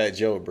like Fat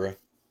Joe, bro.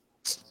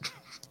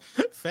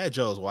 Fat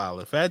Joe's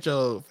wild. Fat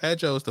Joe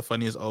is the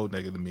funniest old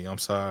nigga to me. I'm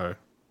sorry.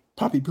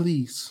 Poppy,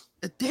 please.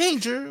 The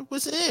danger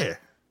was there.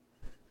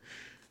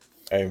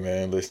 Hey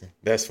man, listen,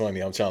 that's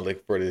funny. I'm trying to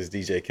look for this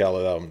DJ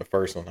Khaled album, the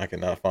first one. I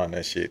cannot find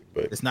that shit,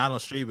 but It's not on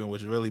streaming,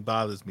 which really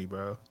bothers me,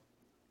 bro.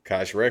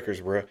 Koch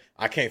Records, bro.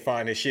 I can't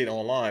find this shit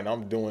online.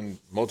 I'm doing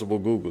multiple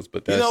Googles,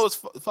 but that's You know what's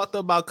fucked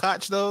up about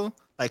Koch though?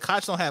 Like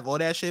Koch don't have all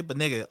that shit, but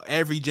nigga,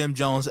 every Jim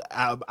Jones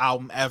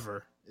album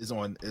ever is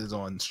on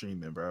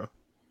streaming, bro.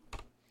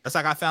 That's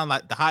like I found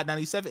like the Hot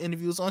 97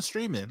 interviews on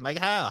streaming. Like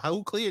how?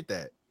 Who cleared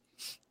that?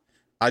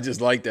 I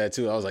just like that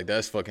too. I was like,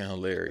 that's fucking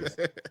hilarious.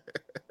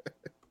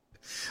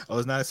 I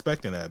was not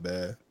expecting that,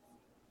 man.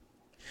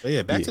 But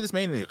yeah, back to this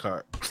Mania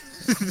card.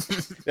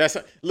 That's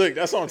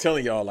what I'm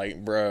telling y'all.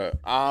 Like, bruh,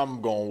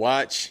 I'm gonna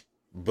watch,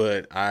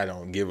 but I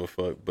don't give a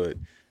fuck. But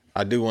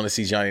I do want to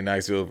see Johnny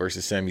Knoxville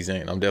versus Sami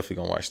Zayn. I'm definitely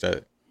gonna watch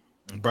that.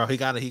 Bro, he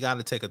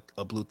gotta take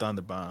a Blue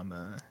Thunder bomb,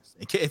 man.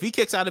 If he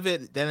kicks out of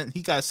it, then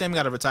Sami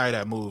gotta retire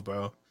that move,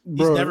 bro.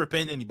 He's never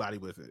pinned anybody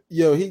with it.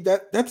 Yo,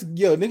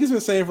 niggas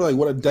been saying for like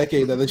what a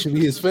decade that should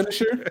be his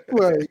finisher.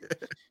 Like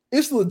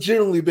it's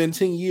legitimately been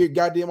 10 years,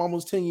 goddamn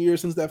almost 10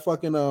 years since that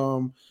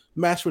fucking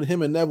match with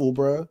him and Neville,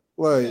 bro.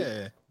 Like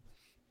Yeah.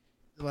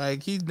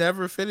 Like he's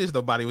never finished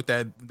nobody with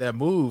that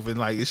move, and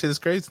like this shit is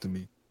crazy to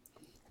me.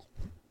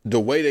 The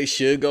way they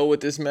should go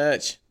with this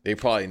match, they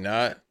probably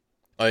not.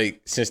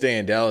 Like, since they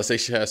in Dallas, they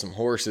should have some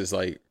horses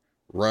like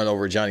run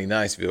over Johnny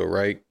Knoxville,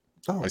 right?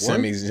 Like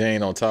Sami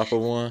Zayn on top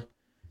of one.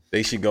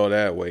 They should go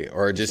that way,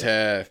 or just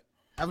have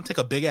him take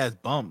a big ass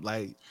bump,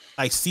 like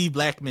C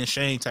Blackman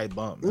Shane type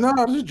bump. no,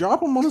 just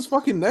drop him on his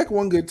fucking neck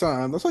one good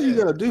time. That's all you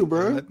gotta do,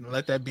 bro.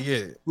 Let that be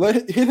it.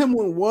 Hit him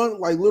with one,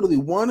 like literally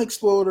one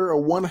exploder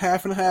or one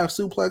half and half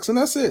suplex, and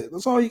that's it.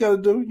 That's all you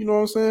gotta do. You know what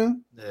I'm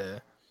saying? Yeah.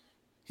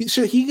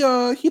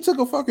 He took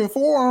a fucking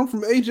forearm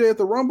from AJ at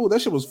the Rumble.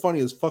 That shit was funny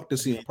as fuck to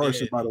see in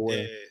person. By the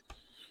way,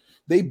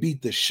 they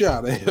beat the shit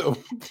out of him.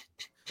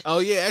 Oh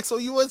yeah,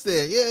 XOU was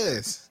there.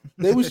 Yes,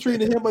 they was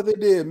treating him like they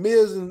did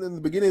Miz in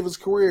the beginning of his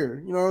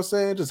career. You know what I'm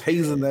saying? Just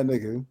hazing that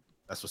nigga.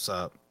 That's what's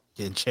up.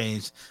 Getting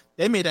changed.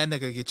 They made that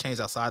nigga get changed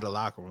outside the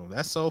locker room.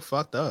 That's so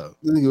fucked up.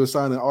 This nigga was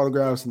signing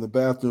autographs in the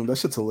bathroom. That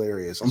shit's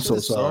hilarious. I'm so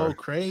sorry. So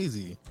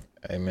crazy.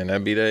 Hey man,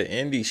 that be that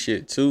indie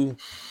shit too.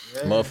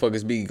 Yeah.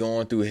 Motherfuckers be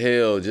going through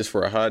hell just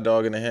for a hot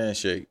dog and a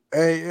handshake.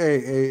 Hey,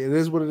 it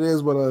is what it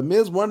is. But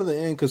Miz won in the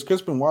end because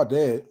Chris Benoit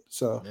dead.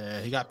 So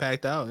yeah, he got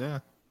packed out. Yeah,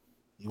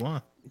 he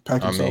won.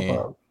 Packed himself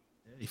out.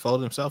 Yeah, he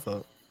folded himself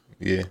up.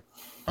 Yeah,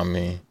 I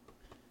mean,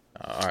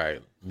 all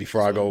right.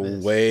 Before I go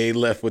way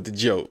left with the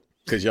joke,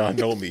 because y'all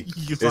know me,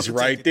 it's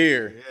right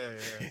there.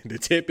 Yeah. The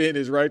tip in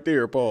is right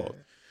there, Paul.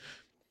 Yeah.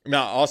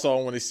 Now, also,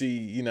 I want to see,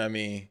 you know what I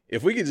mean,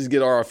 if we could just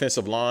get our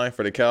offensive line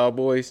for the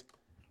Cowboys,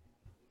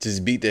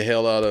 just beat the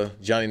hell out of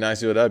Johnny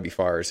Knoxville, that'd be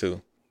fire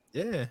too.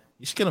 Yeah,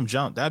 you should get him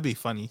jumped. That'd be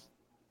funny.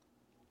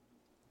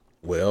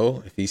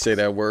 Well, if he say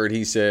that word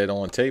he said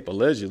on tape,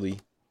 allegedly,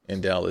 in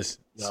Dallas,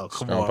 yo,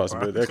 come on,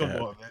 possibility that can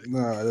happen.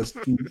 Nah, that's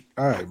all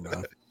right,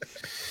 man.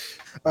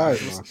 All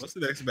right, man. What's the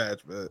next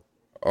match, man?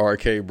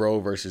 RK Bro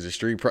versus the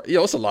Street Pro.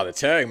 Yo, it's a lot of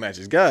tag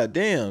matches. God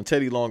damn,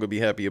 Teddy Long will be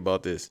happy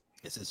about this.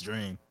 It's his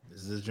dream.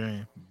 This is his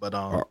dream. But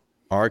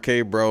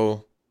RK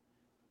Bro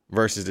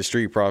versus the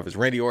Street Profits.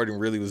 Randy Orton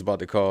really was about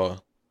to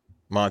call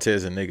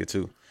Montez a nigga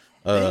too.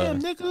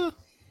 Damn, nigga.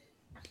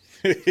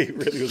 He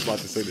really was about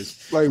to say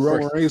this. Like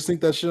Roman Reigns think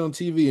that shit on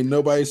TV and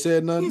nobody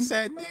said nothing. He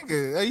said,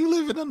 "Nigga, are you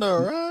living under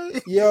a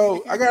rock?"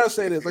 Yo, I gotta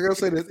say this.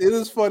 It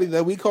is funny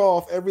that we call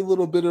off every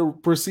little bit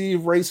of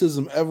perceived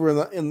racism ever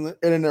in the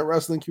internet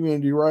wrestling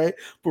community, right?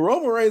 But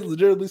Roman Reigns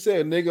legitimately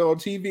said "nigga" on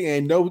TV,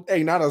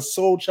 ain't not a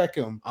soul check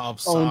him. I'm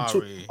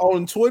sorry.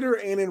 On Twitter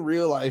and in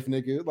real life,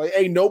 nigga. Like,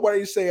 ain't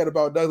nobody say it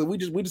about nothing. We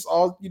just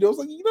all, you know, it's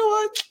like, you know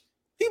what?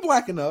 He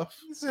black enough.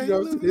 He said,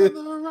 you know,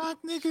 under a rock,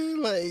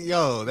 nigga. Like,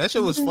 yo, that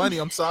shit was funny.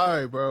 I'm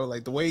sorry, bro.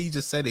 Like the way he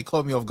just said it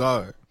caught me off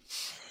guard.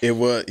 It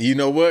was, you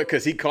know what?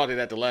 Because he caught it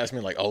at the last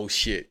minute, like, oh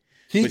shit.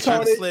 He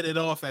slid it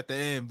off at the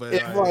end, but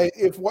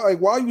if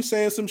while you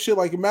saying some shit,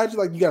 like imagine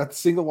like you got a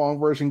sing along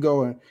version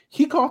going.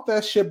 He caught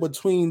that shit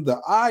between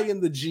the I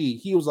and the G.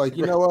 He was like,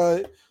 you know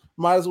what?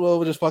 Might as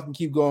well just fucking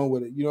keep going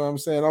with it. You know what I'm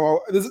saying?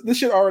 This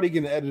shit already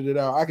getting edited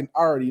out. I can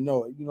already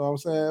know it. You know what I'm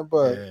saying?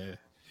 But. Yeah.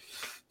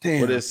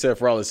 Damn. What did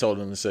Seth Rollins told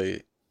him to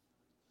say?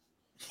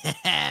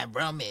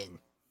 Bro, man,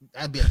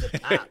 that'd be at the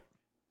top.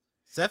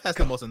 Seth has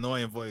the most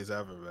annoying voice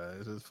ever, man.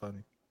 It's just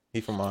funny.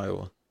 He from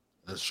Iowa.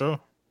 That's true.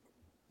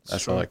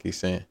 That's all like he's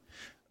saying.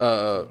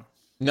 But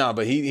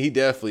he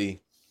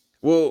definitely.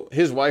 Well,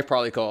 his wife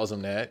probably calls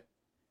him that.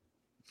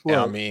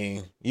 Well, I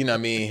mean, you know what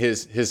I mean?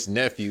 His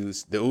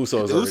nephews, the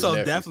Usos. The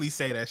Usos definitely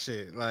say that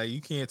shit. Like, you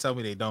can't tell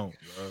me they don't,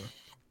 bro.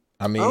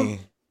 I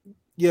mean,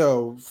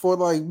 yo, for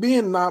like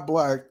being not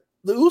black.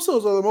 The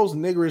Usos are the most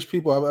niggerish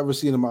people I've ever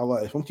seen in my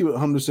life. I'm keeping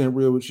 100%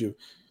 real with you.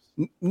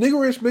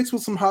 Niggerish mixed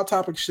with some Hot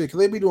Topic shit. Cause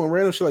they be doing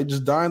random shit like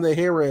just dyeing their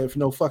hair red for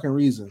no fucking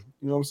reason.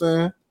 You know what I'm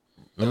saying?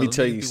 Let me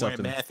tell you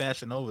something. Mad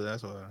Fashion Over.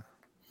 That's why.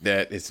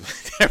 That is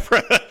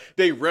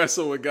they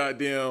wrestle with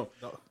goddamn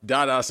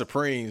Dada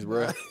Supremes,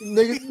 bro.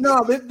 Nigga,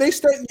 no, they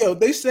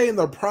stay in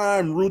the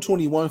prime Rue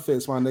 21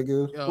 fits, my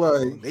nigga. Yo,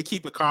 like they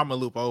keep a karma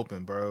loop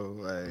open, bro.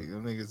 Like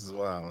them niggas is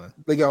wild, man.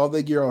 They got all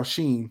their gear on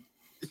Sheen.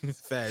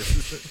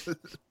 Fast.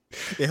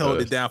 They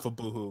hold it down for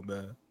Boohoo,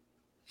 man.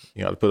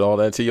 You got to put all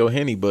that to your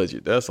Henny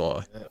budget. That's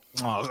all. Yeah.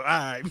 Oh, all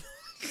right.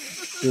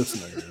 This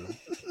nigga.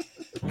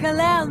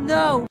 Kalal,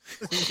 no.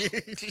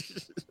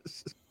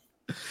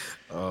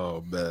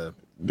 Oh man.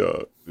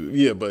 No.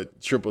 Yeah,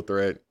 but Triple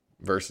Threat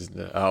versus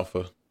the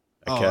Alpha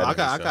Academy.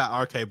 I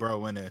got RK Bro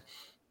winning.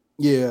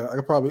 Yeah, I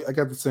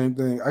got the same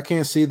thing. I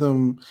can't see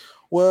them.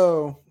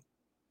 Well,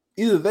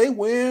 either they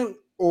win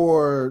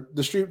or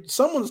the Street.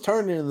 Someone's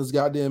turning in this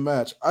goddamn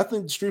match. I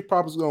think the Street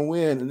Profits gonna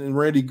win, and then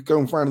Randy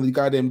go finally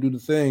goddamn do the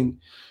thing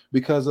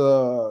because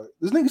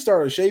this nigga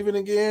started shaving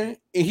again,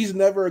 and he's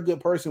never a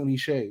good person when he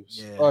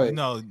shaves. Yeah, like,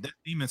 that's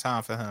demon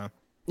time for him.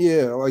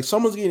 Yeah, like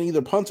someone's getting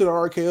either punted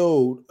or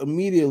RKO'd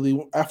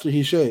immediately after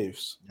he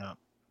shaves. Yeah,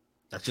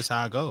 that's just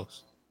how it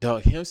goes.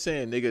 Dog, him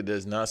saying nigga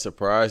does not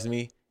surprise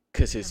me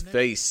because his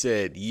face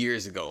said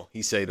years ago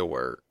he say the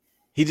word.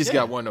 He just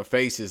got one of the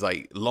faces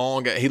like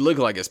long. He looked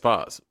like his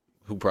pops,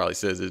 who probably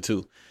says it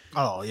too.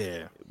 Oh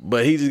yeah,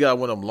 but he just got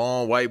one of them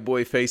long white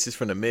boy faces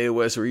from the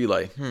Midwest where you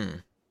like,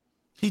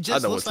 He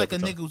just looks like a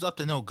nigga who's up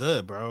to no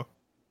good, bro.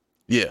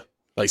 Yeah.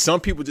 Like some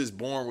people just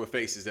born with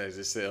faces that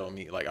just sell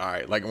me. Like, all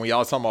right, like when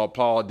y'all talking about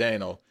Paul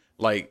Dano,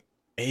 like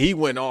he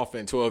went off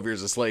in 12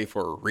 Years a Slave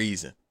for a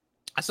reason.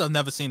 I still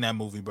never seen that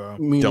movie, bro.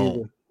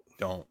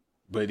 Don't.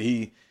 But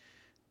I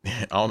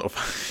don't know if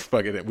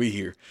fucking we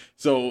hear.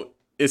 So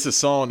it's a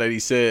song that he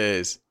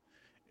says,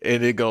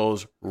 and it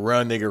goes,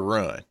 "Run, nigga,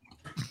 run."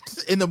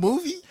 In the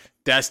movie?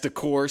 That's the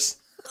chorus.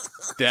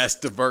 That's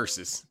the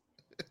verses.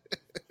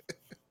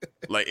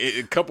 Like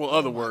a couple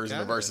other words in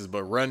the verses,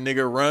 but "run,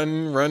 nigga,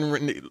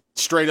 run,"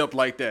 straight up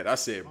like that. I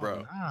said,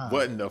 bro,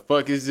 what in the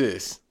fuck is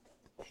this?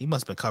 He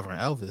must have been covering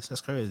Elvis. That's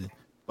crazy.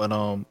 But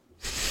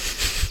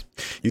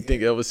you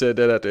think Elvis said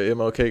that after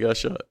MLK got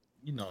shot?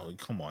 You know,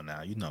 come on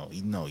now. You know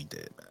he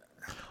did, man.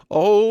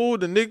 Oh,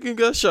 the nigga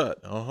got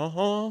shot.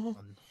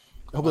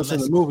 Elvis in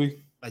the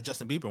movie. Like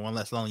Justin Bieber, one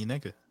less lonely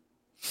nigga.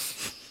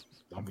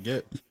 Don't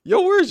forget. Yo,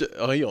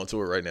 he on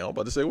tour right now. I'm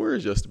about to say, where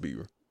is Justin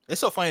Bieber? It's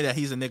so funny that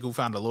he's a nigga who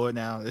found the Lord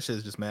now. This shit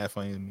is just mad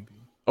funny to me.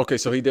 Okay,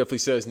 so he definitely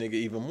says nigga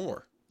even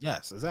more.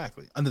 Yes,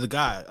 exactly. Under the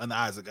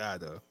eyes of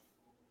God, though.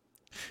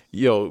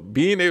 Yo,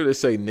 being able to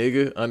say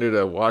nigga under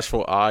the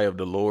watchful eye of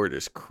the Lord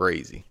is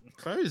crazy.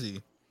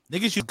 Crazy.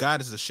 Niggas use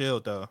God as a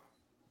shield, though.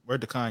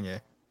 Word to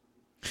Kanye.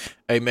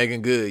 Hey,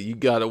 Megan Good, you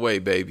got away,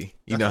 baby.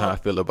 You know how I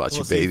feel about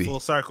you, baby. Full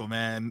circle,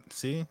 man.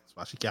 See? That's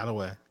why she got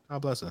away. God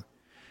bless her.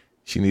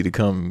 She need to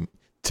come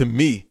to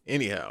me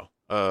anyhow.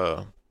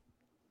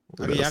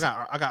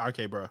 I got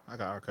RK Bro. I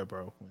got RK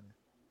Bro.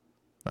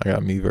 I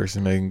got me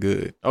versus Megan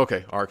Good.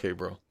 Okay, RK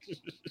Bro.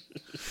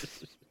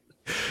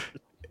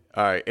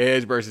 All right,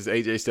 Edge versus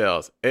AJ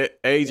Styles.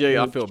 AJ,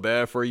 I feel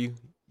bad for you.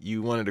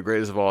 You one of the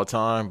greatest of all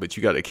time, but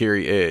you got to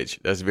carry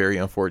Edge. That's very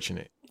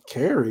unfortunate.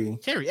 Carry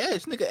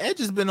Edge, nigga. Edge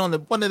has been on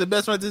one of the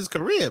best runs of his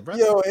career, bro.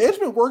 Yo, Edge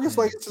been working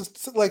like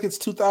it's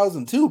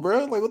 2002, bro.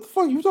 Like what the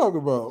fuck you talking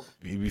about?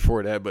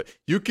 Before that, but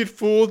you can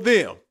fool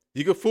them.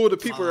 You can fool the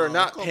people that are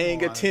not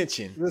paying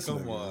attention.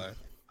 Come on.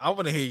 I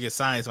want to hear your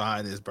science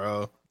behind this,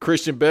 bro.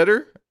 Christian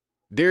better?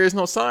 There is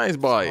no science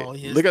by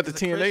it. Look at the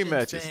TNA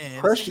matches.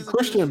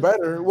 Christian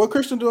better. What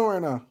Christian doing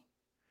right now?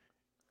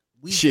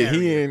 Shit,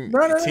 he in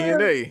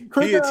TNA.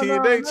 He in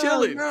TNA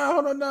chilling.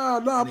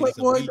 No,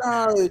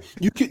 Playboy.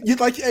 You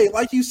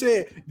like you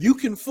said, you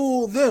can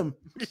fool them.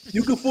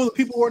 You can fool the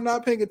people who are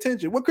not paying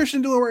attention. What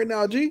Christian doing right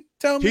now, G?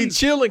 Tell me. He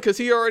chilling because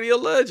he already a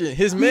legend.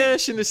 His man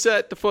shouldn't have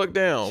sat the fuck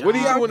down. What are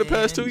you doing the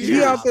past 2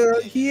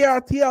 years? He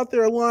out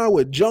there along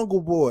with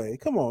Jungle Boy.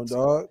 Come on,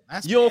 dog.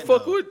 You don't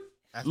fuck with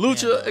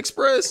Lucha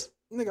Express?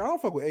 Nigga, I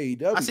don't fuck with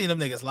AEW. I seen them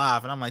niggas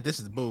live and I'm like, this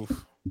is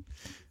booth.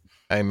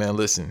 Hey man,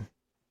 listen.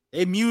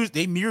 They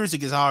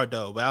music is hard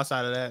though, but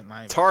outside of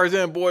that,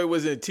 Tarzan Boy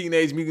was in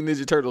Teenage Mutant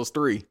Ninja Turtles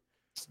 3.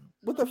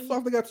 What the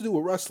fuck they got to do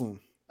with wrestling?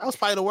 That was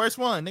probably the worst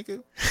one,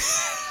 nigga.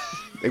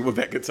 They went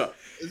back in time.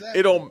 Exactly.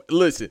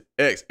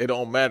 It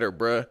don't matter,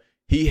 bruh.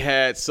 He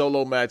had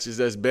solo matches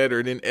that's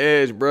better than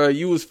Edge, bruh.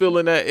 You was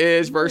feeling that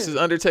Edge versus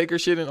Undertaker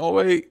shit in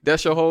 08?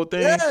 That's your whole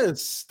thing?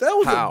 Yes, that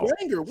was a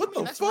banger. What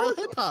the fuck?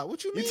 Hip hop.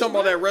 What you mean? You talking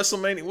about that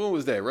WrestleMania? When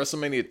was that?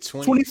 WrestleMania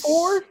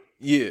 24?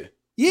 Yeah.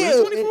 Yeah.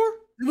 24?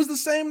 It was the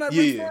same night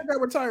Ric Flair got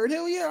retired.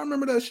 Hell yeah, I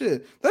remember that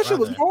shit. That shit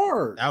was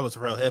hard. That was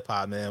real hip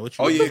hop, man. What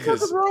the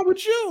fuck is wrong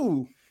with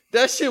you?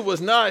 That shit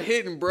was not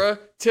hitting, bruh.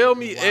 Tell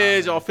me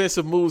Edge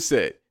offensive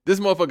moveset. This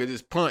motherfucker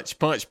just punch.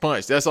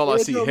 That's all I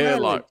see.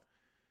 Headlock.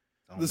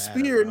 The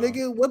spear,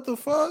 nigga. What the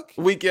fuck?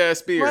 Weak ass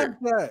spear.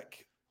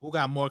 Who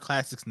got more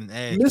classics than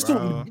Edge?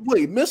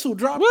 Missile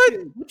drop. What?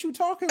 What you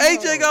talking about?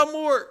 AJ got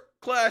more.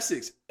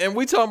 classics, and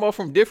we talking about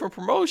from different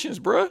promotions,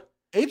 bruh.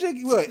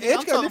 AJ, look, I'm Edge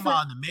talking got different.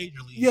 about the major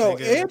league. Yo,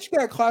 nigga. Edge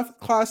got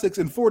classics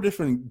in 4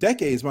 different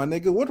decades, my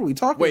nigga. What are we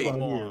talking Wait. about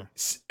here?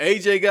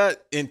 AJ got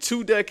in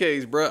 2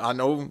 decades, bruh. I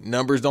know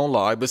numbers don't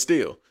lie, but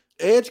still,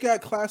 Edge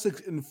got classics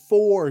in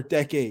 4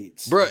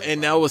 decades, bruh.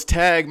 And that was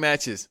tag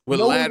matches with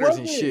No, it ladders and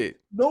wasn't. shit.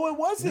 No, it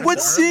wasn't. What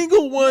No.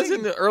 single ones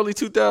in the early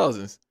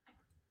 2000s?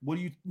 What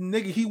do you,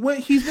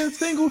 nigga? He's been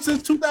single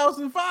since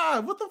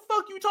 2005. What the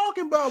fuck you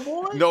talking about,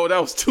 boy? No,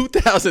 that was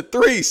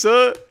 2003,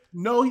 son.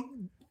 No,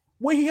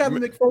 when he had the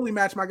Mick Foley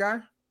match, my guy.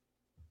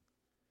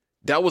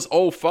 That was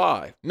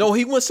 05. No,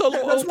 he went solo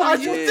That's why I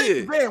 03. just think,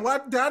 Yeah. man. Why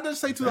did I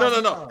just say No,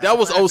 2005? no, no. That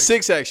was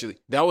 06, actually.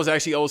 That was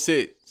actually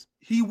 06.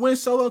 He went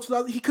solo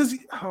 2000 because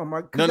oh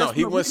my. No,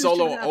 he went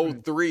solo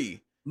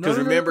 03. Because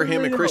remember,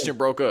 him and Christian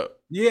broke up.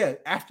 Yeah,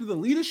 after the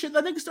leadership,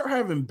 that nigga started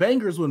having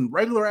bangers when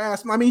regular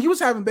ass. I mean, he was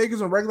having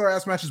bangers when regular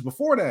ass matches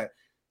before that.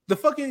 The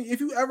fucking, if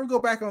you ever go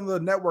back on the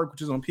network,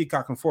 which is on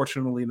Peacock,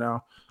 unfortunately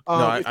now. No,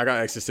 I got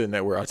access to the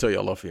network. I'll tell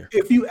y'all off here.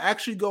 If you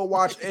actually go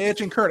watch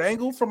Edge and Kurt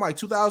Angle from like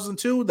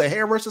 2002, the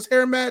hair versus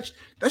hair match,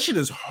 that shit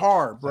is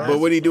hard, bro. But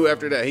what did he do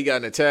after that? He got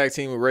in a tag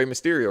team with Rey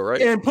Mysterio,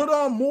 right? And put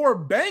on more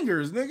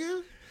bangers,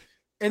 nigga.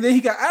 And then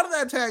he got out of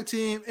that tag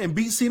team and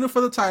beat Cena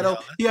for the title.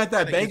 He had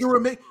that banger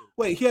with Mick.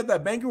 Wait, he had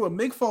that banger with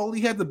Mick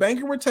Foley. He had the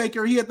banger with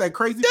Taker. He had that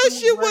crazy. That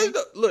shit was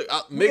look.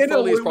 Mick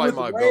Foley is probably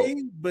my goat.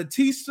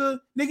 Batista,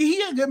 nigga,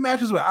 he had good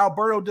matches with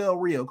Alberto Del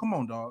Rio. Come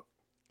on, dog.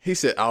 He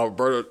said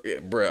Alberto,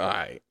 bro. All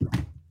right,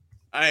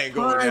 I ain't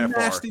going Prime that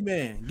far. nasty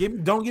man.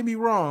 Don't get me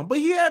wrong, but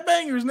he had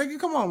bangers, nigga.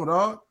 Come on,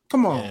 dog.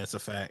 Come on. Yeah, it's a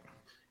fact.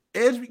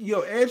 Edge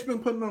been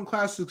putting on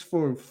classics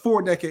for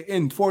 4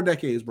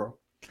 decades, bro.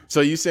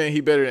 So you saying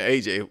he better than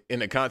AJ in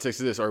the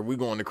context of this? Or are we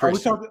going to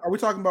Christian Are we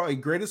talking about a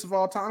greatest of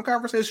all time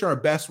conversation or a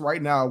best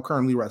right now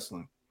currently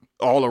wrestling?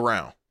 all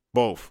around?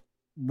 Both.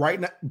 Right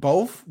now,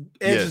 both.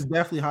 Edge Yeah. is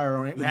definitely higher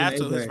on. You have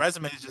to. His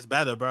resume is just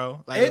better,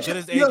 bro. Like as good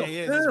as AJ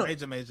is, his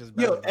resume is just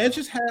better. Yo, Edge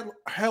just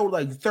held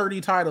like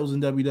 30 titles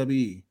in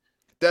WWE.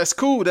 That's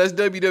cool. That's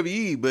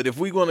WWE. But if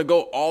we going to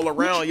go all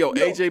around,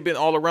 AJ been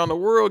all around the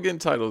world getting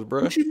titles,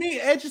 bro. What you mean?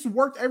 Edge just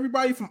worked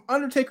everybody from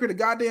Undertaker to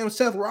goddamn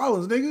Seth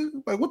Rollins,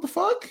 nigga. Like what the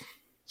fuck?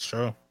 It's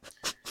true.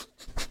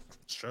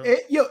 It's true.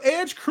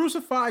 Edge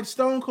crucified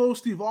Stone Cold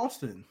Steve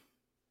Austin.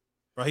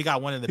 Bro, he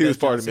got one of the He was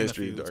best part of John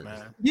Mystery Cena feuds, Darkness.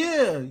 man.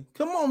 Yeah,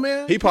 come on,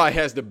 man. He probably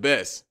has the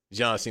best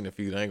John Cena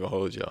feud. I ain't gonna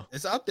hold y'all.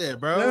 It's up there,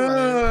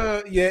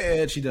 bro. Yeah,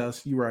 Edge, he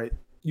does. You're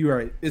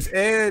right. It's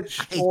Edge,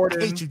 I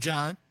Orton. hate you,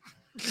 John.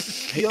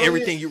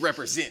 Everything you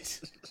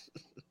represent.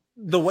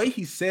 The way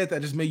he said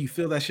that just made you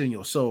feel that shit in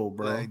your soul,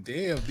 bro. Like,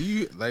 damn, do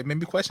you like made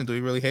me question? Do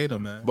you really hate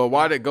him, man? But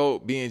why the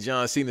GOAT being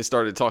John Cena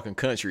started talking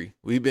country?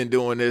 We've been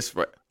doing this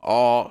for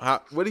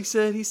what he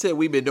said? He said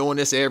we've been doing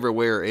this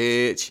everywhere,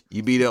 Edge.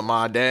 You beat up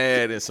my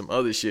dad and some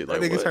other shit. I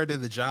Like think it's what? turned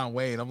into John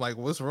Wayne. I'm like,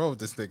 what's wrong with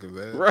this nigga,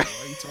 man? Right.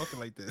 Why are you talking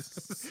like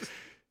this?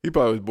 He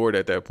probably was bored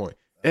at that point.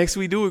 X,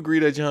 we do agree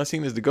that John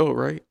Cena is the GOAT,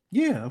 right?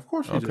 Yeah, of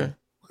course you do. Okay.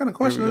 What kind of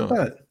question Here is we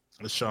that?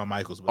 It's Shawn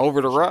Michaels.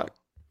 Over the Rock.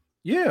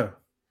 Yeah.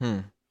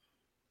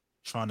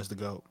 Shawn is the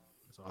GOAT.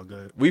 It's all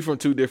good. We from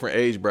 2 different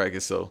age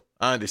brackets, so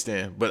I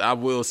understand. But I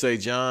will say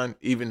John,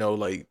 even though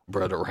like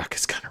Brother Rock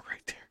is kind of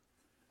right there.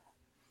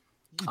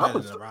 He's better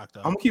than The Rock, though.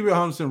 I'm gonna keep it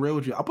 100% real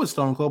with you. I put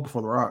Stone Cold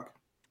before The Rock.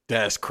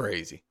 That's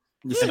crazy.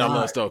 It's And I not.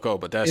 love Stone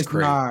Cold, but that's It's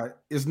crazy. not.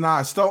 It's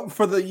not.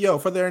 For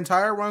their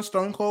entire run,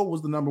 Stone Cold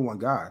was the number 1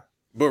 guy.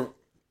 But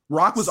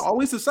Rock was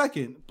always the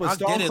second, but Rock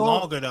Stone did it Cold,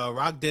 longer, though.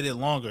 Rock did it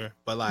longer,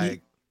 but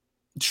like,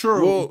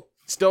 true. well,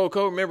 Stone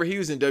Cold, remember he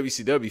was in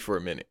WCW for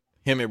a minute.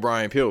 Him and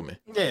Brian Pillman.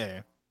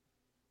 yeah.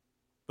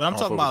 But I'm I'll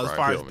talking fuck about with as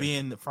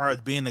Brian far as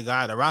being the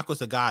guy. The Rock was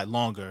the guy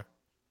longer,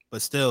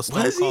 but still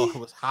Stone Was he? Cold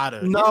was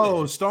hotter.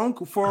 No, Yeah. Stone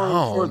for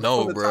Oh,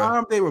 no, the bro.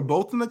 time they were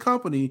both in the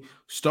company,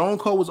 Stone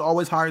Cold was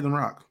always higher than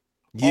Rock.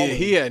 Yeah, Always.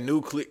 he had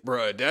new click,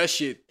 bro. That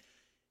shit.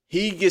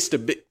 He gets the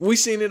big. We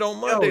seen it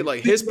on Monday. Yo,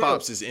 Like his yo.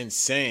 pops is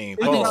insane.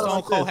 I I think Oh. Stone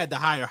Like Cold this. had the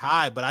higher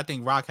high, but I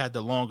think Rock had the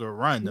longer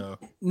run though.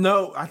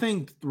 No, I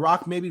think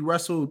Rock maybe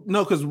wrestled.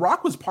 No, because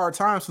Rock was part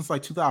time since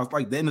like 2000,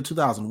 like the end of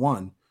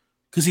 2001,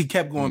 because he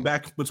kept going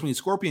back between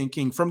Scorpion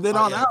King from then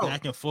Oh, on yeah, out.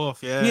 back and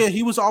forth. Yeah, Yeah,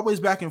 he was always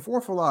back and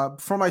forth a lot.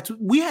 From like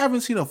we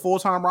haven't seen a full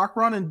time Rock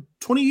run in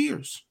 20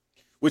 years.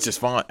 Which is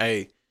fine.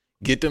 Hey,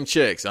 get them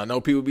checks. I know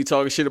people be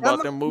talking shit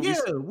about them movies.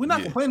 Yeah, we're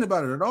not complaining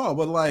about it at all.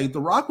 But like The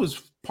Rock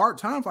was part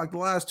time for like the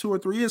last 2 or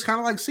 3 years, kind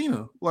of like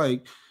Cena.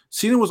 Like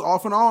Cena was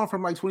off and on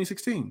from like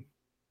 2016.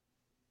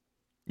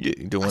 Yeah,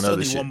 I doing still other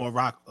need shit. one more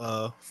Rock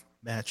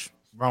match.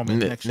 Roman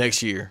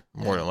Next year,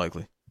 more than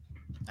likely.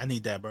 I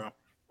need that, bro.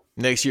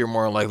 Next year,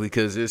 more than likely,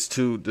 because it's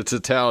the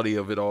totality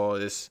of it all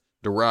is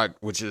The Rock,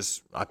 which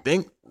is, I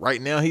think,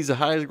 right now he's the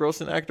highest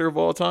grossing actor of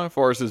all time, as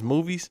far as his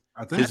movies.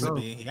 I He think has so.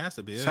 to be. He has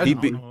to be. He I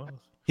don't beat- know who else.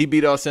 He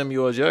beat out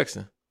Samuel L.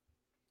 Jackson.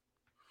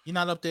 He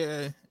not up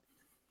there.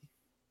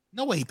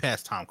 No way he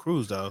passed Tom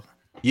Cruise though.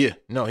 Yeah,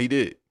 no, he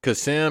did. Because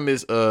Sam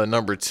is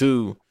number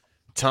 2.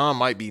 Tom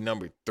might be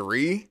number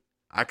 3.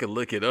 I could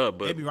look it up,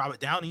 but Maybe Robert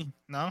Downey.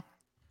 No,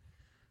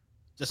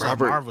 just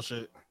Robert- like Marvel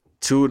shit.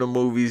 2 of the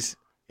movies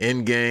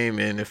Endgame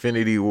and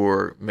Infinity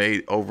War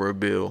made over $1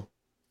 billion.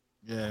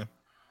 Yeah.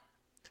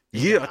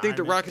 Yeah, I think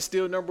The Rock is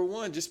still number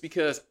one just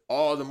because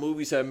all the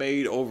movies have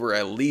made over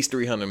at least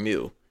 300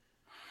 mil.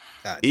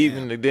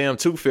 Even the damn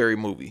Tooth Fairy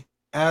movie.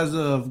 As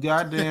of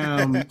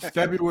goddamn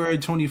February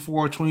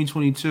 24,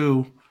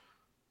 2022,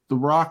 The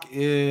Rock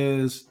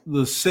is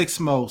the 6th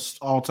most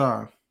all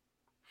time.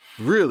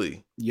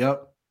 Really?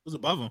 Yep. Who's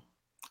above him?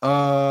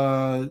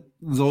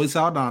 Zoe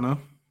Saldana.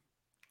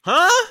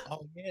 Huh?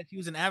 Oh yeah, he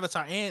was in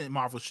Avatar and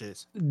Marvel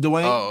shits.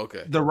 Dwayne. Oh,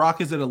 okay. The Rock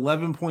is at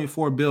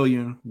 11.4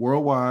 billion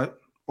worldwide.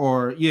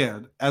 Or yeah,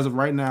 as of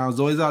right now,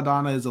 Zoe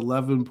Saldana is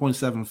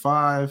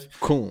 11.75.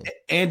 Cool.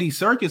 Andy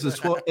Serkis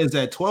is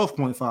at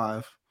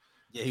 12.5.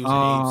 Yeah, he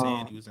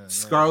was in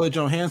Scarlett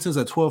Johansson's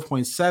at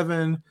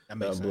 12.7. That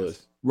makes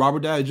sense. Robert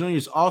Downey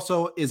Jr.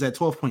 also is at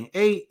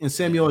 12.8, and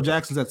Samuel L.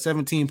 Jackson's at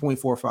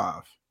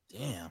 17.45.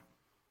 Damn. Shout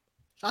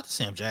out to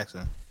Sam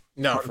Jackson.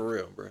 No, for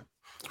real, bro.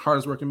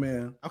 Hardest working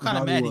man. I'm kind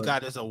of mad he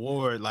got this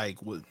award like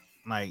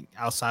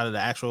outside of the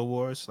actual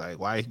awards. Like,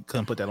 why he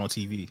couldn't put that on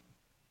TV?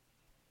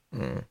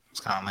 It's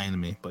kind of lame to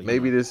me. But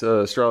maybe this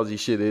astrology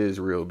shit is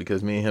real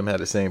because me and him had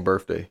the same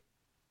birthday.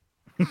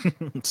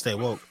 Stay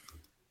woke.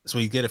 That's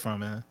where you get it from,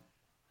 man.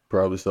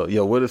 Probably so.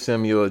 Yo, what if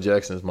Samuel L.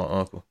 Jackson is my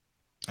uncle?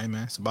 Hey,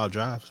 man, it's about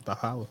drive. It's about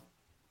power.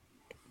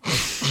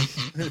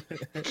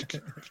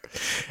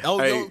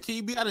 Yo, can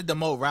you be out of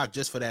demote Rock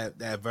just for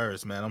that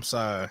verse, man? I'm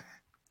sorry.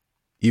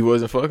 He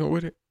wasn't fucking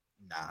with it?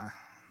 Nah,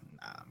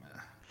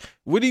 man.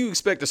 What do you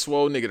expect a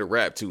swole nigga to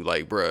rap to?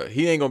 Like, bruh,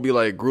 he ain't gonna be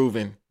like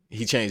grooving.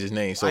 He changed his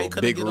name, so Why he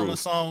Big get Groove. on a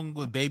song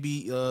with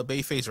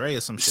Babyface Ray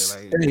or some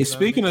shit. Like, hey,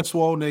 speaking of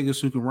swole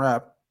niggas who can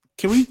rap,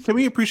 can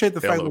we appreciate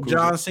the fact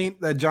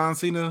that John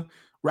Cena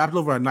rapped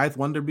over a Ninth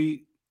Wonder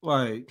beat?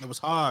 Like, it was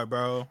hard,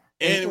 bro.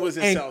 And it was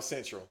in South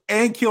Central.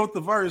 And killed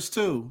the verse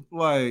too.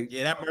 Like,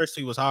 yeah, that verse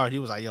was hard. He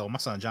was like, "Yo, my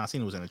son John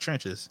Cena was in the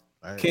trenches."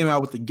 Like, came out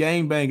with the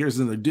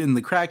gangbangers and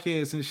the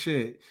crackheads and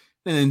shit,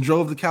 and then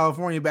drove to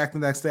California back the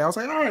next day. I was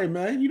like, all right,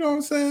 man, you know what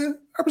I'm saying?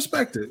 I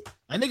respect it.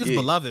 That nigga's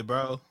beloved,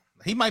 bro.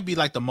 He might be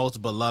like the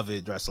most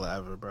beloved wrestler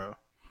ever, bro.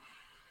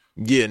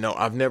 Yeah, no,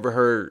 I've never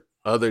heard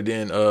other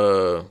than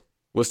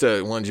what's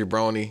that one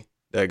jabroni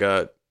that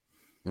got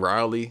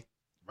Riley?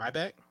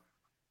 Ryback?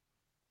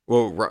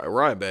 Well,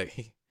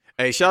 Ryback.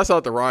 Hey, shouts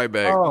out to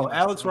Ryback. Oh,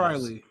 Alex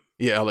Riley.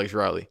 Yeah, Alex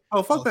Riley.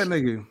 Oh, fuck that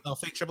nigga. Oh,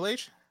 fake Triple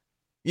H?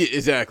 Yeah,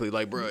 exactly.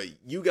 Like, bro,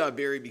 you got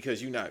buried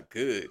because you're not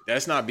good.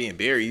 That's not being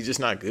buried. You're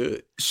just not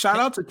good. Shout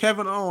out to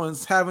Kevin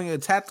Owens having a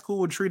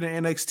tactical retreat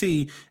in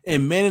NXT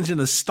and managing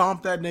to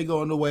stomp that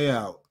nigga on the way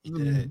out. He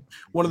did.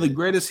 One of the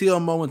greatest heel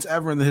moments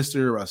ever in the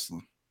history of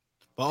wrestling.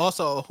 But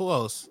also, who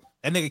else?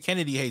 That nigga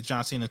Kennedy hates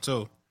John Cena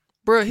too.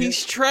 Bro, he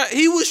was trash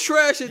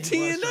at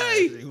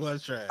TNA. He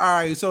was trash. All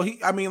right, so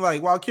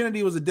while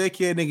Kennedy was a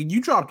dickhead, nigga,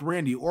 you dropped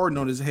Randy Orton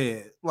on his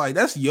head. Like,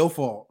 that's your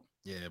fault.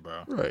 Yeah,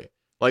 bro. Right.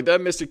 Like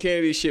that Mr.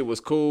 Kennedy shit was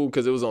cool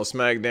because it was on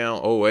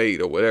SmackDown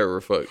 08 or whatever.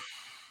 Fuck.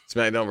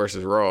 SmackDown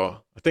versus Raw.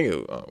 I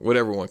think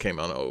whatever one came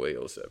out in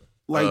 08, 07.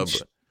 Like,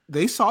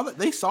 they saw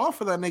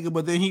for that nigga,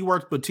 but then he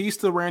worked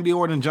Batista, Randy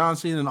Orton, and John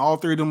Cena, and all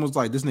three of them was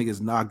like, this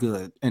nigga's not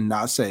good and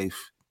not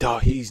safe.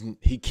 Dog,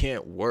 he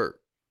can't work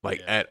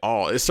at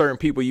all. There's certain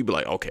people you be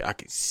like, okay, I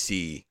can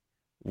see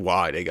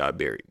why they got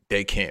buried.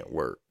 They can't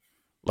work.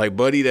 Like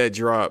Buddy that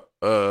dropped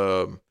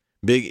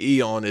Big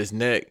E on his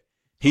neck.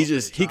 He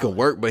can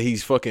work, but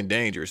he's fucking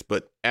dangerous.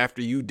 But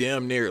after you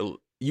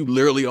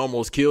literally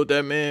almost killed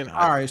that man.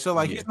 All right, so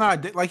he's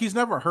not like he's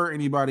never hurt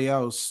anybody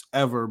else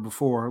ever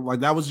before.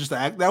 Like that was just the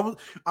act. That was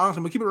honestly,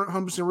 I'm gonna keep it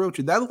 100% real with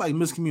you. That looked like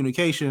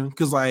miscommunication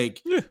because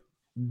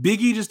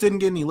Biggie just didn't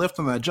get any lift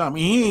on that jump.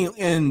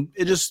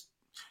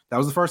 That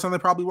was the first time they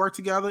probably worked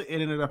together.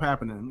 It ended up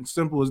happening. It's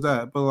simple as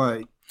that.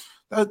 But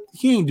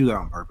he ain't do that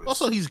on purpose.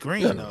 Also, he's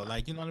green though.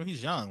 Like, you know what I mean?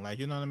 He's young. Like,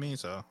 you know what I mean?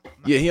 So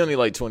yeah, he only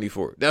like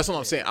 24. That's what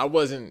I'm saying. I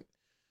wasn't.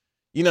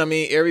 You know what I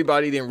mean?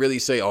 Everybody didn't really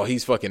say, oh,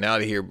 he's fucking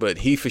out of here. But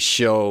he for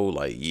sure,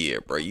 like, yeah,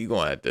 bro, you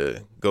going to have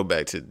to go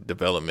back to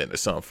development or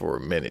something for a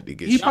minute to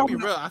get I'll be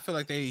real. I feel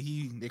like they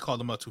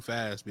called him up too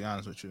fast, to be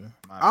honest with you.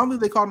 I don't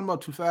think they called him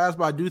up too fast,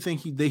 but I do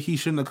think he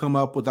shouldn't have come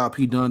up without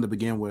Pete Dunne to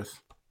begin with.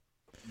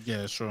 Yeah,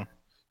 that's true.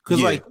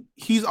 Because,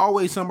 he's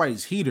always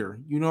somebody's heater.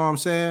 You know what I'm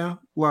saying?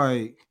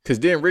 Like... Because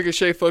didn't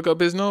Ricochet fuck up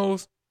his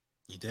nose?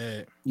 He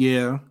did.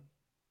 Yeah.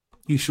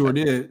 He sure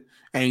did.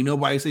 Ain't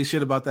nobody say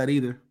shit about that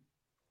either.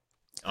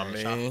 I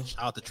mean,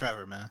 shout out to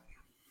Trevor, man.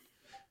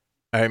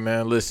 Hey,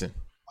 man, listen.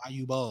 Why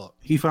you bald?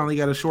 He finally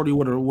got a shorty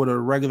with a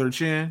regular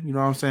chin. You know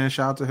what I'm saying?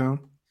 Shout out to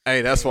him.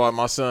 Hey, that's why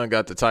my son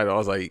got the title. I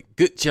was like,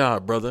 good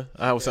job, brother.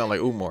 I always sound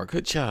like Umar.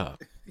 Good job.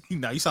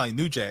 No, you sound like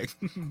New Jack.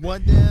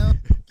 One down.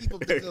 Keep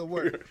up the good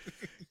work.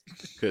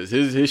 Because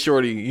his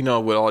shorty,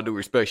 with all due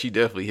respect, she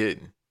definitely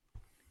hitting.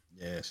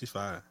 Yeah, she's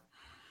fine.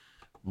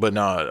 But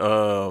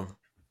nah,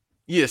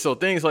 yeah, so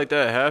things like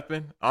that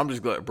happen. I'm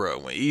just glad, bro.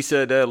 When he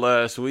said that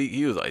last week,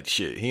 he was like,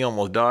 shit, he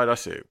almost died. I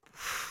said,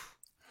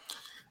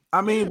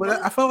 I mean, but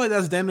I felt like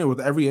that's damn near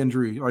with every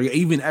injury, like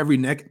even every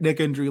neck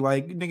injury.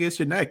 Like nigga, it's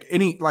your neck.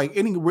 Any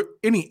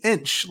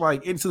inch,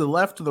 like into the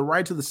left, to the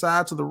right, to the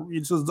side, to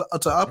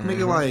up,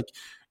 nigga. Like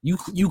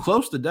you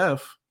close to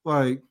death.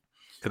 Like,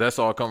 cause that's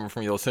all coming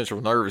from your central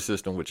nervous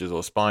system, which is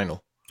your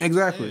spinal.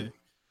 Exactly. Yeah.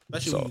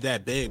 Especially when you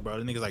that big, bro.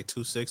 The nigga's like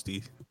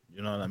 260.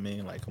 You know what I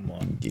mean? Like, come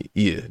on.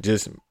 Yeah,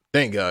 just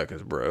thank God,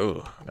 cause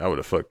bro, I would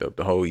have fucked up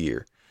the whole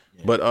year.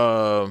 Yeah. But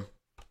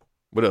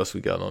what else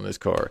we got on this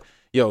card?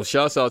 Yo,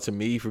 shouts out to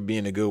me for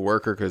being a good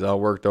worker because I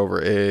worked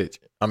over Edge.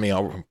 I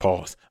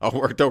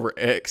worked over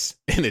X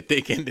in the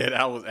thinking that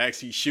I was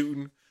actually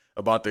shooting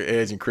about the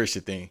Edge and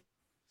Christian thing.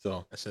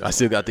 So I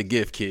still got the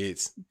gift,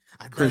 kids.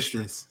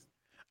 Christians.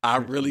 I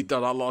really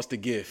thought I lost the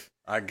gift.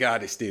 I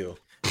got it still.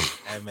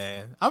 Hey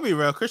man, I'll be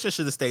real. Christian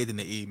should have stayed in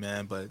the E,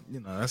 man. But you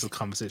know that's a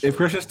conversation. If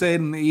Christian stayed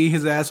in the E,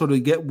 his ass would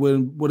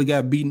have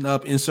got beaten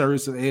up in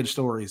service of Edge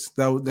stories.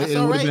 It would have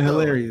been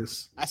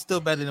hilarious. That's still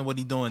better than what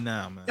he's doing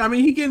now, man. I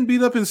mean, he getting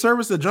beat up in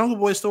service of Jungle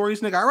Boy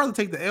stories, nigga. I'd rather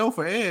take the L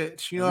for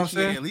Edge. You know what I'm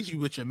saying? At least you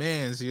with your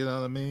mans. You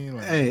know what I mean?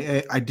 Like,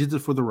 hey, I did it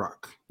for The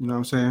Rock. You know what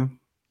I'm saying?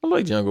 I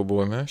like Jungle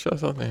Boy, man.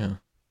 Shouts out to him.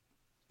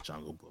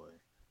 Jungle Boy.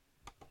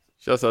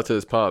 Shouts out to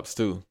his pops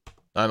too.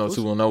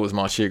 90210 was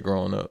my shit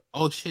growing up.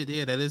 Oh shit,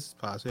 yeah, that is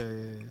pops.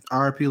 Yeah.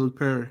 R.I.P. Luke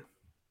Perry.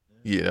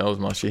 Yeah, that was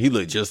my shit. He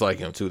looked just like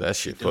him too. That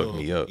shit fucked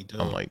me up.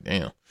 I'm like,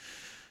 damn.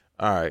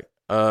 All right.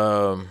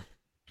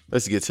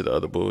 Let's get to the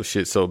other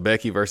bullshit. So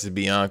Becky versus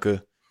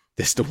Bianca.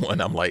 That's the one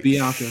I'm like,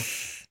 Bianca.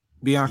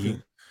 Yeah.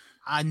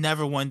 I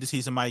never wanted to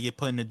see somebody get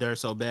put in the dirt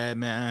so bad,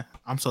 man.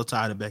 I'm so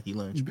tired of Becky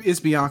Lynch. It's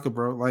Bianca,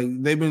 bro. Like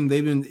they've been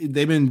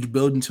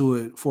building to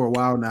it for a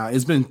while now.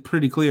 It's been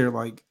pretty clear.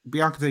 Like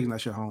Bianca taking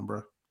that shit home,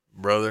 bro.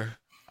 Brother,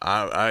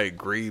 I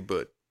agree,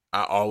 but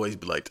I always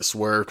be like the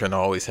swerve can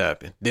always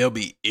happen. There'll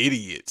be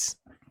idiots,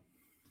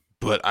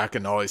 but I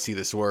can always see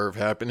the swerve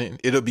happening.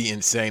 It'll be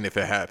insane if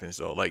it happens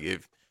though. Like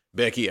if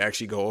Becky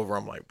actually go over,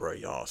 I'm like, bro,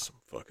 y'all some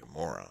fucking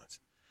morons.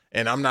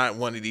 And I'm not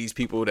one of these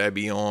people that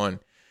be on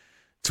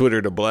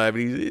Twitter to blab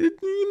these,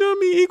 you know what I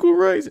mean, equal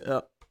rights.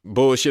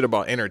 Bullshit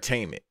about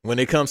entertainment. When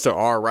it comes to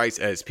our rights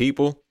as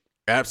people,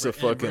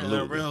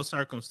 absolutely. Real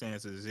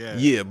circumstances, yeah.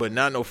 Yeah, but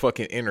not no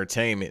fucking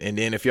entertainment. And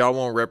then if y'all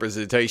want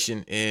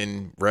representation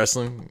in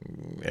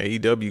wrestling,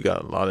 AEW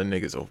got a lot of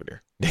niggas over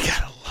there. They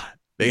got a lot.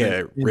 They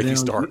had Ricky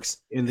Starks.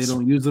 And they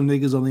don't use them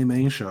niggas on their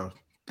main show.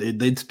 They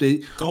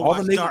go all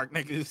watch the Dark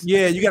niggas.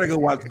 Yeah, you gotta go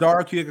watch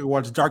Dark. You gotta go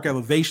watch Dark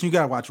Elevation. You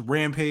gotta watch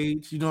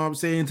Rampage. You know what I'm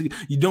saying?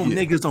 You don't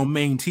niggas on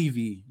main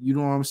TV. You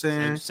know what I'm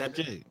saying?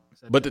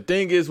 But the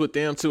thing is with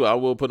them too, I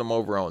will put them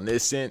over on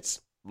this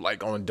sense.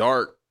 Like on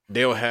Dark,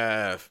 they'll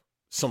have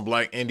some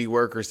black indie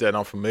workers that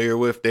I'm familiar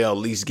with. They'll at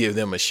least give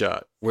them a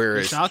shot.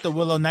 Whereas shout out to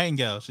Willow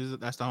Nightingale.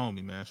 That's the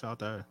homie, man. Shout out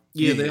to her.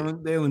 Yeah, they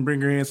only bring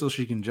her in so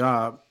she can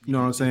job. You know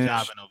what I'm saying?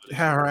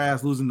 Have her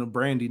ass losing to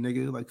Brandy,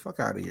 nigga. Like fuck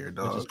out of here,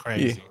 dog. Which is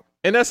crazy. Yeah.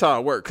 And that's how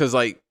it worked. Cause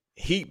like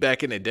Heat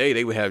back in the day,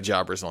 they would have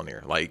jobbers on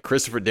there. Like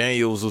Christopher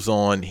Daniels was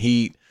on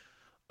Heat.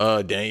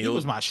 Daniel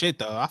was my shit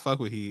though. I fuck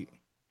with Heat.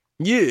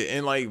 Yeah,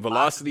 and like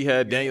Velocity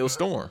had Daniel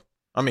Storm.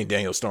 I'm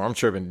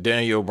tripping.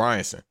 Daniel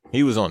Bryanson.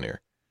 He was on there.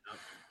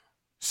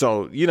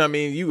 So, you know what I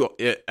mean? You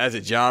as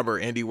a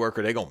jobber, indie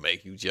worker, they gonna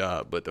make you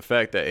job. But the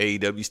fact that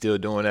AEW still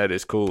doing that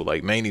is cool.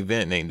 Like Main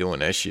Event ain't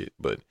doing that shit.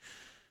 But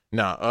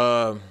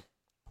I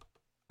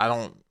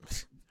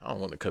don't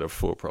want to cut a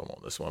full promo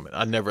on this woman.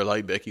 I never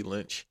liked Becky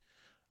Lynch.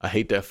 I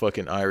hate that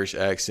fucking Irish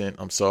accent.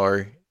 I'm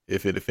sorry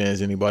if it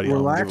offends anybody.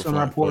 Relax on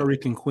our Puerto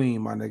Rican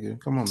queen, my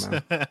nigga. Come on,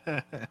 man.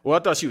 Well,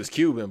 I thought she was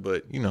Cuban,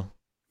 but you know,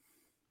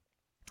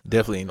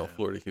 definitely ain't no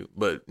Florida Cuban.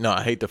 But no,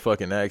 I hate the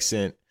fucking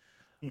accent.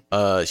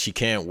 She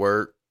can't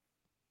work.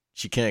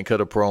 She can't cut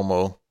a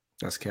promo.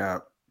 That's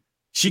cap.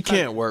 She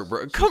can't work,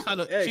 bro. She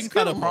can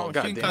cut a promo.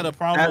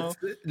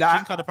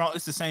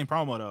 It's the same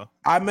promo though.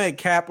 I meant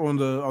cap on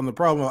the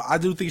promo. I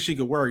do think she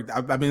could work.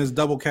 I mean, it's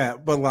double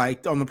cap, but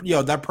like on the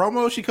that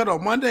promo she cut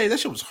on Monday, that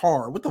shit was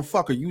hard. What the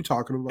fuck are you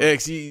talking about?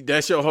 XE,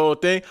 that's your whole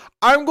thing.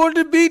 I'm going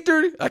to beat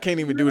her. I can't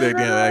even do that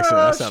damn accent.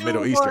 That's not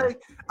Middle Eastern.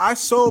 Like, I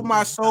sold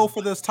my soul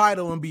for this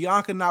title, and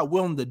Bianca not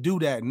willing to do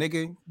that,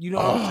 nigga. You know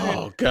what I'm saying?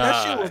 Oh god,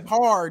 that shit was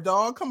hard,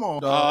 dog. Come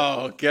on,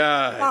 dog. Oh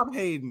god,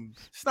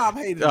 stop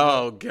hating.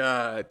 Oh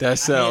god, that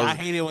sounds. I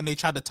hate it when they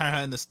try to turn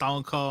her into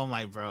Stone Cold. I'm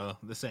like, bro,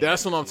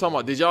 that's what I'm talking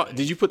about.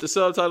 Did you put the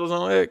subtitles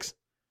on X?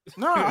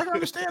 No, I can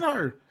understand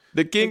her.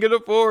 The king of the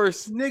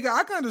forest, nigga.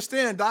 I can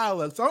understand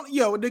dialects.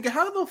 Yo, nigga,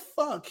 how the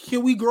fuck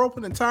can we grow up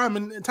in a time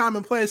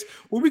and place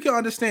where we can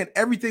understand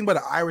everything but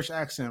an Irish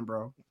accent,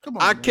 bro? Come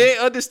on, I can't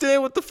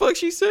understand what the fuck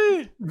she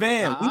said.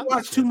 Man, we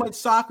watch too much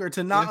soccer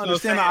to not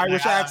understand the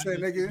Irish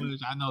accent, nigga.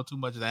 I know too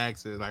much of the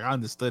accent. Like I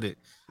understood it.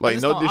 Like I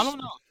don't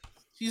know.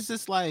 She's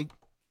just like.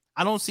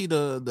 I don't see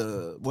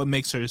the what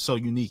makes her so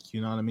unique, you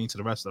know what I mean, to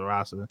the rest of the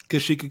roster.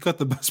 Because she could cut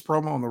the best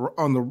promo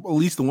on the at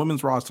least the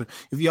women's roster.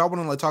 If y'all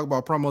want to like talk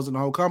about promos in the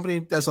whole company,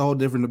 that's a whole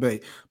different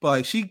debate. But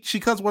like she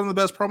cuts one of the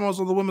best promos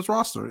on the women's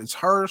roster. It's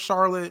her,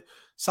 Charlotte,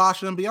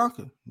 Sasha, and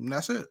Bianca. And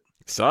that's it.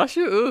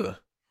 Sasha,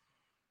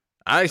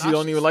 I actually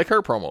don't even like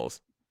her promos.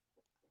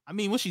 I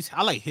mean,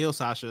 I like heel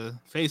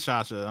Sasha, face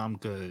Sasha. I'm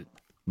good.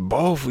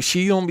 Both.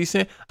 She don't be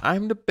saying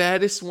I'm the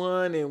baddest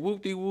one and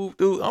whoop de whoop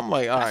doo. I'm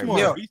like, all That's right, more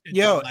bro. recent,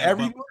 Yo, like,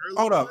 everyone, but early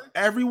hold up. on?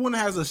 Everyone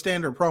has a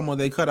standard promo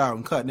they cut out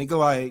and cut. Nigga,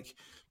 like,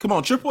 come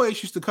on, Triple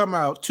H used to come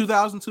out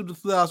 2002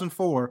 to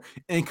 2004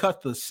 and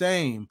cut the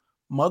same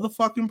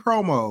motherfucking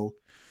promo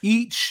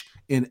each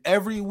and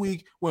every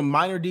week when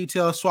minor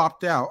details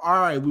swapped out.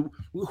 All right,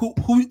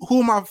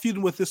 who am I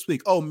feuding with this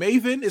week? Oh,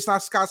 Maven. It's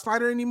not Scott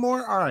Snyder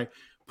anymore. All right,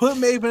 put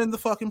Maven in the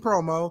fucking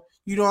promo.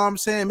 You know what I'm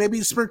saying? Maybe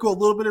sprinkle a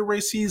little bit of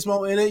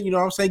racismo in it. You know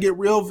what I'm saying? Get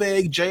real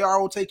vague. JR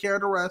will take care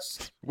of the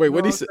rest. Wait, You know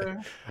what he I'm said?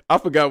 saying? I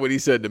forgot what he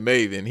said to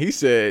Maven. He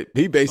said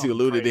he basically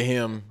Something alluded to crazy.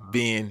 him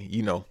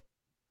being,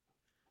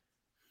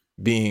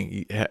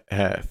 being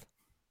half.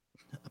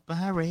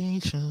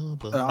 Biracial,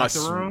 but Locker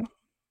sw- room.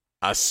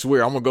 I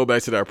swear, I'm gonna go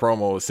back to that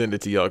promo and send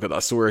it to y'all because I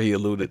swear he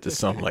alluded to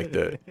something like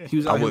that. He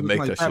was I out here wouldn't looking make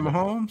like that Pat shit up.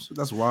 Mahomes.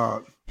 That's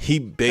wild. He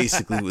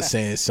basically was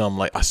saying something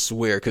like, I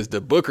swear, because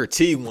the Booker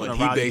T one,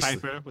 he Roddy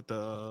basically. Piper with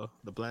the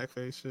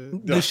blackface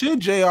shit. The shit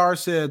JR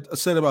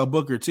said about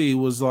Booker T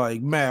was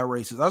like mad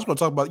racist. I was gonna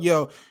talk about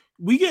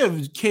we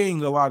give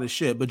King a lot of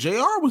shit, but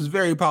JR was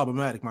very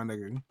problematic, my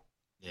nigga.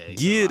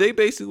 Yeah, they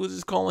basically was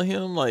just calling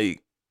him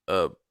like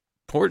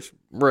porch,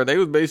 bro. They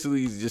was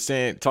basically just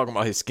talking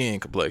about his skin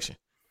complexion.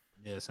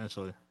 Yeah,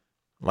 essentially.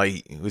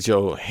 Like, with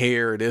your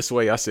hair this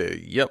way, I said,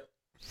 yep.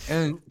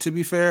 And to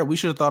be fair, we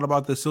should have thought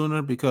about this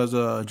sooner because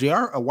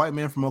JR, a white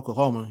man from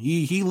Oklahoma,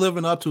 he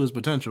living up to his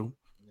potential.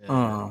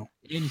 Yeah. And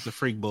he's a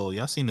freak bull.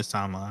 Y'all seen this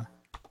timeline?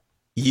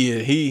 Yeah,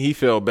 he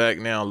fell back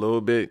now a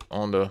little bit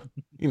on the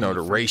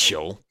the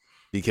ratio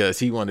because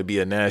he wanted to be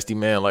a nasty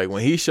man. Like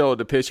when he showed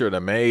the picture of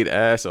the maid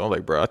ass, I'm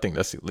like, bro, I think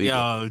that's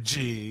illegal. Yo,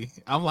 G.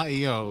 I'm like,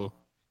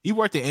 he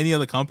worked at any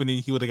other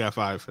company, he would have got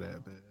fired for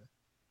that, man.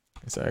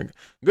 It's like,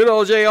 good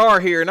old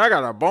JR here, and I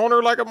got a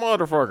boner like a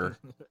motherfucker.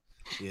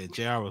 Yeah,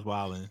 JR was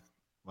wilding,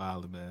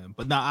 man.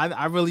 But now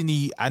I really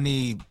need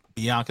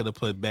Bianca to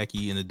put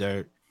Becky in the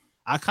dirt.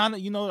 I kind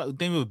of, the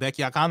thing with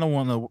Becky, I kind of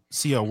want to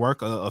see her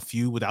work a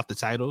feud without the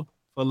title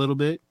for a little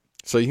bit.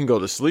 So you can go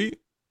to sleep?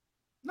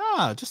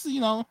 Nah, just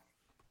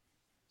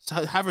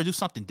have her do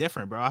something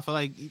different, bro. I feel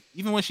like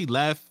even when she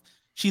left,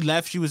 she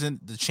was in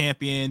the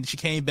champion. She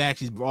came back,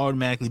 she's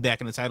automatically back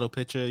in the title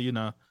picture.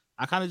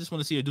 I kind of just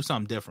want to see her do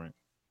something different.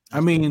 I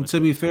mean, to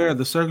be fair,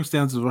 the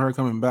circumstances of her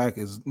coming back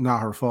is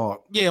not her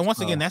fault. Yeah, once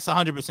again, that's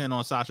 100%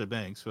 on Sasha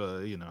Banks for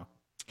and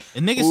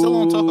niggas still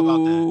don't talk about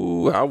that.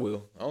 Ooh, I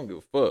will. I don't give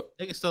a fuck.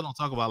 Niggas still don't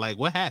talk about like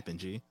what happened,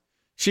 G.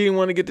 She didn't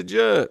want to get the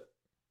job.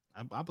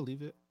 I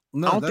believe it.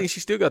 No, I don't think she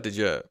still got the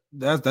job.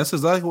 That's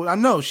exactly what I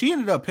know. She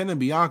ended up pinning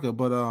Bianca,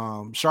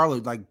 but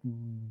Charlotte like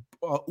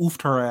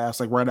oofed her ass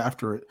like right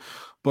after it.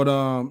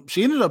 But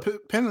she ended up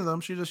pinning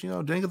them. She just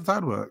didn't get the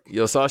title back.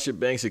 Yo, Sasha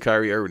Banks and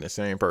Kyrie Irving the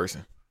same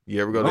person. You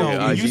ever go to When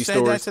their IG you said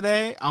stories? that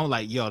today, I'm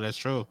like, yo, that's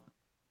true.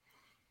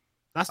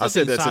 I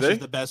said that Sasha's today?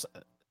 the best.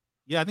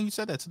 Yeah, I think you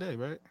said that today,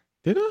 right?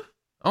 Did I?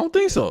 I don't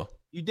think so.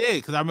 You did,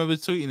 because I remember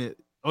tweeting it.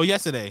 Oh,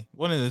 yesterday.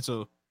 One of the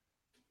two.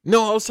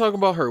 No, I was talking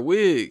about her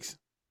wigs.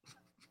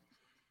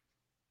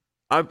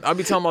 I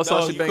be talking about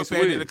Sasha you Banks'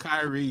 compared it to wigs.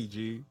 Kyrie,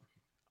 G.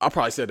 I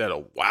probably said that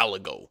a while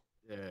ago.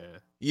 Yeah.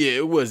 Yeah,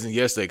 it wasn't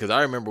yesterday because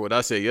I remember what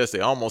I said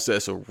yesterday. I almost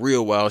said some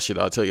real wild shit.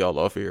 I'll tell y'all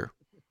off here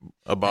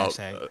about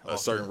a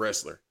certain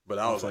wrestler, but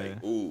I was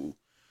like, ooh.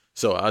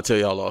 So I'll tell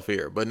y'all off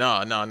here. But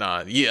nah.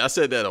 Yeah, I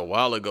said that a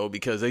while ago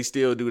because they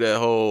still do that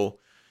whole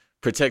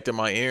protecting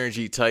my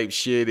energy type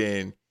shit,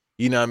 and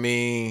you know what I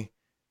mean,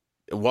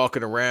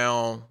 walking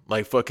around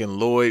like fucking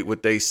Lloyd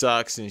with they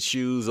socks and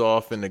shoes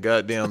off in the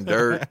goddamn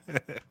dirt,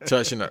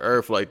 touching the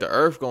earth. Like the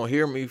earth gonna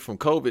hear me from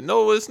COVID.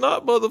 No, it's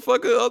not,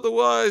 motherfucker.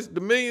 Otherwise, the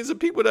millions of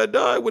people that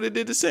died would have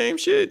did the same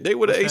shit. They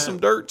would have ate some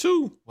dirt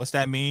too. What's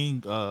that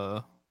mean?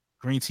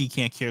 Green tea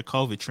can't cure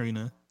COVID,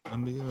 Trina.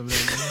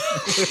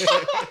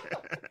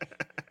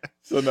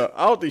 So no,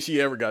 I don't think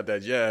she ever got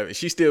that jab, and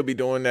she still be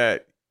doing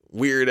that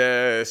weird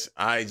ass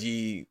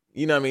IG,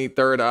 you know what I mean,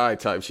 third eye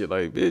type shit.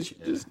 Like,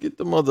 bitch, just get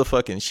the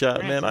motherfucking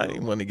shot, man. I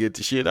didn't want to get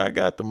the shit. I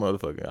got the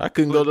motherfucker. I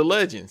couldn't go to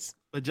Legends.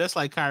 But just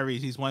like Kyrie,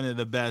 he's one of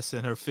the best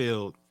in her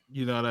field.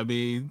 You know what I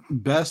mean?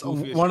 Best,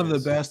 one of the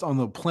best on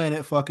the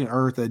planet fucking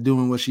Earth at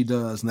doing what she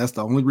does, and that's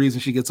the only reason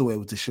she gets away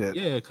with the shit.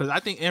 Yeah, because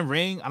I think in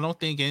ring,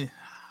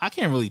 I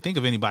can't really think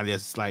of anybody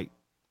that's like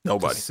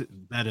nobody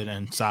better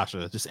than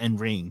Sasha. Just in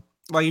ring.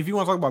 Like if you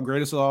want to talk about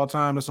greatest of all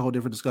time, that's a whole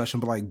different discussion.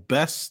 But like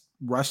best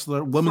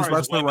wrestler, women's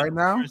wrestler right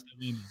now,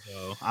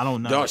 I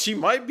don't know. Dog, she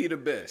might be the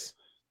best.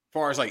 As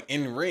far as like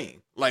in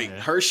ring, like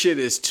her shit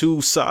is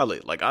too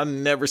solid. Like I've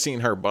never seen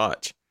her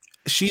botch.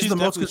 She's the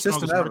most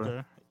consistent ever.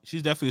 Worker.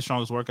 She's definitely the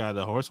strongest worker out of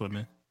the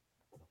horsewomen.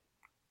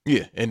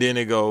 Yeah, and then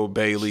it go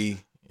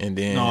Bailey, and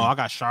then I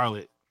got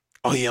Charlotte.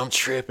 Oh yeah, I'm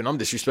tripping. I'm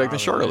disrespecting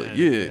Charlotte.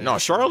 Yeah, no,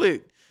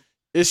 Charlotte.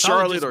 It's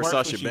Charlotte or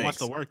Sasha Banks. She wants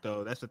to work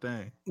though. That's the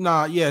thing.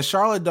 Nah, yeah,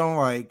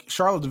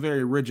 Charlotte's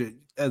very rigid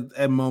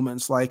at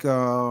moments. Like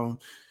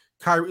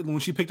Kyrie, when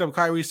she picked up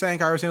Kyrie Sane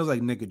was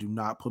like, "Nigga, do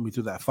not put me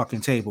through that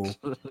fucking table."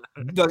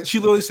 She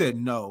literally said,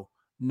 "No,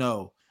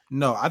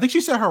 No, I think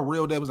she said her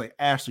real name was like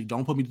Ashley.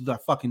 Don't put me through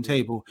that fucking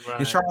table. Right.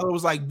 And Charlotte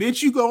was like,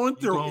 "Bitch, you going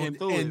through?" going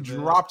through and it, man.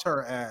 dropped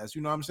her ass.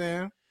 You know what I'm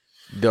saying?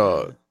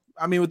 Dog.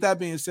 I mean, with that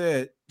being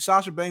said,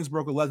 Sasha Banks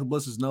broke Alexa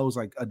Bliss's nose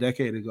like a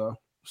decade ago.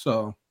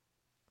 So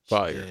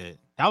Fire. Shit.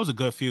 That was a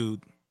good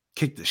feud.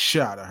 kicked the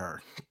shit out of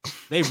her.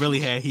 They really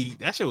had heat.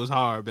 That shit was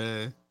hard,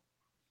 man.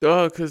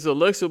 Dog, because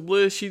Alexa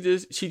Bliss,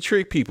 she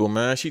tricked people,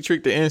 man. She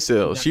tricked the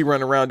incels. She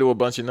run around do a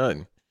bunch of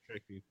nothing.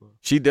 Trick people.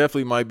 She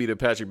definitely might be the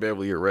Patrick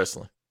Beverly of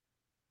wrestling.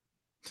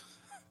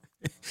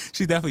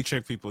 She definitely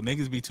tricked people.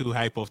 Niggas be too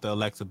hype off the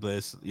Alexa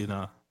Bliss, you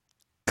know.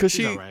 Cause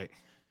She's she, all right.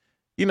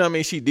 you know what I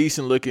mean? She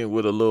decent looking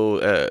with a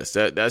little ass.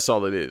 That's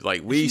all it is.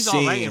 Like we She's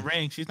all right seen in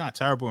ring. She's not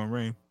terrible in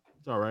ring.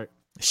 It's all right.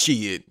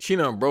 she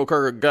done broke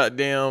her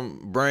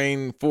goddamn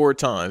brain 4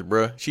 times,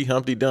 bruh. She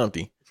Humpty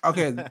Dumpty.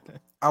 Okay,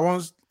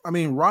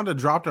 Ronda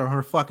dropped her on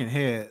her fucking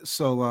head.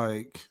 So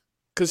like,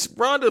 Cause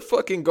Ronda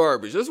fucking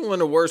garbage. This is one of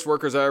the worst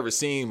workers I ever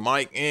seen,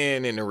 Mike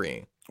and in the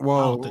ring.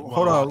 whoa,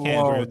 hold I on, can't agree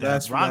whoa, with that.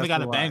 that's Ronda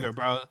got a lie. banger,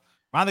 bro.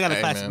 Ronda got a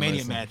Hey, classic man, Mania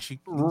listen. match. You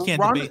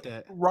can't Ronda, debate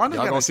that. Ronda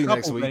Y'all got gonna a see couple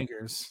next week.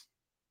 bangers.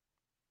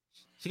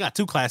 She got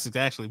 2 classics,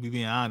 actually, be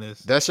being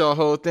honest. That's your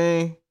whole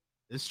thing.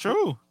 It's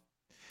true.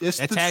 It's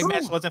That the tag truth.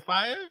 match wasn't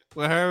fire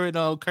with her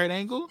and Kurt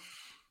Angle.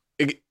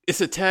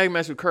 It's a tag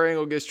match with Kurt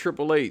Angle against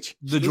Triple H.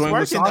 The She joint with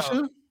was working,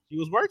 Sasha. She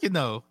was working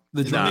though.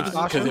 The joint Nah, with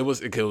because Sasha. it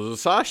was with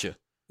Sasha.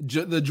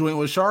 The joint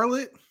with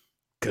Charlotte.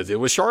 Because it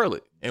was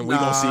Charlotte, and we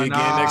gonna see again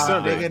next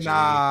Sunday. Nigga,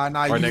 nah.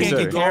 Or You next can't can't get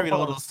Saturday. carried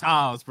all those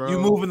times, bro. You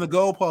moving the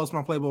goalpost,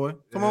 my playboy.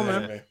 Come on,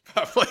 man.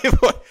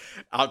 Playboy,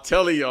 I'm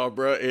telling y'all,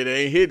 bro, it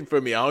ain't hidden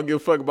for me. I don't give a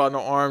fuck about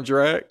no arm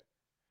drag.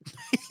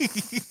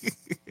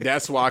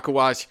 That's why I could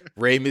watch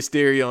Rey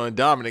Mysterio and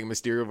Dominic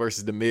Mysterio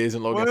versus The Miz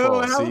and Logan Well,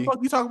 Paul. how the See, fuck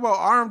you talk about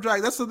arm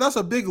drag? That's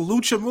a big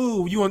lucha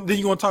move. Then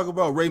you want to talk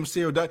about Rey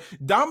Mysterio,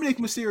 Dominic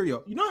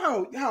Mysterio. You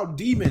know how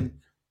demon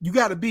you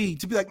got to be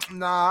like,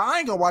 nah, I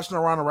ain't gonna watch no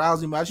Ronda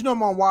Rousey match. You know I'm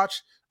gonna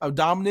watch a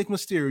Dominic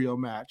Mysterio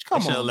match.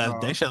 Come on,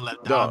 dog. They should have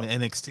left Dog. Dom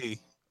in NXT.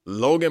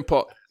 Logan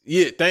Paul.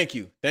 Yeah, thank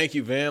you,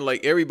 Van.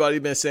 Like everybody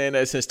been saying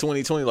that since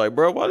 2020. Like,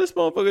 bro, why this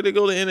motherfucker to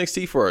go to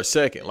NXT for a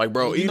second? Like,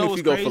 bro, You know even if what's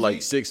you go for crazy?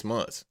 like 6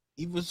 months.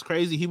 He was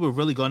crazy. He would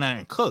really go down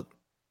and cook.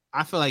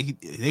 I feel like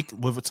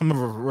with some of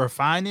the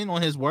refining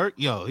on his work,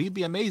 he'd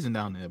be amazing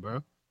down there,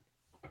 bro.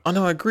 I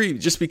know, I agree.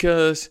 Just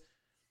because,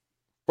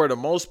 for the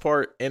most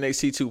part,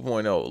 NXT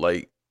 2.0,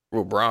 like,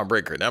 with Braun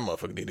Breaker, that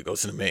motherfucker need to go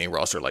to the main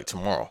roster like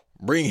tomorrow.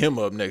 Bring him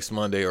up next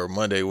Monday or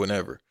Monday,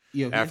 whenever,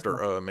 Yeah,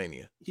 after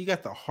Mania. he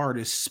got the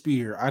hardest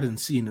spear I didn't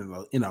see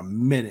in a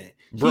minute.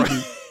 Bro.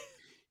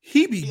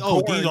 He be He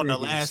OD'd goring on the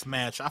niggas. last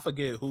match. I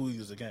forget who he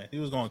was against. He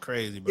was going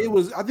crazy, bro. I think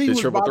it The was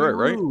triple Bobby threat,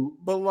 right? Roode,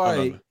 but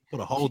like,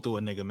 Put a hole through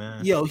a nigga,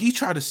 man. yo, he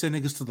tried to send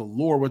niggas to the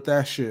lore with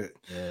that shit.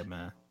 Yeah,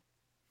 man.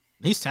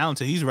 He's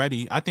talented. He's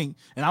ready. I think,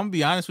 and I'm gonna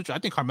be honest with you, I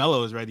think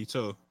Carmelo is ready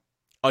too.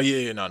 Oh,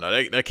 yeah, no.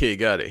 That kid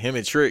got it. Him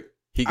and Trick,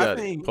 he got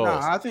it.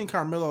 Pause. I think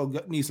Carmelo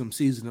needs some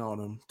seasoning on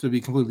him, to be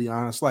completely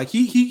honest. Like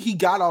he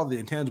got all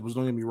the intangibles,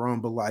 don't get me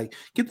wrong, but like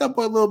get that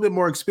boy a little bit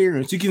more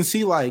experience. You can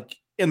see like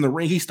in the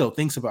ring, he still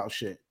thinks about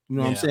shit. You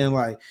know what I'm saying?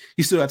 Like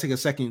he still got to take a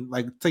second,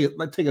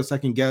 take a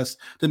second guess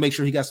to make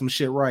sure he got some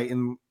shit right.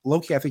 And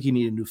low-key, I think he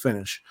needed a new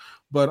finish.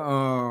 But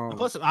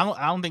Plus,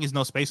 I don't think there's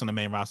no space on the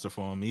main roster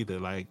for him either.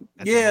 Like,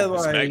 yeah,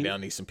 like like SmackDown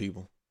needs some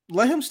people.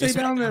 let him stay It's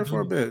down there SmackDown, for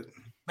a bit.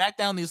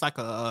 SmackDown needs like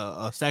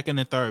a second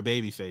and third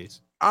baby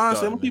face.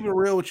 Honestly, I'm Dog, gonna keep it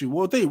real with you.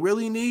 What they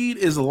really need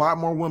is a lot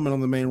more women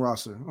on the main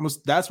roster.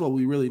 That's what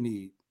we really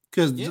need.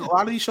 Because a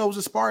lot of these shows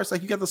are sparse.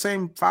 Like you got the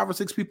same 5 or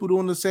 6 people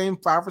doing the same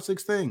 5 or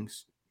 6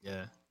 things.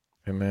 Yeah.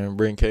 Hey, man,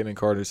 bring Caitlyn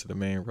Carter to the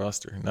main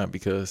roster. Not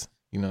because,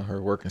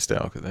 her working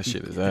style, because that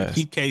shit is ass.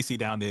 Keep Casey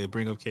down there.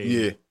 Bring up Casey.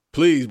 Yeah.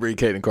 Please bring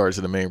Caitlyn Carter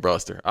to the main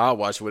roster. I'll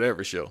watch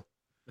whatever show.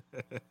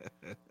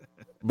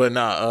 But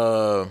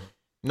no,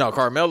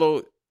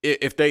 Carmelo,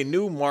 if they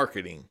knew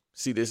marketing,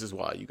 see, this is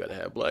why you got to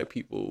have black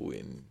people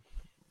in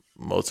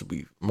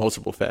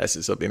multiple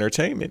facets of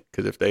entertainment.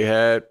 Because if they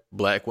had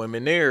black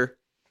women there,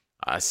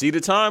 I see the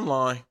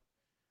timeline.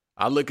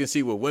 I look and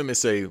see what women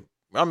say.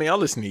 I mean, I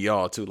listen to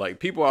y'all too. Like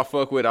people I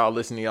fuck with, I'll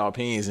listen to y'all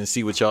opinions and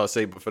see what y'all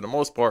say. But for the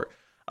most part,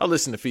 I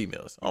listen to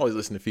females. I always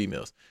listen to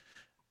females.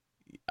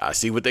 I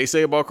see what they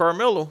say about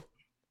Carmelo.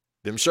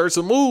 Them shirts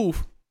will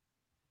move.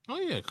 Oh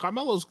yeah,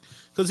 Carmelo's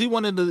because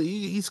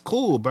he's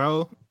cool,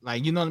 bro.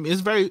 Like, you know what I mean?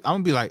 It's I'm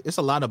gonna be like, it's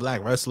a lot of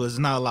black wrestlers. It's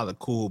not a lot of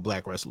cool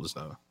black wrestlers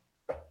though.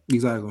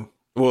 Exactly.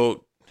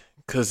 Well,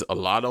 because a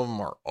lot of them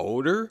are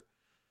older.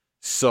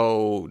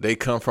 So they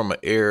come from an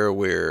era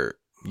where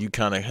you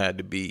kind of had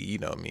to be,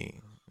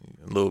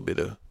 a little bit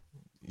of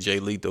Jay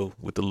Lethal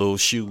with the little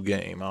shoe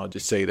game. I'll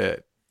just say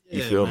that.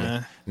 You feel me?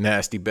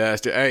 Nasty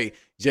bastard. Hey,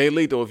 Jay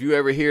Lethal, if you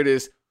ever hear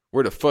this,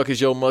 where the fuck is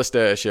your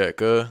mustache at,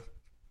 cuz?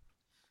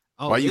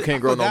 Why you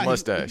can't grow no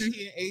mustache?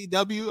 He in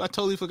AEW? I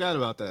totally forgot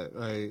about that.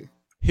 Like,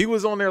 he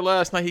was on there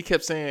last night. He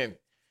kept saying,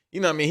 he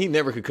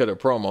never could cut a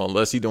promo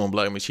unless he doing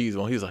Black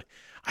Machismo. He was like,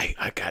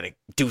 I gotta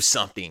do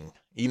something.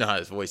 You know how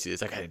his voice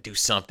is. I gotta do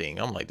something.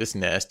 I'm like, this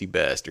nasty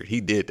bastard. He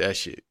did that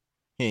shit.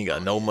 He ain't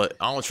got no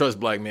I don't trust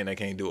black men that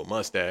can't do a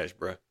mustache,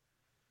 bro.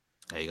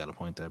 Hey, you got a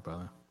point there,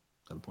 brother.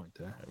 Got a point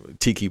there.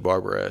 Tiki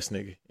Barber ass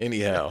nigga.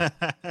 Anyhow,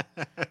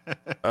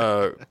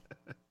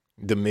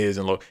 the Miz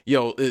and Logan.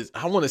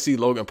 I want to see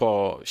Logan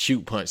Paul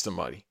shoot punch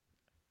somebody.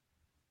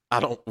 I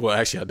don't want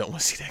to see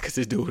that because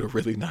this dude would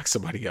really knock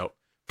somebody out.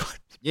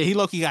 Yeah, he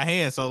low-key got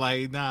hands, so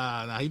like,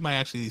 nah, he might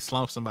actually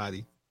slump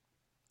somebody.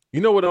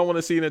 You know what I want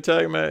to see in a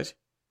tag match?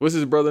 What's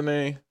his brother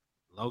name?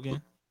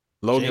 Logan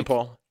Jake.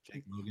 Paul.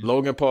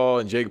 Logan Paul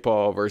and Jake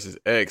Paul versus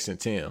X and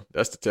Tim.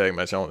 That's the tag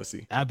match I want to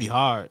see. That'd be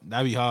hard.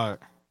 I'm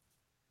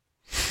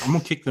gonna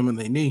kick them in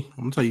their knee.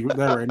 I'm gonna tell you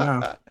that right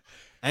now.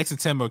 X and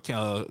Tim are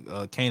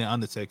Kane and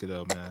Undertaker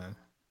though, man.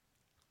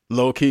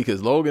 Low key,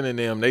 because Logan and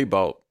them, they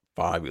bought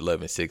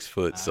 5'11", 6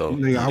 foot. So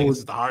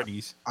nigga, the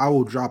Hardys. I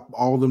will drop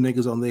all them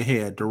niggas on their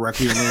head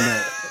directly on their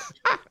neck.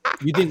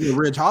 You think what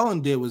Ridge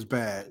Holland did was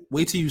bad?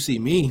 Wait till you see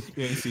me.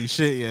 You ain't see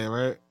shit yet,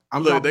 right?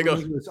 I'm dropping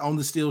niggas on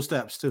the steel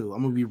steps too.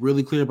 I'm gonna be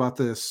really clear about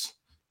this.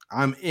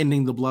 I'm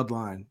ending the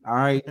bloodline. All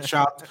right.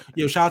 Shout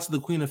out to the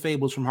Queen of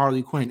Fables from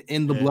Harley Quinn.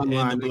 In the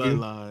bloodline.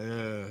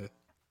 Yeah.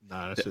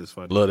 Nah, that shit's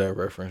funny. Love that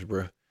reference,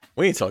 bro.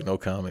 We ain't talk no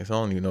comics. I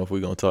don't even know if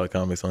we're gonna talk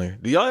comics on here.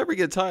 Do y'all ever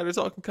get tired of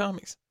talking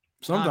comics?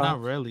 Sometimes. Not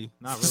really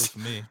for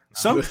me.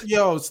 It's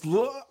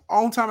the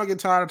only time I get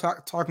tired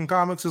of talking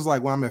comics is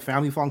like when I'm at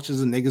family functions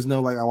and niggas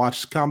know like I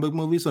watch comic book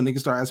movies, so niggas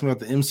start asking me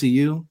about the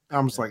MCU.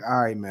 I'm just like,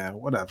 all right, man,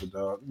 whatever,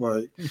 dog.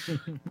 Like,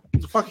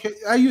 fuck,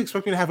 how you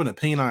expect me to have an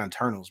opinion on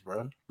Eternals,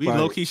 bro? We like,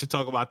 low key should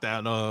talk about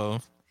that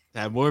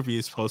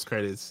Morbius post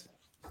credits.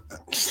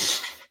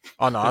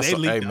 Oh no, they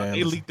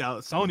leaked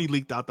out. Sony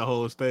leaked out the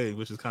whole thing,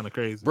 which is kind of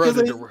crazy. Bro,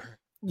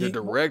 the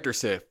director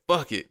said,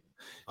 "Fuck it."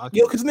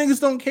 Because niggas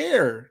don't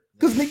care.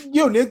 Because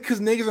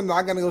niggas are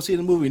not gonna go see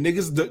the movie.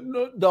 Niggas,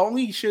 the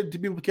only shit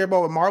people care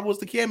about with Marvel is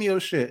the cameo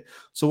shit.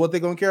 So what they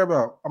gonna care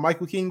about? A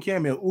Michael Keaton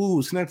cameo.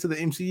 Ooh, snap to the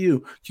MCU.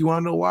 Do you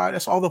want to know why?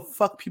 That's all the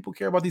fuck people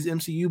care about these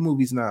MCU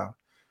movies now.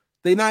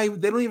 They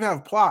don't even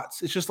have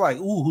plots. It's just like,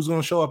 ooh, who's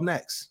gonna show up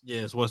next?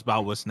 Yeah, it's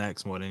what's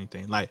next more than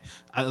anything. Like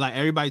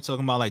everybody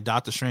talking about like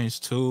Doctor Strange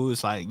 2.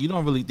 It's like you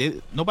don't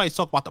really nobody's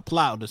talking about the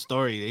plot of the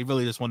story. They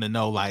really just want to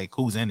know like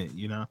who's in it,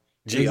 you know?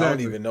 Exactly. I don't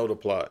even know the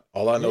plot.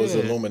 All I know is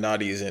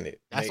Illuminati is in it.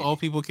 That's all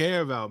people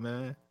care about,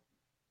 man.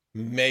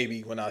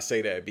 Maybe when I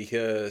say that,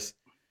 because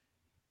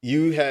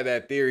you had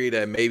that theory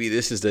that maybe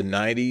this is the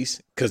 90s,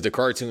 because the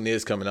cartoon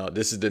is coming out.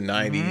 This is the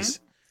 90s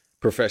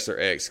Professor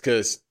X.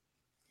 Because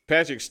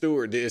Patrick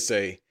Stewart did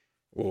say,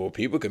 well,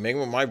 people can make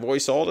my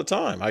voice all the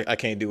time. I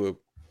can't do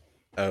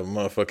a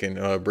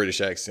motherfucking British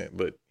accent,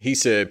 but he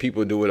said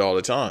people do it all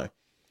the time.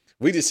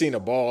 We just seen a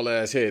bald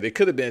ass head. It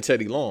could have been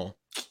Teddy Long.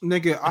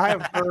 Nigga, I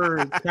have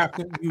heard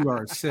Captain. You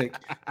are sick,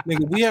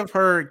 nigga. We have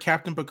heard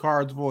Captain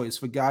Picard's voice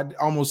for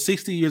almost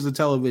 60 years of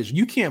television.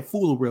 You can't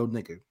fool a real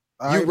nigga.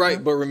 You're right,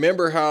 man? But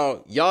remember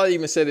how y'all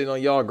even said it on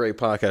y'all great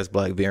podcast,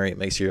 Black Variant.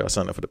 Make sure y'all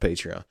sign up for the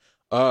Patreon.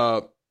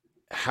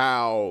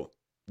 How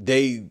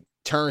they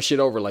turn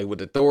shit over, like with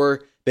the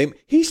Thor.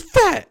 He's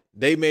fat.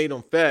 They made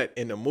him fat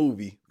in the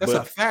movie. That's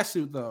a fat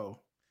suit though.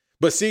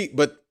 But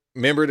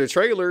remember the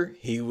trailer?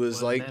 He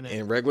was like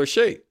in regular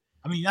shape.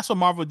 I mean, that's what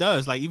Marvel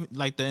does. Like even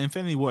like the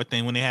Infinity War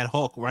thing when they had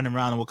Hulk running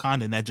around in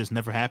Wakanda, and that just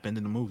never happened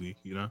in the movie,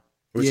 you know?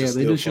 Yeah,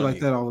 they do shit like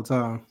that all the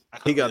time.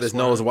 He got his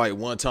nose white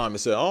one time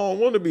and said, "I don't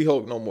want to be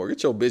Hulk no more.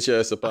 Get your bitch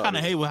ass up out." I kind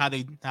of hate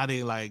how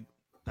they like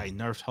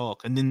nerfed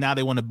Hulk, and then now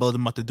they want to build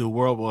him up to do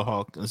World War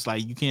Hulk. It's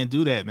like you can't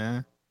do that,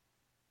 man.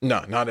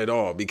 No, not at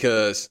all.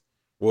 Because,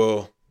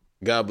 well,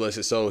 God bless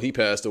his soul, he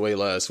passed away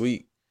last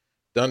week.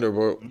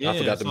 Thunderbolt. Yeah, I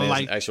forgot the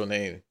man's actual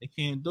name. They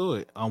can't do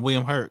it on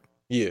William Hurt.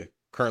 Yeah.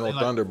 Colonel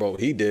Thunderbolt,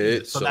 he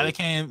did. So now they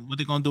can't. What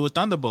they gonna do with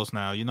Thunderbolts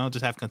now? You know,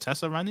 just have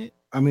Contessa run it.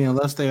 I mean,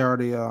 unless they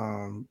already.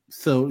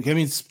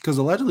 Because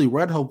allegedly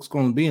Red Hulk's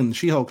going to be in the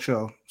She-Hulk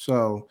show.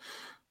 So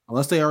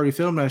unless they already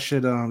filmed that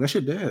shit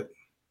dead.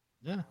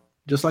 Yeah,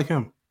 just like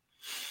him.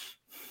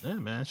 Yeah,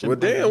 man. Well,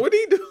 damn, what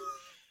did he do?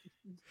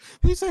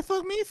 What you say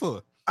fuck me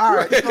for? All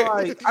right, so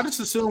like I just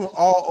assume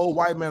all old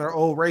white men are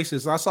old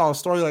racists. And I saw a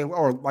story like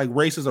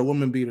racists are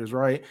women beaters,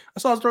 right? I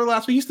saw a story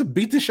last week. He used to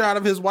beat the shit out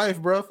of his wife,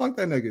 bro. Fuck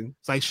that nigga.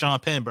 It's like Sean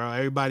Penn, bro.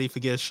 Everybody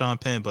forgets Sean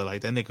Penn, but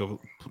like that nigga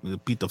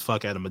beat the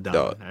fuck out of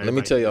Madonna. Let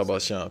me tell y'all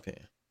about Sean Penn.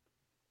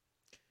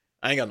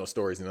 I ain't got no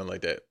stories and nothing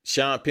like that.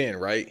 Sean Penn,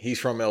 right? He's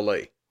from LA.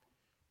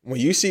 When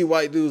you see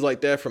white dudes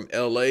like that from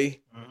LA,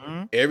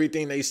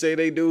 everything they say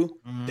they do,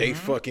 they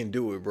fucking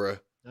do it, bro.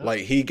 Yep.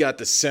 Like he got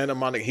the Santa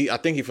Monica. I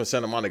think he's from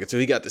Santa Monica too.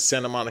 He got the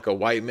Santa Monica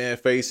white man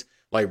face.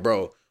 Like,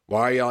 bro,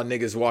 why are y'all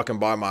niggas walking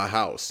by my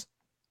house?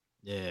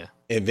 Yeah.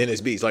 In Venice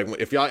Beach. Like,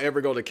 if y'all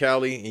ever go to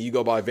Cali and you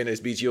go by Venice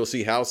Beach, you'll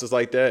see houses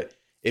like that.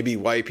 It'd be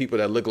white people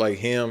that look like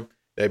him.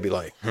 They'd be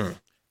like,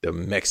 the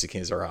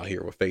Mexicans are out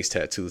here with face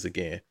tattoos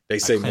again. They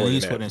say more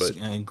than that. But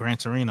in Gran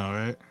Torino,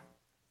 right?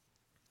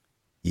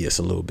 Yeah, it's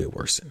a little bit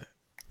worse than that.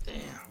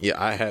 Damn.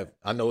 Yeah,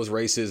 I know it's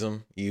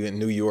racism. You in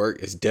New York,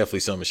 it's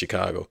definitely some in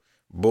Chicago.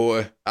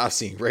 Boy, I've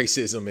seen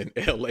racism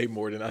in LA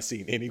more than I've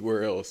seen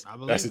anywhere else.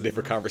 That's a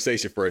different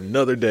conversation for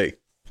another day.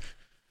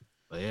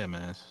 But yeah,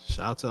 man.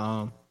 Shout out to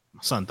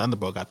my son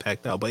Thunderbolt got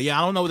packed out. But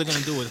yeah, I don't know what they're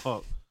gonna do with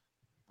Hulk.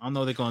 I don't know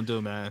what they're gonna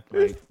do, man.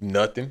 Like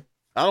nothing.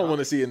 I don't want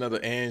to see another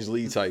Ang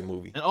Lee type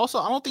movie. And also,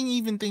 I don't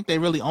even think they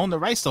really own the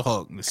rights to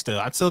Hulk. Still,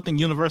 I still think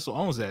Universal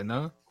owns that.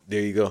 No.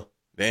 There you go.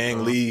 The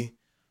Ang Lee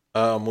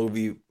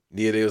movie.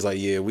 Yeah, they was like,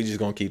 yeah, we just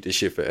gonna keep this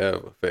shit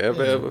forever.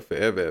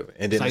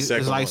 And then it's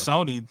like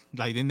Sony,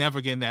 like they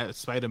never getting that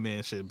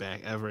Spider-Man shit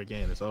back ever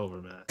again. It's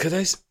over, man.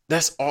 Cause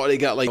that's all they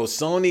got. Like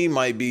Sony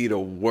might be the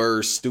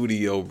worst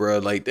studio, bro.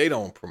 Like they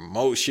don't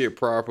promote shit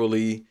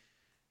properly.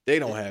 They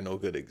don't have no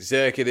good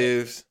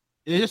executives.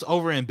 It's just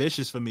over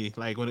ambitious for me.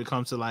 Like when it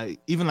comes to like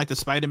even like the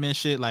Spider-Man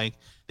shit, like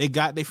they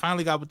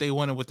finally got what they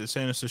wanted with the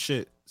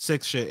Sinister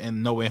Six shit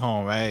and No Way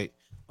Home, right?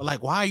 But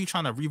like, why are you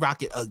trying to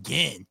re-rock it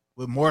again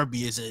with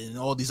Morbius and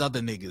all these other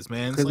niggas,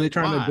 man? Because they're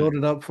trying to build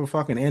it up for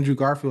fucking Andrew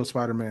Garfield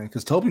Spider-Man.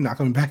 Because Tobey not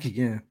coming back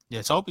again.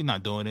 Yeah, Tobey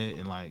not doing it,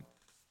 and like,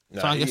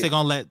 so I guess they're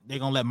gonna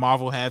let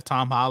Marvel have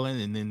Tom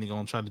Holland, and then they're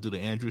gonna try to do the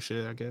Andrew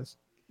shit, I guess.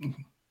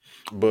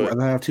 But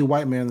rather have two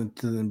white men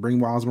than bring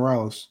Miles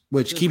Morales,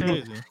 which keep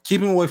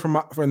him away from the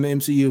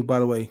MCU. By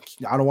the way,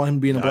 I don't want him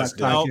being a black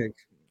sidekick.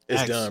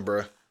 It's done,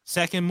 bro.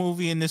 Second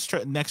movie in this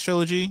next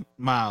trilogy,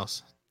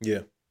 Miles.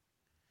 Yeah.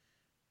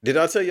 Did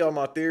I tell y'all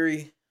my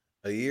theory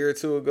a year or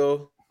two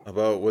ago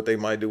about what they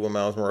might do with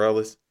Miles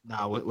Morales?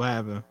 Nah, what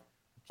happened?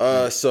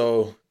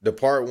 So the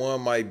part 1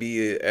 might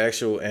be an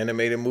actual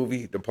animated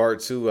movie. The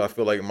part 2, I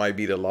feel like it might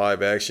be the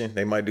live action.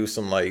 They might do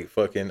some like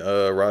fucking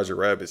Roger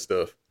Rabbit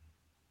stuff.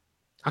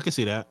 I can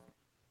see that.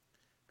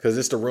 Because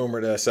it's the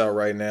rumor that's out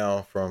right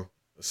now from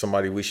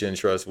somebody we shouldn't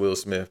trust, Will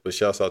Smith. But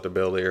shouts out to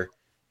Bel Air.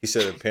 He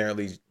said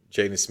apparently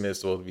Jaden Smith's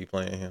supposed to be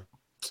playing him.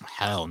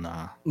 Hell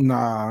nah.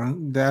 Nah,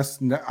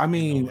 I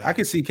mean, I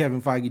could see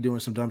Kevin Feige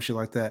doing some dumb shit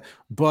like that.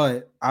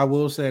 But I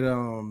will say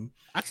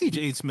I see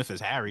Jaden Smith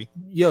as Harry.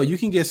 Yo, you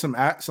can get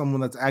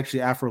someone that's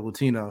actually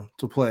Afro-Latino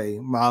to play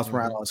Miles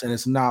Morales, and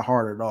it's not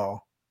hard at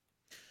all.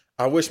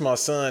 I wish my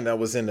son that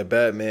was in the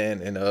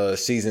Batman in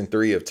season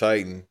 3 of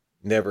Titan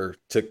never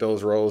took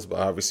those roles, but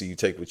obviously you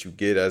take what you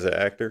get as an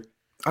actor.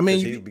 I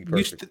mean,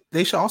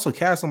 they should also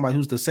cast somebody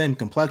who's the same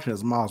complexion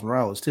as Miles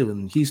Morales too,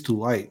 and he's too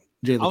light.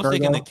 I was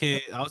thinking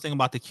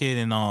about the kid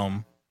in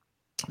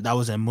that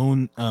was in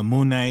Moon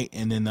Knight,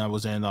 and then that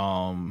was in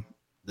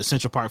the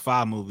Central Park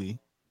 5 movie.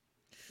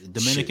 The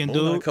Dominican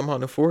dude come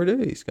on in 4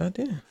 days.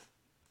 Goddamn.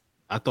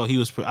 I thought he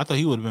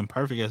would have been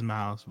perfect as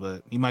Miles,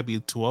 but he might be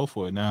too old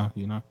for it now,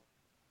 you know.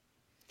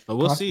 But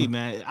we'll see,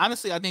 man.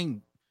 Honestly, I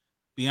think,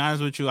 be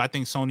honest with you, I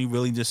think Sony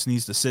really just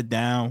needs to sit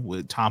down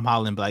with Tom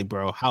Holland and be like,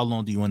 bro, how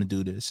long do you want to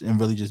do this? And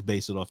really just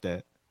base it off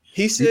that.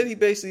 He said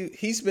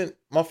he's been,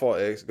 my fault,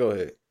 X, go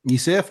ahead. You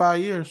said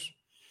 5 years.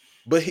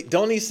 But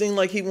don't he seem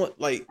like he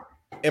want, like,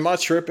 am I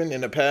tripping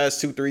in the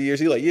past 2-3 years?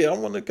 He like, yeah, I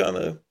want to kind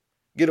of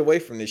get away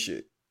from this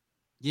shit.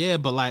 Yeah,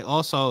 but like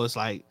also it's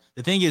like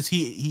the thing is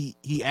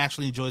he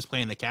actually enjoys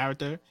playing the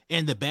character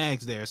and the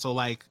bag's there. So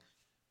like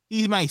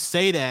he might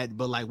say that,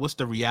 but like what's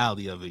the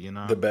reality of it, you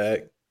know? The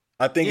bag.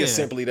 I think it's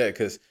simply that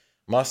because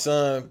my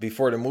son,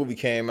 before the movie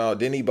came out,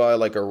 didn't he buy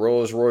like a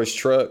Rolls Royce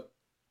truck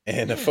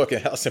and a fucking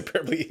house in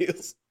Beverly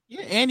Hills?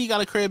 Yeah, and he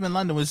got a crib in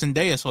London with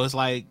Zendaya, so it's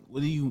like,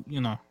 what do you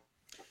know?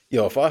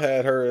 Yo, if I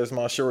had her as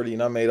my shorty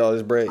and I made all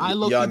this bread,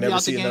 y'all never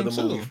see another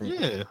movie from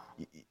me.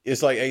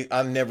 It's like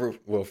I never.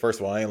 Well, first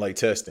of all, I ain't like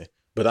testing,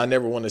 but I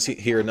never want to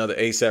hear another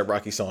ASAP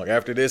Rocky song.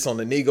 After this on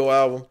the Nego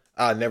album,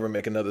 I'd never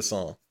make another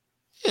song.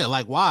 Yeah,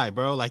 like why,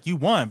 bro? Like you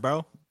won,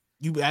 bro.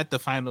 You at the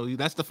final.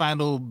 That's the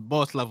final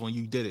boss level, and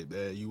you did it,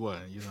 man. You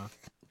won. You know.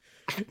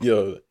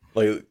 Yo,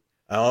 like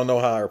I don't know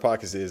how her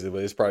pockets is,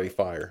 but it's probably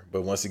fire.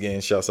 But once again,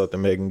 shouts out to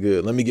Megan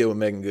Good. Let me get with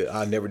Megan Good.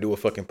 I'll never do a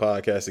fucking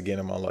podcast again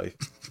in my life.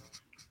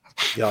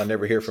 Y'all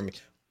never hear from me.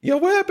 Yo,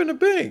 what happened to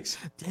Banks?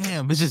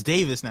 Damn, it's just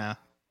Davis now.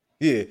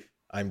 Yeah,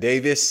 I'm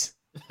Davis.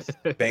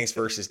 Banks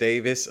versus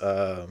Davis.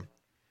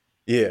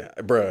 Yeah,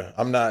 bruh.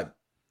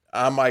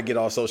 I might get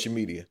off social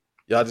media.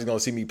 Y'all just gonna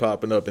see me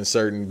popping up in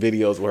certain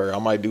videos with her. I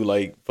might do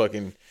like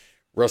fucking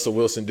Russell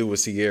Wilson do with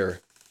Sierra.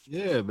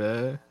 Yeah,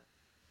 man.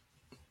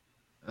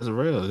 That's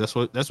real.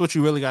 That's what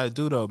you really got to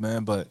do, though,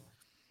 man. But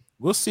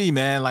we'll see,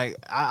 man. Like,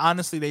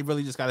 honestly, they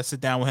really just got to sit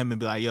down with him and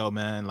be like, "Yo,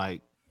 man,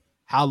 like,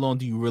 how long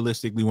do you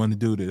realistically want to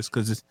do this?"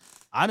 Because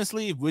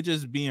honestly, if we're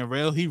just being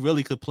real, he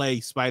really could play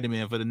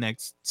Spider-Man for the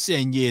next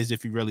 10 years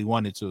if he really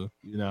wanted to.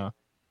 You know.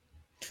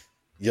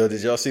 Yo,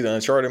 did y'all see the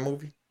Uncharted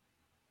movie?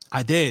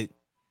 I did.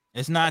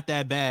 It's not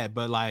that bad,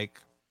 but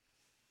like,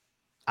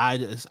 I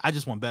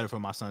just want better for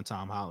my son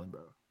Tom Holland,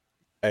 bro.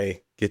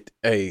 Hey,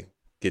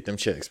 get them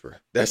checks, bro.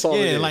 That's all.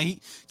 Yeah, like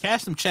he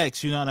cash some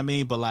checks, you know what I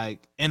mean? But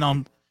like,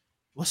 and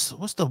what's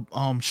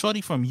the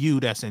shorty from You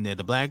that's in there,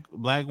 the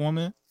black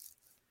woman?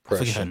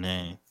 Pressure. I forget her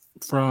name.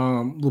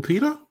 From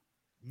Lupita?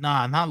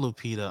 Nah, not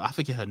Lupita. I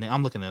forget her name.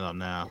 I'm looking it up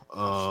now.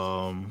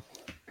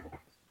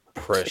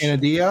 Pressure. Anna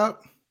Diop?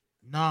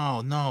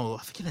 No,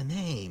 I forget her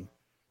name.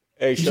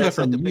 Hey, she has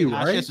from like You, big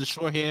eyes. right? She has the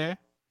short hair.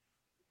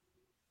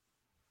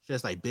 She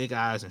has like big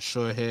eyes and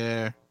short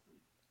hair.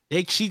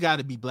 She got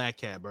to be Black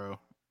Cat, bro.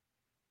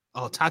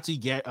 Oh, Tati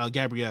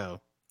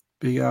Gabrielle.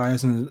 Big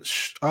eyes and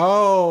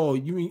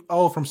you mean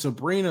from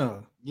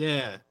Sabrina?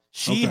 Yeah,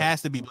 she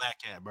has to be Black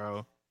Cat,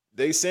 bro.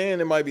 They saying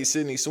it might be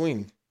Sydney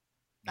Sweeney.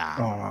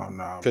 Nah. Oh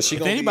no. Because she If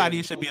gonna anybody, be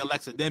it should be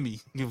Alexa Demi.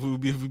 If we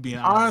being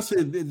honest.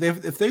 Honestly,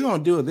 if they're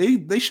gonna do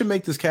it, they should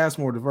make this cast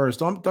more diverse.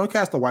 Don't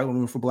cast a white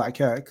woman for Black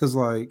Cat because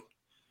like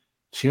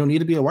she don't need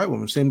to be a white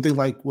woman. Same thing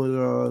like with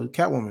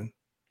Catwoman.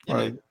 Yeah.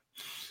 Like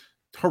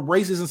her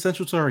race is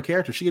essential to her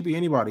character. She could be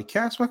anybody.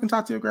 Cast fucking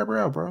Tatiana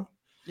Gabrielle, bro.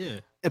 Yeah.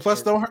 And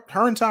plus, though,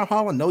 her and Tom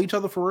Holland know each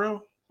other for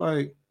real.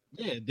 Like,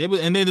 Yeah, they were,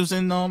 and they was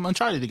in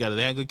Uncharted together.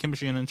 They had good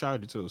chemistry in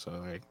Uncharted too. So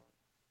like,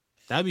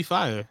 that'd be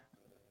fire.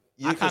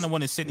 I kind of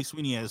wanted Sydney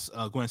Sweeney as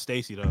Gwen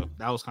Stacy though.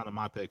 That was kind of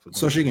my pick for.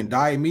 So she can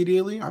die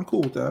immediately. I'm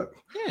cool with that.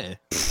 Yeah.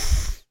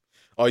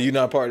 Are you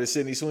not part of the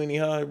Sydney Sweeney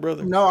High,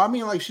 brother? No, I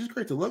mean like she's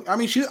great to look. I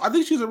mean, I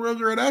think she's a real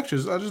great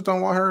actress. I just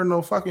don't want her in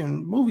no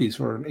fucking movies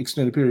for an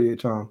extended period of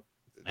time.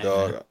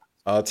 Dog,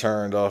 I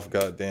turned off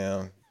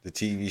goddamn the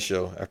TV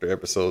show after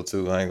episode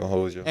 2. I ain't gonna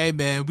hold you. Hey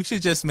man, they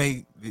should just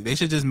make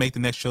the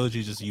next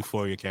trilogy just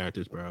Euphoria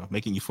characters, bro.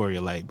 Making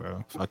Euphoria light,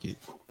 bro. Fuck it.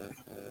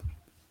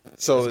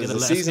 So is the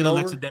season over?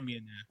 Alexa Demi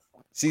in there.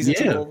 Season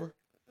 2 Yeah. over?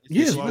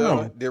 Yes, Did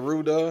no. Did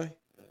Rue die?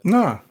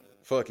 Nah.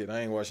 Fuck it.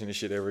 I ain't watching this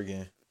shit ever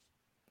again.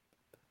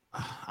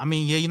 I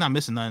mean, yeah, you're not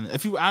missing nothing.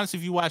 If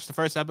you watch the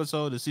first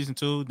episode of season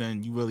 2,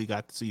 then you really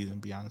got the season. To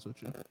be honest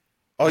with you.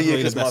 Oh That's yeah,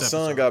 really the because my best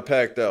son episode. got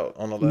packed out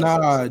on the last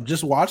Nah, episode.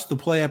 just watch the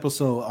play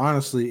episode,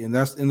 honestly, and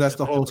that's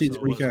the whole season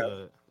Episode was recap.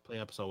 good. Play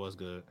episode was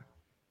good.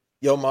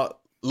 Yo, my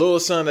little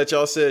son that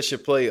y'all said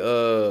should play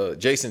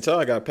Jason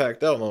Todd got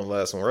packed out on the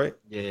last one, right?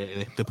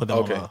 Yeah, they put them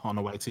Okay. on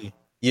the white tee.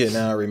 Yeah,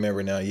 now I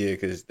remember now. Yeah,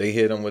 because they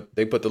hit him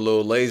they put the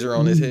little laser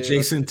on his head.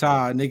 Jason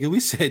Todd, nigga. We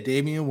said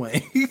Damian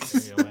Wayne.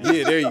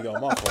 Yeah, there you go.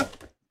 My fault.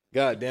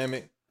 God damn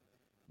it.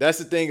 That's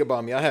the thing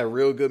about me. I have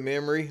real good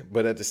memory,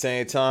 but at the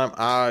same time,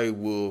 I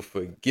will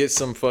forget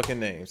some fucking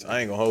names. I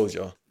ain't gonna hold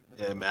y'all.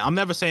 Yeah, man. I'm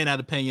never saying that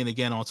opinion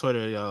again on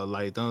Twitter, yo.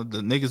 Like the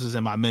niggas is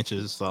in my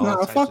mentions. So all Nah,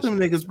 types fuck of them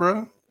shit. niggas,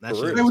 bro. That For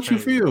shit real. Say is what you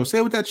crazy. feel.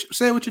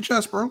 Say it with your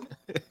chest, bro.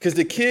 Because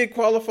the kid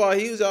qualified,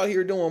 he was out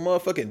here doing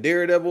motherfucking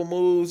daredevil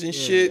moves and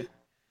shit.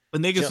 But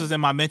niggas Yeah. was in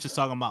my mentions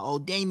talking about, oh,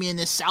 Damien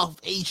is South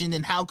Asian,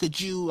 and how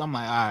could you? I'm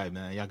like, all right,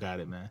 man, y'all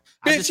got it, man.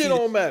 Bitch, it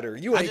don't matter.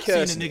 You I ain't just seen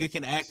casting the it. nigga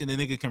can act and the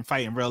nigga can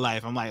fight in real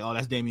life. I'm like, oh,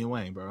 that's Damian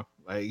Wayne, bro.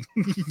 Like,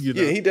 you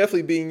know. Yeah, he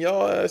definitely beating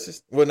y'all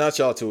asses. Well, not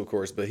y'all two, of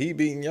course, but he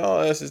beating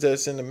y'all asses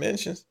that's in the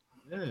mentions.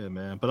 Yeah,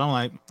 man. But I'm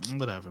like,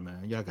 whatever,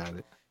 man. Y'all got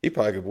it. He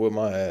probably could whip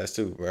my ass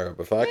too, bro.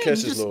 But if I Yeah, catch he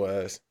his just- little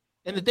ass.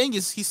 And the thing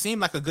is, he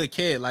seemed like a good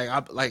kid. Like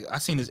I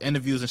seen his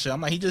interviews and shit. I'm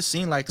like, he just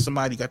seemed like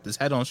somebody got his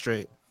head on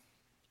straight.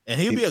 And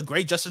he'd be a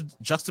great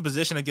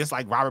juxtaposition against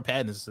like Robert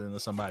Pattinson or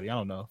somebody. I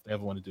don't know if they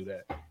ever want to do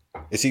that.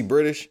 Is he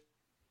British?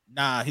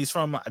 Nah, I think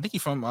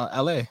he's from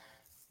LA.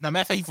 Nah,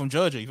 matter of fact, he's from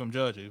Georgia. He's from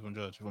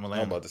I'm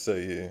Atlanta. about to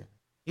say, yeah.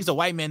 He's a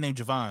white man named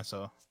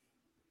Javon.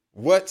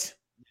 What?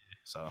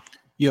 So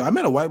Yo, I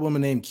met a white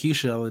woman named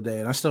Keisha the other day,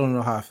 and I still don't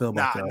know how I feel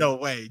about that. no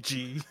way,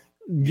 G.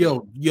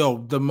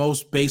 Yo, the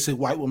most basic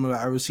white woman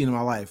I've ever seen in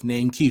my life,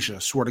 named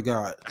Keisha. Swear to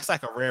God, That's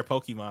like a rare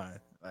Pokemon.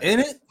 Like, ain't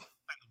it?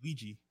 like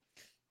Luigi.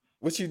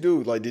 What you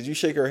do? Like, did you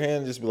shake her hand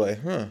and just be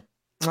like, huh?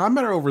 I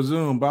met her over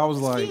Zoom, but I was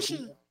like,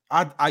 Keisha.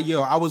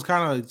 I was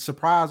kind of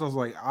surprised. I was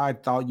like, I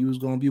thought you was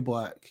gonna be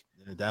black.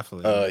 Yeah,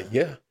 definitely.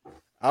 Yeah.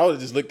 I would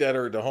have just looked at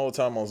her the whole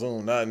time on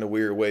Zoom, not in a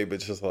weird way, but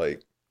just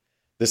like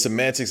the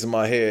semantics in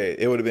my head.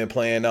 It would have been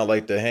playing out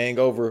like The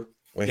Hangover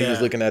when he was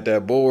Yeah. looking at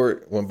that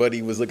board, when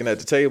Buddy was looking at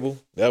the table.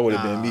 That would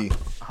have been me.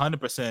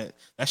 100%.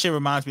 That shit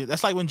reminds me.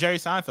 That's like when Jerry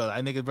Seinfeld.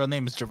 That nigga's real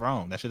name is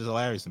Jerome. That shit is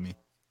hilarious to me.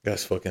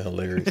 That's fucking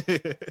hilarious.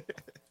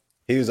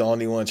 He was the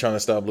only one trying to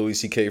stop Louis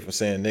C.K. from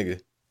saying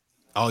nigga.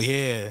 Oh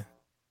yeah,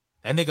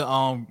 that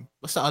nigga.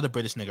 What's the other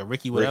British nigga?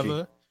 Ricky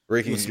whatever.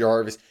 Ricky was-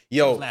 Jarvis.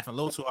 He was Yo, laughing a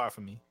little too hard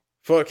for me.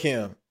 fuck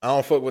him. I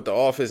don't fuck with The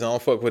Office. I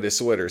don't fuck with his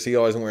sweaters. He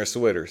always wearing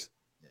sweaters.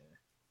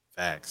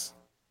 Facts.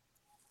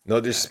 No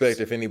disrespect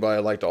if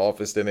anybody like The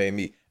Office, that ain't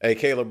me. Hey,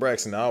 Kayla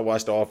Braxton, I'll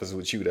watch The Office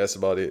with you. That's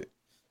about it.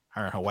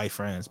 Her and her white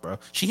friends, bro.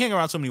 She hang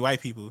around so many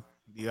white people.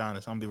 To be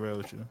honest, I'm gonna be real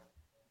with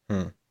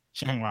you.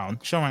 She don't hang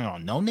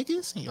around no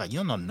niggas. Like you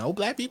don't know no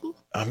black people.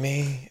 I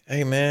mean,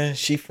 hey man,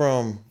 she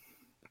from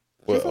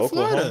what? from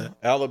Oklahoma, Florida.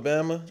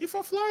 Alabama? She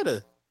from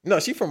Florida. No,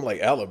 she from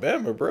like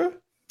Alabama, bro.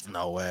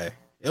 No way.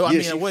 I Yeah,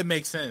 mean, she- it would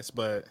make sense,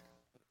 but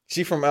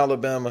She from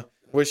Alabama,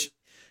 which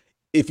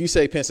if you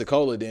say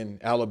Pensacola, then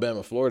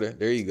Alabama, Florida.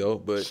 There you go.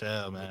 But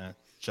chill, man.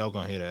 Joe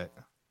gonna hear that.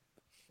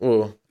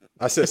 well,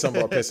 I said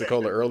something about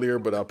Pensacola earlier,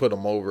 but I put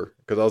him over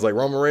because I was like,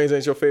 Roman Reigns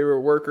ain't your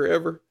favorite worker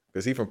ever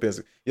because he from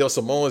Pensacola. Yo,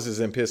 Samoans is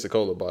in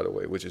Pensacola, by the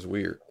way, which is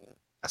weird.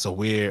 That's a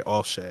weird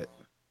offset.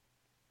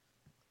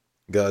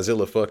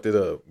 Godzilla fucked it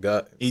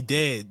up. He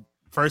did.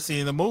 First scene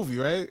in the movie,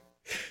 right?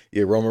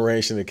 Yeah, Roman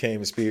Reigns should have came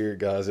and speared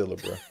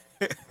Godzilla,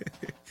 bro.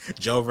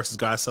 Joe versus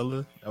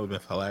Godzilla. That would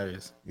have been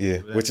hilarious. Yeah,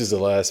 which is the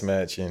last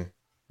match, and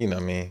you know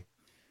what I mean.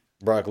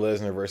 Brock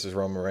Lesnar versus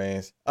Roman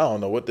Reigns. I don't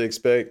know what to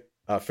expect.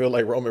 I feel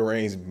like Roman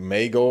Reigns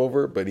may go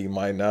over, but he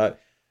might not.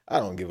 I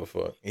don't give a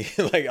fuck.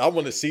 Like I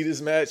want to see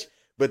this match,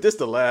 but this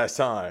the last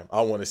time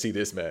I want to see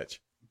this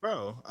match.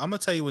 Bro, I'm gonna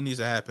tell you what needs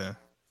to happen.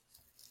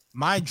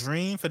 My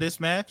dream for this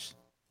match: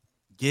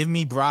 give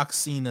me Brock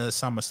Cena at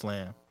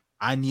SummerSlam.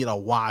 I need a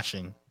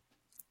washing.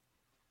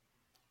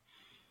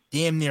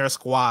 damn near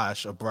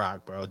squash of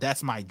Brock, bro.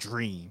 That's my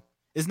dream.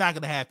 It's not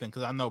gonna happen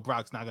because I know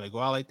Brock's not gonna go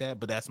out like that,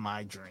 but that's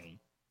my dream.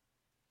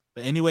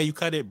 But anyway, you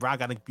cut it, Brock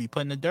gotta be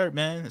put in the dirt,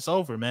 man. It's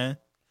over, man.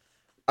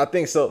 I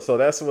think so. So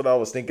that's what I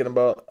was thinking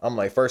about. I'm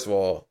like, first of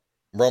all,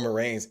 Roman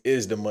Reigns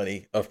is the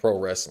money of pro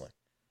wrestling.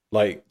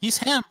 Like, He's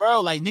him,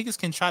 bro. Like niggas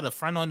can try to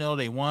front on it all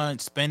they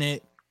want, spin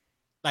it.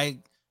 Like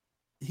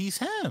he's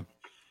him.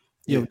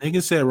 Yo,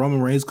 niggas said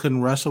Roman Reigns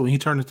couldn't wrestle when he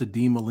turned into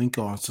Dean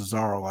Malenko on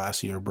Cesaro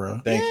last year, bro.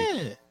 thank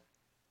you.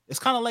 It's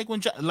kind of like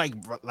when like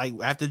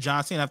after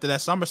John Cena, after that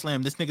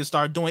SummerSlam, this nigga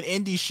started doing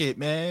indie shit,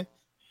 man.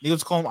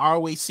 Niggas call him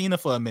ROH Cena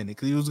for a minute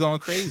because he was going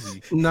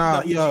crazy.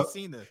 Nah, yo,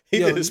 Cena. He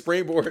did a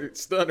springboard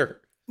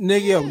stunner.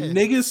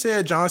 Niggas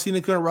said John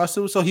Cena couldn't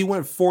wrestle, so he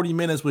went 40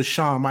 minutes with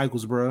Shawn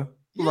Michaels, bro.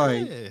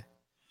 Like,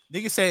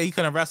 niggas said he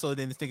couldn't wrestle,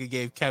 then this nigga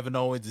gave Kevin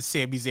Owens and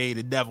Sami Zayn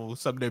and Neville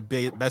some of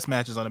their best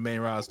matches on the main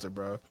roster,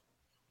 bro.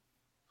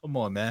 Come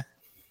on, man.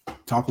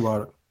 Talk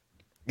about it.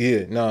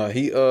 Yeah, nah,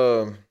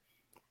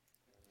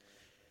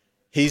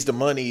 he's the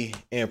money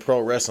in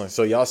pro wrestling.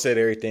 So y'all said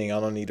everything. I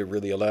don't need to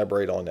really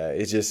elaborate on that.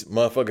 It's just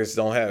motherfuckers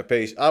don't have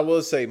patience. I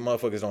will say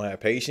motherfuckers don't have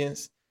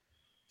patience.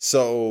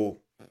 So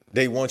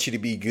they want you to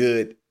be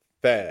good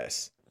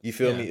fast. You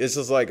feel me? It's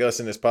just like us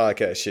in this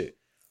podcast shit.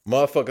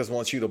 Motherfuckers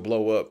want you to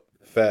blow up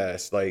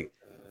fast. Like,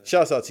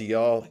 shouts out to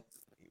y'all.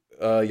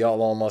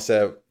 Y'all almost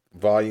at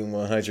volume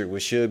 100,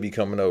 which should be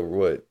coming over,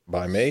 what,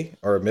 by May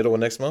or middle of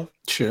next month?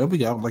 Sure, it'll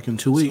be out like in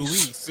 2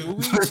 weeks. 2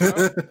 weeks,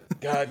 bro.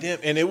 God damn.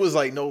 And it was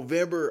like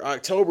November,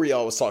 October,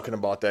 y'all was talking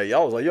about that.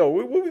 Y'all was like, yo,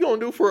 what we gonna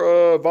do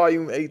for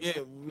volume 8? Yeah,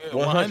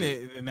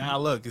 100. And now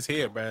look, it's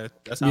here, bro.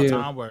 That's how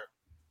time works.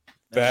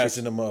 Fast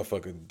in the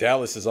motherfucker.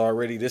 Dallas is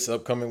already this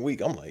upcoming week.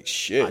 I'm like,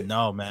 shit. I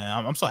know,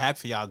 man. I'm so happy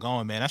for y'all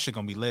going, man. That shit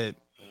gonna be lit.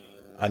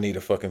 I need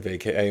a fucking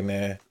vacation. Hey,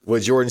 man.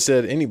 What Jordan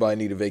said, anybody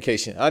need a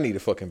vacation. I need a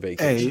fucking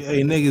vacation.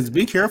 Hey, niggas,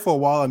 be careful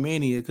Wall of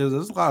Mania because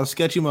there's a lot of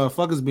sketchy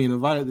motherfuckers being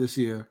invited this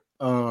year.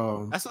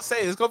 That's what I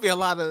say. It's gonna be a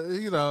lot of,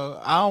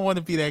 I don't want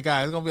to be that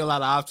guy. It's gonna be a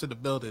lot of ops in the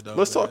building, though.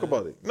 Let's talk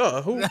about it.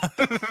 No, who?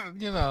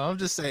 I'm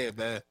just saying,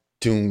 man.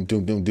 Doom,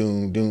 doom, doom,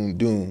 doom, doom,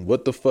 doom.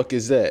 What the fuck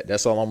is that?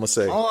 That's all I'm gonna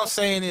say. All I'm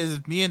saying is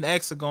me and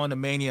X are going to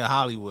Mania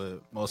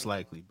Hollywood, most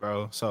likely,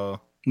 bro. So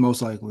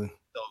most likely.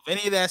 So if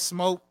any of that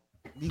smoke,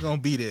 we gonna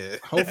be there.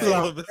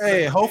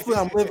 Hopefully, hopefully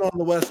I'm living on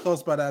the West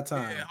Coast by that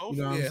time.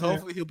 Yeah,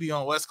 hopefully he'll be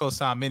on West Coast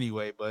time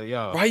anyway. But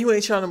yo, why you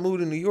ain't trying to move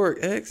to New York,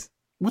 X?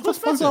 What the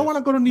fuck do I want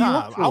to go to New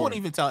York for? I wouldn't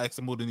even tell X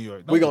to move to New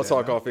York. We're gonna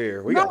talk off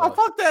air.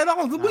 Fuck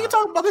that. We can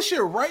talk about this shit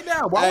right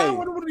now. Why would I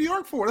want to go to New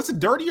York for? That's a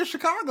dirtier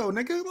Chicago,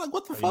 nigga. Like,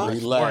 what the fuck?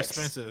 Relax. More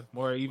expensive.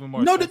 Even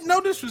more no, expensive.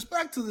 No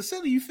disrespect to the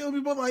city, you feel me?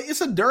 But like,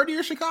 it's a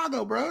dirtier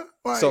Chicago, bro.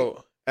 Like,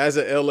 so, as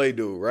an LA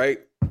dude, right?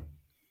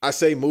 I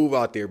say move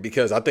out there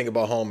because I think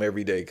about home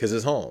every day because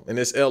it's home and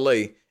it's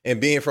LA,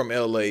 and being from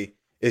LA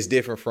is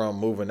different from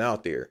moving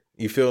out there.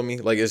 You feel me?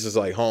 Like, it's just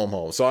like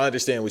home. So I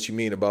understand what you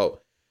mean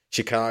about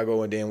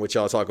Chicago and then what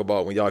y'all talk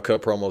about when y'all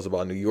cut promos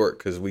about New York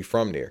because we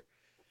from there.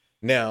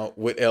 Now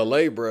with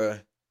LA,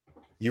 bruh,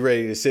 you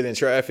ready to sit in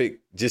traffic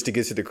just to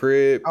get to the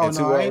crib in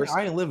 2 hours?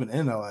 I ain't living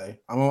in LA.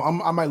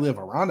 I might live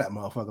around that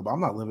motherfucker, but I'm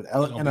not living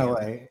in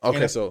LA.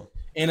 Okay,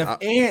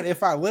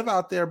 if I live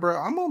out there, bro,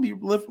 I'm gonna be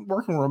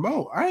working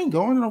remote. I ain't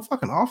going to no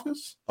fucking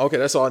office. Okay,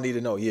 that's all I need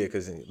to know. Yeah,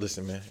 because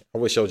listen, man, I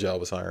wish your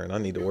job was hiring. I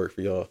need to work for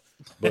y'all,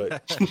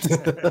 but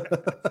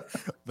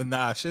but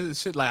nah,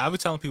 shit. Like I be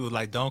telling people,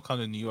 like, don't come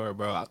to New York,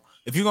 bro.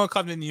 If you're gonna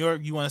come to New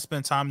York, you want to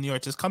spend time in New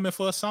York, just come in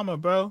for a summer,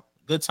 bro.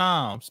 Good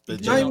times.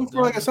 But not even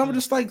for like a summer,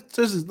 just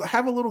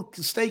have a little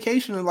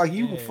staycation and like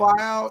you can fly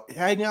out,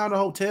 hang out in a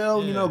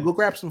hotel, go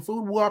grab some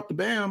food, walk the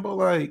band. But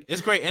like, it's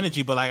great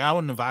energy, but like I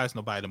wouldn't advise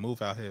nobody to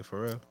move out here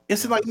for real.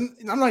 It's like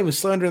I'm not even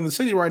slandering the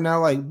city right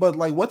now. Like, but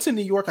like, what's in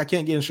New York I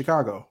can't get in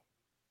Chicago?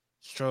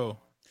 It's true.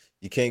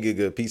 You can't get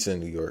good pizza in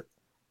New York.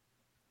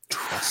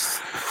 Man.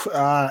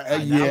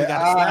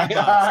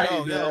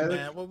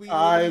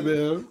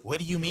 What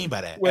do you mean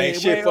by that?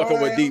 Shit fucking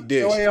with deep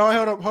dish. Wait,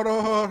 hold on. What do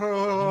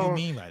you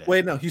mean by that?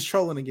 Wait, no, he's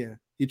trolling again.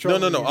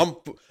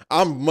 No.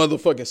 I'm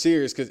motherfucking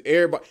serious because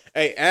everybody.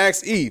 Hey,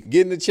 ask Eve.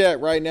 Get in the chat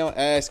right now.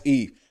 Ask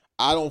Eve.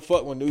 I don't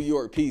fuck with New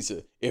York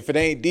pizza. If it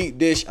ain't deep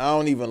dish, I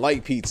don't even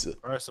like pizza.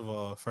 First of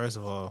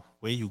all,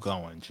 where you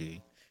going,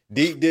 G?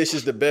 Deep dish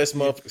is the best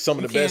some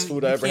of the best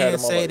food I ever had in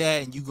my life. You can't say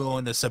that and you go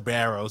into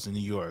Sbarro's in New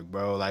York,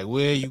 bro. Like,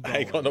 where are you going? I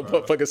ain't going to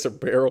motherfucking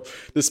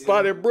Sbarro. The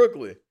spot in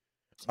Brooklyn.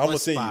 I'm going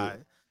to see you.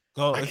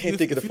 Go. I can't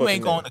think of the fucking If you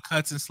ain't going to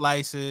Cuts and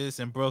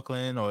Slices in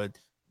Brooklyn or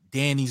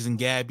Danny's and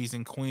Gabby's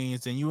in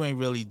Queens, then you ain't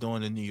really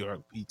doing the New York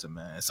pizza,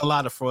 man. It's a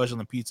lot of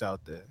fraudulent pizza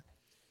out there.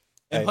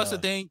 And plus the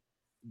thing,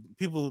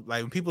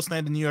 when people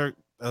stand in New York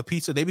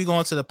pizza, they be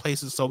going to the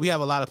places. So we have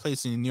a lot of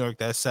places in New York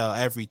that sell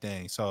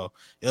everything. So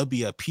it'll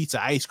be a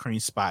pizza ice cream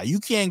spot. You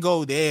can't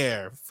go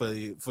there for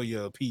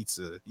your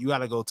pizza. You got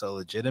to go to a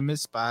legitimate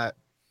spot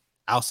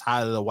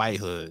outside of the white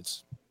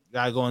hoods. You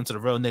got to go into the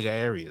real nigga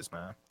areas,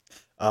 man.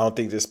 I don't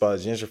think this spot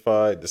is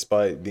gentrified,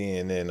 despite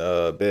being in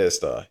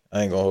Bed-Stuy.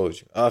 I ain't gonna hold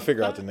you. I'll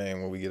figure out the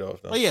name when we get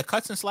off. Though. Oh yeah,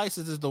 Cuts and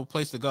Slices is the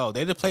place to go.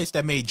 They're the place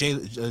that made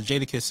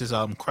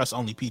Jadakiss's crust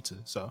only pizza.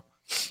 So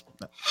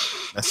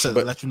that's to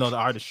let you know the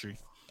artistry.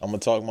 I'm gonna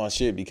talk my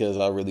shit because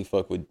I really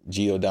fuck with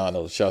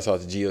Giordano. Shouts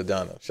out to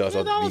Giordano. Shouts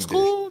out to Giordano's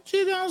cool.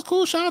 Giordano's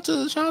cool. Shout out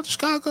to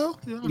Chicago.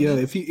 You know what I Yeah,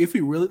 mean? if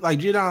you really like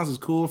Giordano's is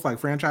cool for like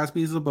franchise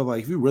pizza, but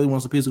like if you really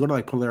want some pizza, go to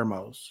like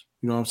Palermo's.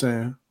 You know what I'm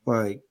saying?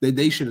 Like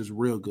they shit is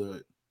real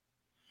good.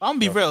 I'm gonna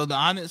be real.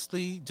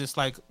 Honestly, just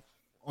like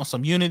on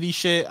some unity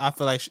shit, I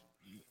feel like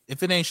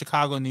if it ain't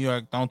Chicago, New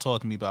York, don't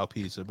talk to me about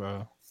pizza,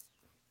 bro.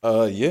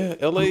 Yeah,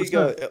 LA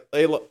got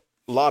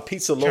La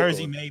Pizza Loco.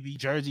 Jersey maybe.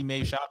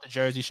 Shout out to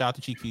Jersey. Shout out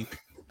to Cheeky.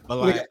 But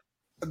like,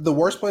 the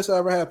worst place I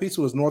ever had pizza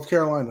was North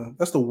Carolina.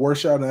 That's the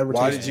worst shot I ever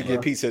tasted. Why did you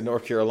get pizza in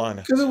North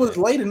Carolina? Because it was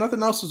late and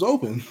nothing else was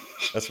open.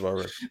 That's about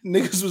right.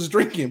 Niggas was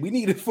drinking. We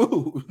needed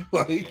food.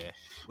 Like,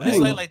 when it's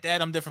late like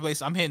that, I'm different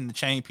places. I'm hitting the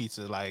chain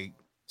pizza. Like,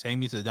 take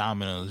me to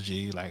Domino's,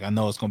 G. Like, I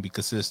know it's gonna be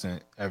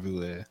consistent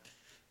everywhere.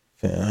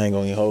 Man, I ain't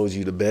gonna hold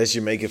you. The best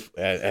Jamaican,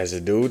 as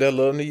a dude that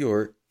love New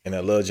York and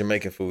I love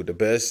Jamaican food, the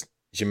best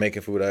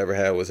Jamaican food I ever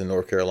had was in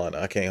North Carolina.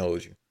 I can't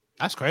hold you.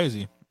 That's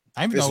crazy.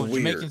 I didn't even know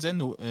weird.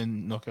 Jamaicans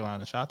in North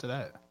Carolina. Shout out to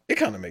that. It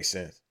kind of makes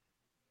sense.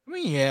 I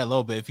mean, yeah, a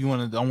little bit. If you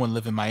don't want to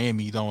live in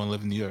Miami, you don't want to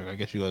live in New York. I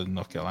guess you go to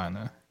North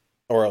Carolina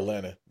or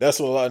Atlanta. That's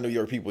what a lot of New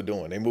York people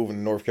doing. They moving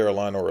to North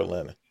Carolina or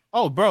Atlanta.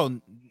 Oh,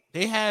 bro,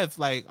 they have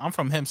like I'm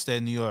from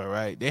Hempstead, New York,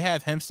 right? They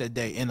have Hempstead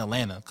Day in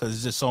Atlanta because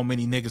there's just so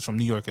many niggas from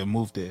New York that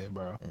moved there,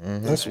 bro.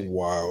 Mm-hmm. That's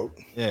wild.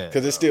 Yeah,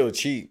 because it's still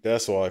cheap.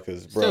 That's why.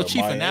 Because bro, still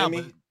cheap Miami, for now,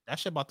 but that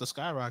shit about to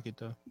skyrocket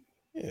though.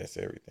 Yeah, it's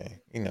everything.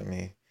 You know what I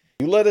mean?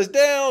 You let us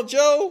down,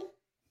 Joe.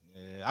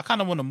 Yeah, I kind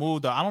of want to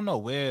move though. I don't know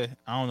where,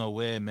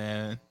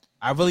 man.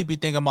 I really be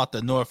thinking about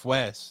the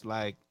Northwest,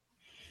 like,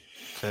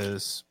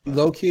 cause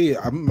low key,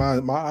 my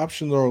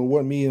options or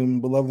what me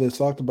and Beloved has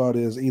talked about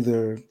is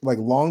either like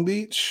Long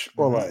Beach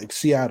or like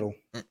Seattle.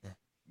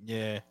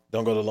 Yeah,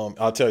 don't go to Long.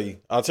 I'll tell you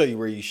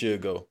where you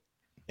should go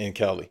in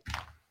Cali.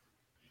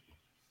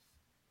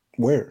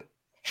 Where?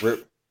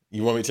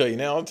 You want me to tell you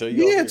now? I'll tell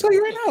you. Yeah, I'll tell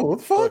you right now. What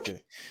the fuck?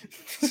 Okay.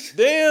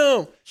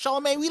 Damn.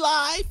 Charlamagne, we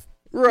live.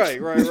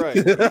 Right.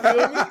 You feel me?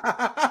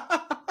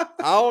 I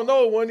don't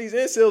know. One of these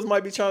incels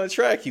might be trying to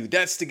track you.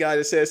 That's the guy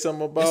that said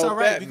something about it's all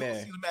right. Batman. We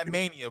gonna see them at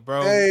Mania,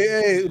 bro.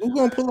 Hey, who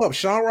gonna pull up?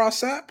 Sean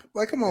Ross Sapp?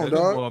 Like, come on,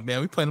 dog. On,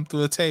 man. We putting them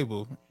through the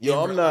table.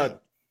 Yo, I'm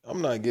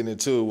not getting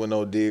into it with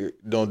no dude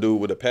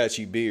with a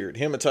patchy beard.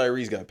 Him and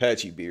Tyrese got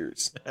patchy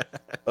beards.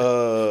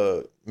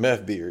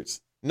 Meth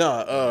beards.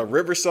 Nah,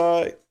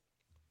 Riverside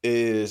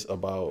is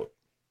about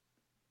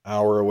an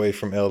hour away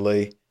from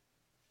LA.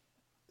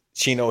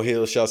 Chino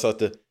Hills, shouts out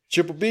to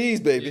Triple B's,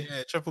 baby.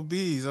 Yeah, Triple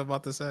B's, I'm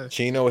about to say.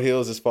 Chino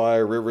Hills is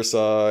fire.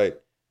 Riverside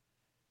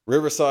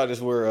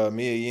is where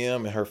Mia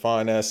Yim and her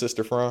fine ass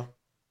sister from.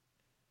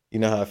 You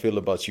know how I feel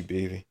about you,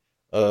 baby.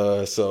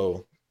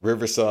 So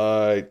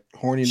Riverside,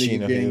 horny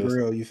nigga gang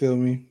grill. You feel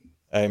me?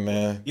 Hey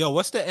man. Yo,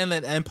 what's the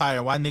Inland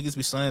Empire? Why niggas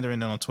be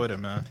slandering it on Twitter,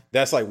 man?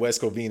 That's like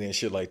West Covina and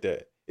shit like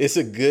that. It's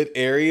a good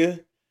area.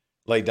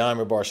 Like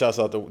Diamond Bar. Shouts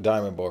out to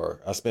Diamond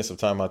Bar. I spent some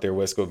time out there,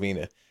 West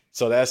Covina.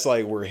 So that's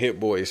like where Hit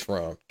Boy is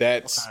from.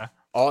 That's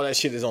all that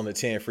shit is on the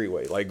 10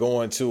 freeway. Like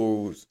going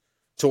towards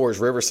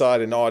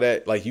Riverside and all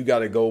that. Like you got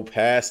to go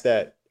past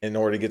that in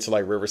order to get to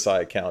like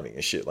Riverside County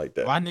and shit like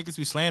that. Why niggas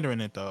be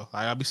slandering it though?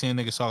 Like I be seeing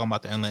niggas talking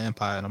about the Inland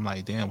Empire, and I'm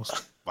like, damn,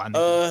 what's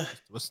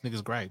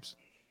niggas gripes?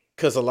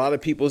 Because a lot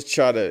of people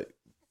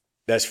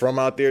that's from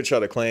out there try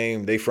to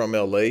claim they from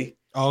LA.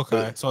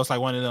 Okay, so it's like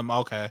one of them.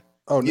 Okay.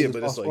 Oh yeah,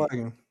 but it's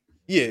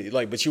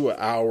like but you an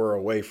hour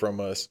away from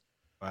us.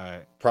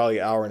 Right. Probably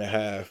an hour and a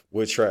half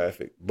with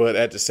traffic. But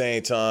at the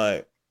same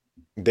time,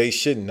 they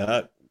shouldn't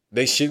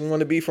want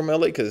to be from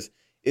LA because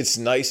it's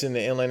nice in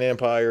the Inland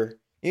Empire.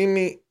 You know what I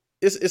mean?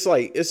 It's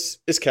like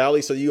it's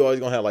Cali, so you always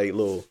gonna have like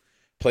little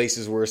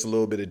places where it's a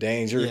little bit of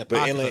danger. Yeah,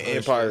 but Inland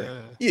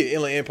Empire,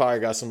 Inland Empire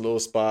got some little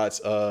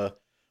spots.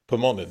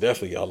 Pomona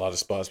definitely got a lot of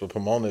spots, but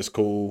Pomona is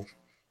cool.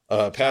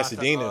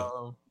 Pasadena,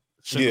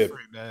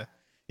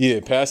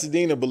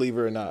 Pasadena, believe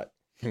it or not,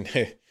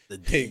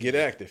 they get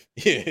active.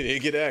 Yeah, they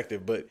get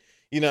active, but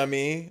you know what I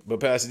mean. But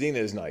Pasadena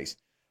is nice.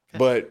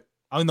 But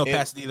I only know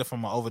Pasadena from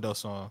my Overdose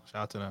song.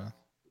 Shout out to them.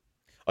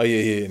 Oh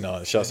yeah,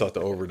 no, shouts out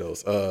to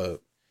Overdose.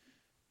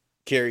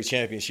 Carrie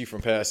Champion, she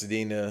from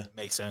Pasadena.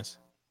 Makes sense.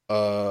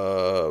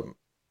 What's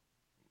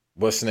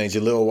the name?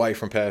 Jaleel White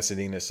from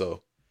Pasadena.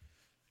 So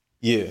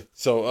yeah.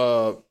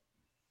 So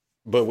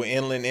but with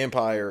Inland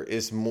Empire,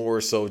 it's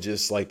more so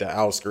just like the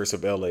outskirts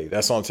of LA.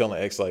 That's what I'm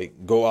telling X,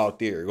 like, go out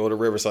there, go to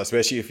Riverside,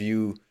 especially if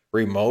you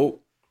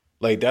remote.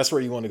 Like, that's where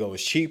you want to go.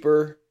 It's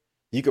cheaper.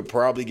 You could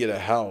probably get a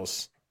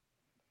house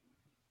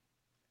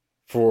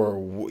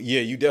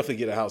you definitely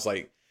get a house.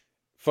 Like,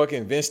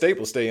 fucking Vince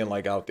Staples staying,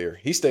 like, out there.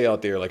 He stay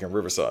out there, like, in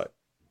Riverside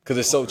because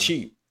it's so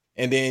cheap.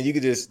 And then you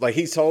could just, like,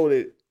 he told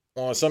it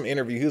on some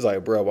interview. He was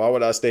like, bro, why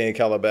would I stay in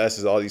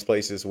Calabasas, all these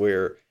places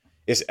where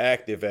it's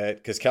active at,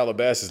 because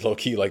Calabasas is low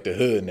key like the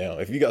hood now.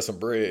 If you got some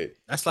bread,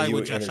 That's like you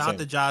what would shout out entertain.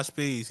 to Josh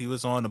Pease. He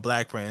was on the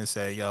Black Print and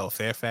said, "Yo,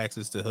 Fairfax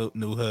is the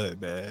new hood,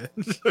 man."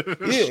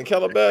 Yeah, and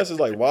Calabasas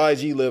like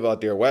YG live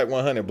out there. Whack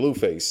 100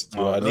 Blueface.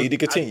 Do I need to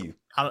continue?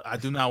 I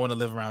do not want to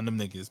live around them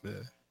niggas,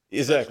 man.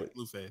 Exactly.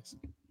 Blueface.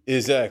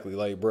 Exactly.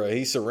 Like, bro,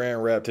 he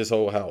saran wrapped his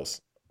whole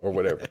house or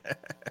whatever.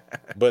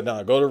 But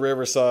nah, go to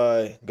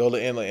Riverside, go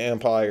to Inland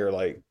Empire.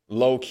 Like,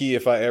 low key,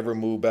 if I ever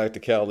move back to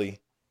Cali,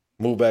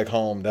 move back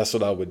home, that's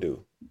what I would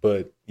do.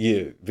 But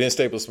yeah, Vince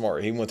Staples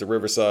smart. He went to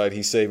Riverside.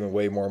 He's saving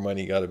way more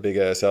money. Got a big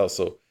ass house.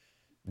 So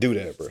do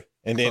that, bro.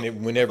 And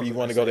then whenever you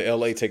want to go to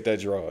LA, take that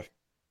drive.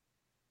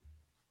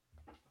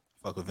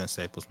 Fuck with Vince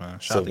Staples, man.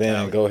 Shout So out to Van,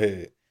 Cali. go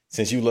ahead.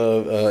 Since you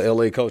love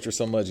LA culture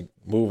so much,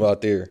 move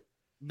out there.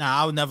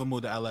 Nah, I would never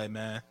move to LA,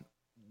 man.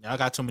 I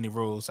got too many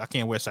rules. I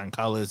can't wear certain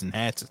colors and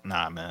hats.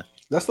 Nah, man.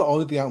 That's the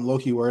only thing I'm low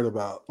key worried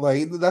about.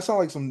 Like that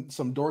sounds like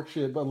some dork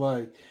shit, but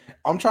like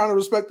I'm trying to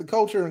respect the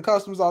culture and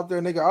customs out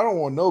there, nigga. I don't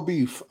want no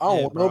beef. I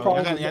don't want no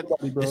problems with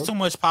nobody, bro. There's too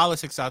much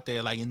politics out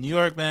there. Like in New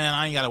York, man,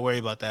 I ain't gotta worry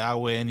about that. I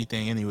wear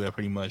anything anywhere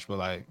pretty much. But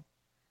like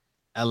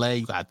LA,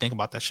 you gotta think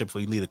about that shit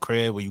before you leave the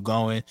crib, where you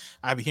going.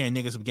 I be hearing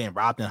niggas getting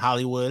robbed in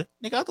Hollywood.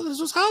 Nigga, I thought this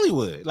was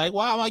Hollywood. Like,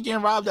 why am I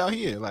getting robbed out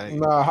here? Like,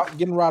 Nah,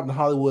 getting robbed in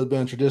Hollywood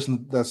been a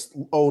tradition that's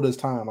old as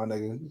time, my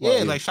nigga.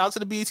 yeah, like shout out to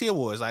the BET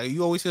Awards. Like,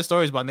 you always hear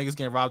stories about niggas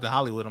getting robbed in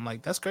Hollywood. I'm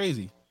like, that's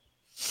crazy.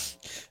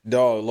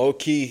 Dog, low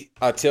key,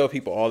 I tell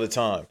people all the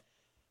time,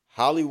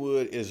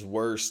 Hollywood is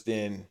worse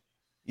than,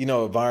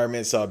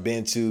 environments I've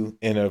been to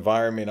and the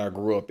environment I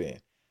grew up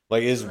in.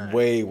 Like, it's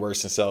way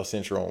worse than South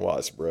Central and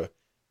Watts, bro.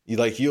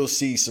 You'll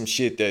see some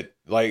shit that,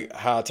 like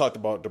how I talked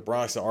about the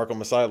Bronx and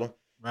Arkham Asylum.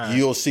 Right.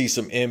 You'll see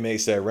some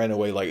inmates that ran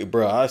away. Like,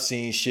 bro, I've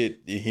seen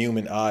shit the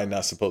human eye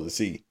not supposed to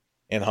see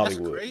in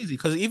Hollywood. That's crazy,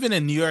 because even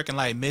in New York and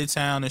like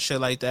Midtown and shit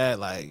like that,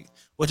 like,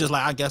 which is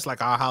like, I guess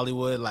like our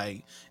Hollywood,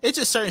 like, it's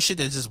just certain shit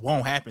that just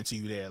won't happen to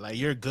you there. Like,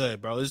 you're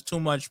good, bro. There's too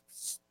much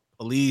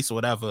police or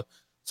whatever.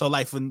 So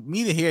like, for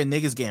me to hear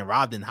niggas getting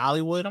robbed in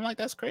Hollywood, I'm like,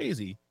 that's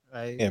crazy.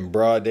 Like, in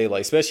broad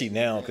daylight, especially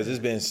now, because it's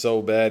been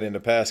so bad in the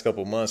past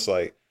couple months.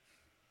 Like,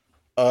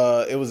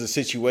 it was a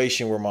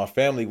situation where my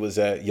family was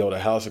at. The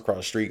house across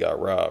the street got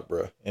robbed,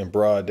 bro, in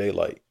broad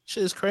daylight.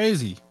 Shit is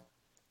crazy.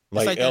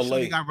 Like that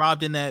LA got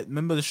robbed in that.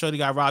 Remember the shorty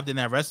got robbed in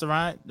that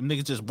restaurant? Them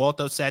niggas just walked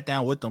up, sat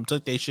down with them,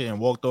 took their shit, and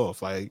walked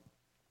off. Like,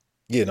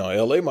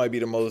 LA might be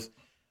the most.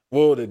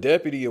 Well, the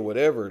deputy or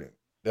whatever,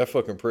 that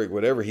fucking prick,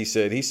 whatever he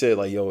said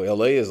like,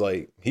 LA is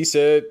like, he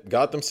said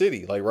Gotham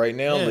City. Like right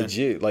now,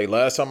 legit. Like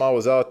last time I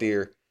was out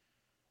there,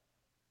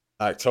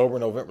 October,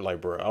 November, like,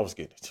 bro, I was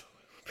getting it.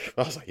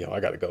 I was like, I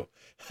gotta go.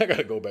 I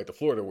gotta go back to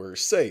Florida where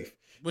it's safe.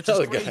 Which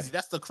is crazy.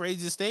 That's the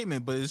craziest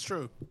statement, but it's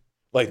true.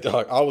 Like,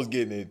 dog, I was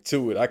getting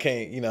into it. I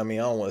can't, I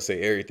don't want to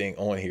say everything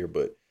on here,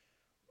 but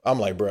I'm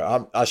like,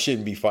 bro, I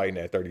shouldn't be fighting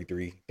at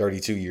 33,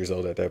 32 years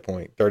old at that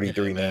point.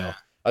 33 now.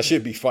 I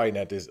should be fighting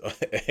at this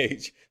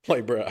age.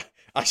 Like, bro,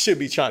 I should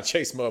be trying to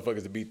chase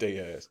motherfuckers to beat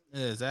their ass.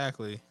 Yeah,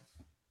 exactly.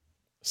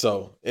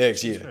 So,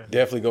 X,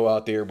 definitely go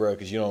out there, bro,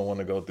 because you don't want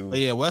to go through. But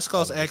yeah, West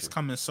Coast X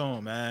coming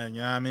soon, man.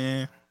 You know what I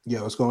mean?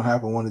 Yeah, it's gonna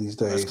happen one of these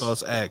days. West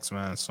Coast X,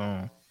 man,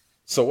 soon.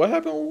 So what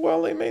happened with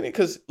Wale Mania?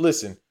 Because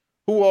listen,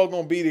 who all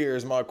gonna be there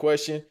is my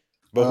question.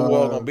 But who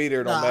all gonna be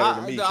there don't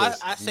matter to me.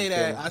 I say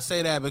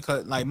that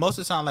because like most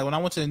of the time, like when I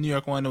went to the New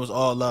York one, it was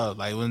all love,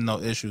 like with no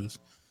issues.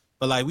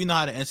 But like we know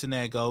how the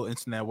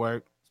internet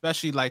work,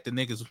 especially like the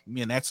niggas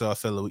me and X are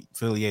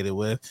affiliated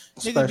with.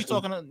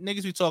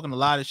 Niggas be talking a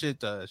lot of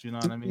shit to us. You know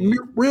what I mean?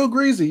 Real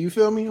greasy, you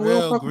feel me?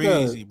 Real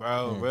greasy,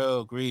 bro.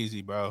 Real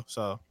greasy, bro.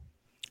 So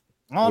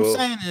all I'm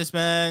saying is,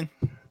 man,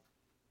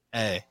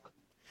 hey.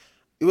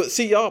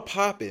 See, y'all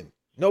popping.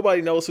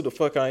 Nobody knows who the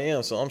fuck I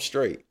am, so I'm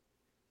straight.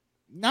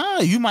 Nah,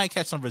 you might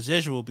catch some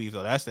residual beef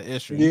though. That's the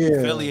issue. Yeah. You're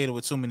affiliated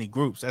with too many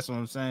groups. That's what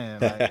I'm saying.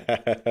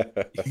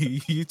 Like,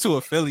 you too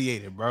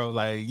affiliated, bro.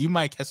 Like you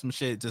might catch some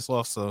shit just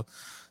off. So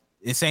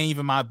it ain't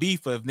even my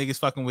beef. But if niggas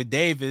fucking with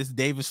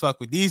Davis fuck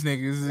with these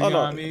niggas. You know what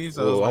I mean?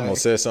 So I'm gonna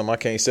say something I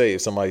can't say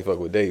if somebody fuck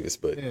with Davis.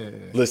 But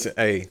listen,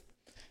 hey,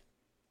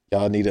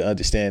 y'all need to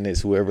understand this.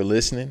 Whoever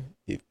listening,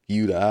 if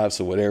you the ops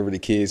or whatever the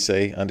kids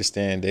say,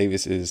 understand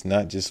Davis is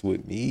not just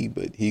with me,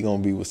 but he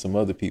gonna be with some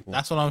other people.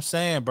 That's what I'm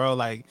saying, bro.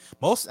 Like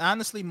most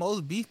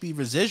beef be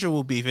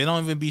residual beef. It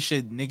don't even be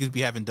shit niggas be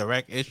having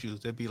direct issues.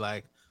 It'd be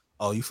like,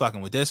 oh, you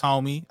fucking with this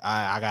homie?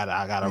 I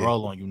gotta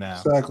roll on you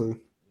now. Exactly.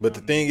 But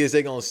the thing is,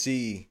 they gonna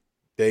see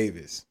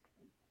Davis.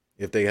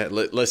 If they had,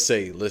 let's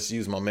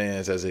use my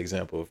man's as an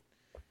example.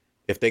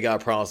 If they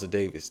got problems with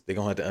Davis, they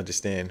gonna have to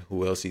understand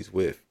who else he's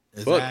with.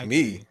 Exactly. Fuck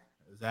me.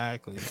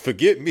 Exactly.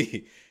 Forget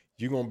me.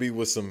 You're going to be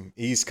with some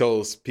East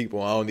Coast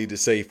people. I don't need to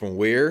say from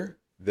where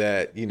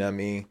that, you know what I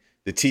mean?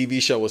 The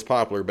TV show was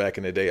popular back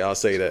in the day. I'll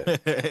say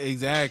that.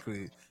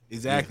 Exactly.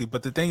 Yeah.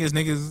 But the thing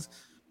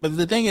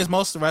is,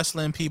 most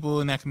wrestling people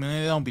in that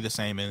community, they don't be the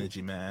same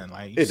energy, man.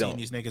 Like, you see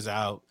these niggas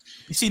out.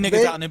 You see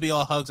niggas out and they be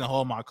all hugs and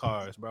Hallmark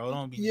cars, bro.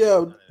 Don't be.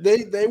 Yeah,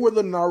 they were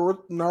the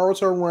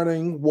Naruto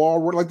running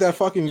wall, like that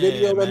fucking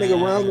video that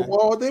nigga around the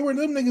wall. They were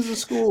them niggas in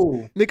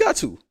school.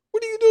 Nigatu. What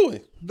What are you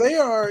doing?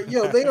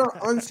 They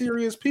are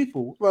unserious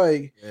people.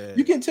 Like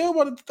you can tell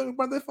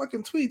by their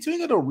fucking tweets. You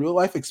ain't got no real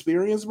life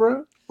experience,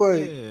 bro.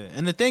 Like,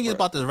 and the thing is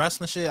about the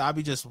wrestling shit, I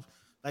be just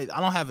like,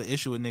 I don't have an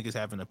issue with niggas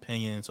having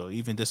opinions or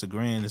even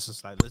disagreeing. It's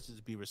just like, let's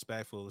just be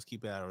respectful. Let's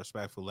keep it at a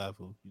respectful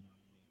level. You know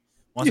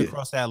what I mean? Once you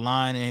cross that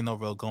line, ain't no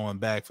real going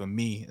back for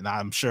me, and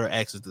I'm sure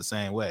X is the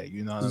same way.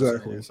 You know what I'm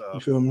saying? So, you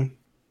feel me?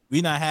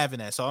 We not having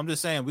that. So I'm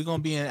just saying we're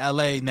gonna be in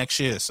LA next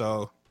year.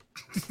 So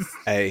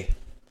hey.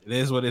 It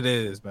is what it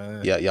is,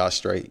 man. Yeah, y'all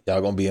straight.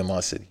 Y'all gonna be in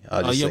my city.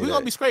 We're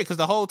gonna be straight because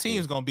the whole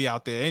team's gonna be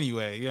out there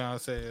anyway. You know what I'm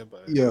saying?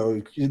 But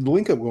yo, the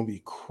link up gonna be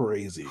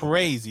crazy.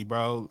 Crazy,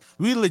 bro.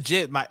 We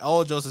legit, my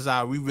all jokes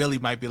aside, we really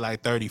might be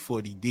like 30,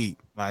 40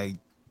 deep. Like,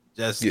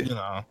 just you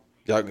know.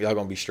 Y'all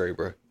gonna be straight,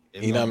 bro.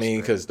 You know what I mean?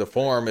 Because the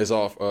Forum is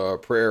off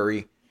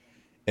Prairie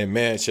in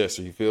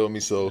Manchester, you feel me?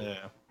 So it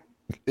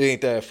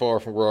ain't that far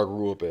from where I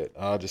grew up at.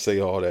 I'll just say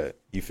all that.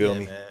 You feel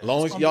me? Man. As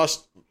long as y'all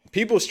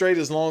people straight,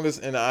 as long as,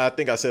 and I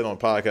think I said on a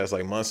podcast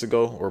like months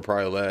ago or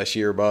probably last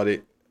year about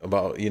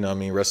you know what I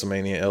mean,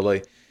 WrestleMania in LA.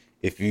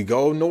 If you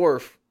go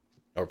north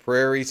or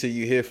Prairie till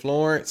you hit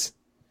Florence,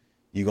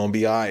 you're gonna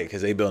be all right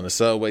because they building a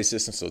subway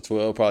system, so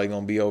 12 probably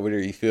gonna be over there,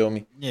 you feel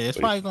me? Yeah, it's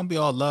probably gonna be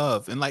all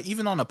love. And like,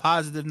 even on a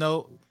positive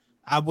note,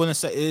 I wouldn't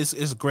say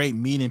it's great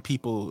meeting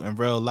people in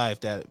real life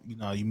that, you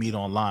know, you meet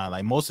online.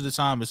 Like, most of the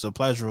time it's a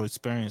pleasurable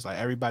experience. Like,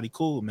 everybody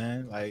cool,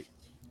 man. Like,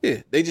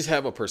 yeah, they just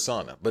have a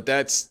persona. But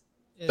that's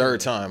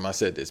third time I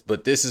said this.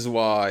 But this is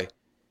why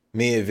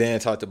me and Van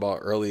talked about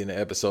early in the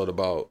episode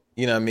about,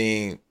 you know what I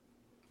mean,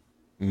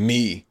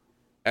 me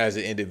as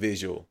an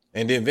individual.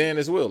 And then Van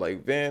as well.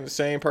 Like, Van, the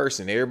same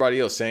person. Everybody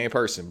else, same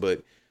person.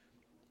 But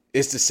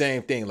it's the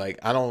same thing. Like,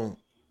 I don't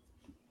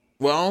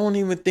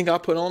even think I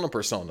put on a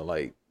persona.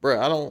 Like,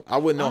 bro, I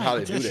wouldn't know how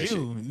to do that shit.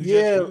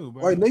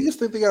 Like, niggas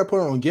think they gotta put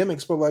on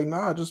gimmicks, but like,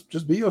 nah,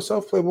 just be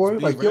yourself, Playboy. Be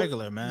like,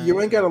 regular, man. You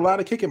ain't got a lot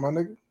of kicking, my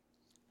nigga.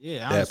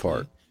 Yeah, honestly, that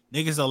part.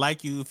 Niggas will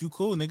like you if you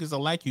cool. Niggas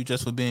will like you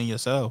just for being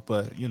yourself.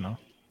 But you know,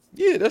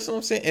 yeah, that's what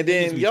I'm saying. And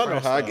then y'all know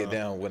how I get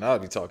down when I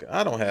be talking.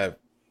 I don't have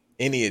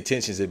any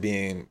intentions of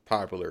being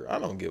popular. I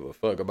don't give a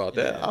fuck about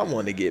that. I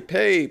want to get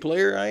paid,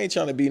 player. I ain't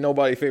trying to be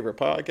nobody's favorite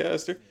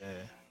podcaster. Yeah.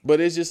 But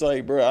it's just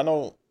like, bro,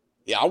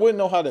 I wouldn't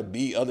know how to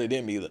be other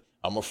than me.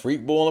 I'm a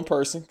freak bull in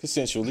person,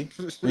 consensually,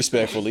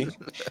 respectfully.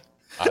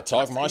 I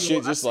talk my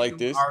shit just like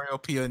this. Mario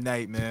P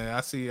night, man.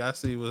 I see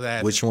what's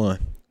happening. Which one?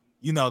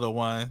 You know the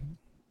one.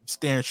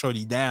 Staring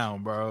Shorty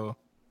down, bro.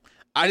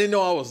 I didn't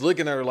know I was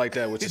looking at her like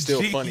that, which is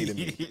still funny to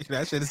me.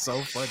 That shit is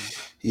so funny.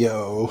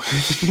 Yo.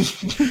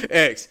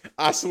 X,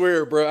 I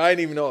swear, bro, I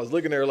didn't even know I was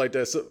looking at her like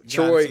that. So,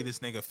 Troy, see this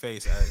nigga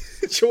face,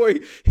 X. Troy,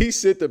 he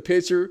sent the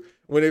picture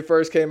when it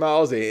first came out. I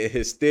was in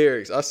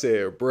hysterics. I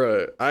said,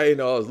 bro, I didn't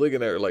know I was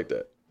looking at her like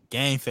that.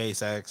 Game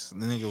face, X.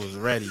 The nigga was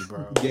ready,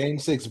 bro. Game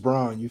 6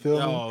 Braun, you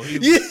feel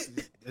me?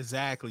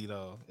 Exactly,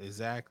 though.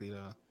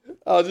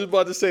 I was just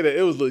about to say that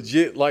it was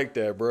legit like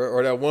that, bro.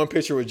 Or that one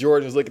picture where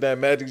Jordan was looking at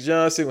Magic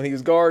Johnson when he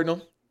was guarding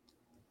him.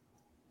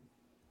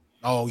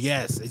 Oh,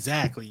 yes,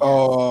 exactly.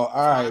 Oh,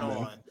 all right,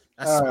 man.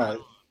 That's all right.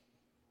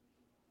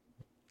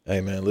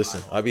 Hey, man,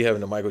 listen. I be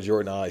having the Michael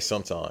Jordan eyes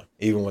sometime,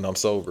 even when I'm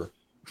sober.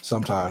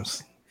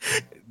 Sometimes.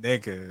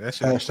 Nigga, that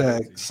shit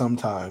Hashtag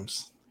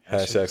sometimes.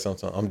 Hashtag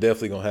sometimes. I'm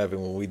definitely going to have it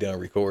when we done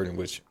recording,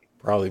 which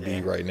probably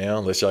be right now,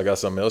 unless y'all got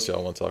something else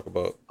y'all want to talk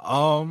about.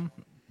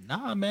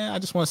 Nah, man. I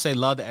just want to say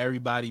love to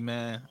everybody,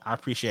 man. I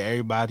appreciate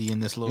everybody in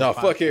this little. Nah,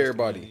 fuck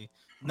everybody. Community.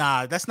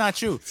 Nah, that's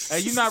not you.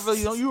 You not really.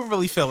 You don't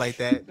really feel like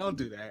that. Don't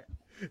do that.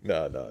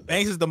 No.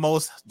 Banks is the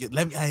most.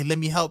 Let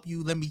me help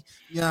you. Let me.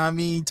 You know what I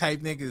mean? Type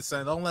niggas.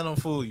 Son, don't let them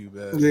fool you,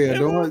 man. Yeah,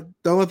 don't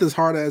let this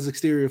hard ass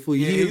exterior fool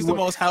you. Yeah, he's the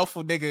most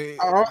helpful nigga.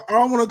 I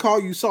don't want to call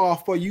you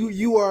soft, but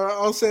you are.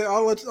 I'll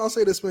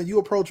say this, man. You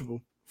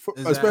approachable.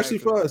 Exactly. Especially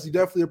for us, you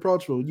definitely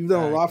approachable. You've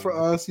done a lot for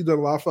us. You've done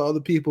a lot for other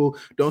people.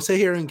 Don't sit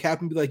here and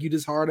cap and be like, you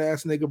this hard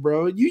ass nigga,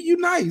 bro. You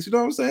nice. You know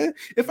what I'm saying?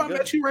 If I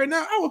met you right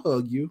now, I would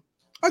hug you.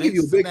 I'll give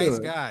you a big hug. Nice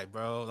guy,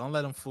 bro. Don't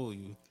let him fool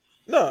you.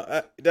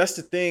 No, that's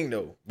the thing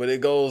though. But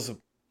it goes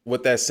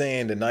with that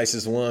saying: the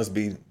nicest ones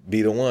be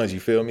the ones.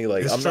 You feel me?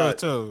 Like it's I'm true not.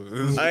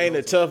 Too. I ain't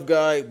a tough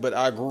guy, but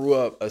I grew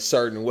up a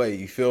certain way.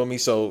 You feel me?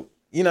 So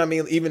you know what I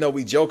mean. Even though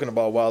we joking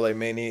about Wale,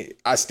 man,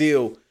 I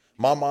still.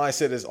 My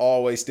mindset is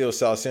always still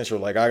South Central.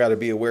 Like, I got to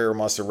be aware of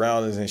my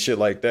surroundings and shit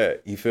like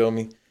that. You feel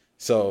me?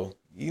 So,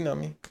 you know what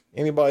I mean?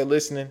 Anybody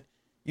listening,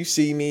 you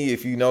see me,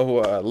 if you know who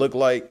I look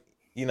like,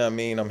 you know what I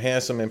mean? I'm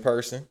handsome in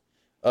person.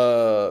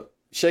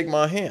 Shake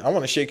my hand. I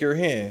want to shake your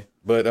hand,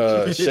 but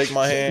shake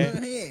my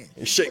hand.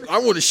 I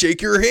want to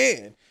shake your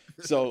hand.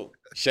 So,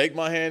 shake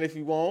my hand if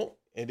you want.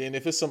 And then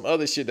if it's some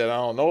other shit that I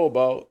don't know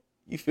about,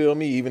 you feel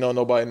me? Even though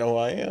nobody know who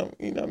I am,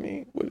 you know what I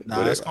mean?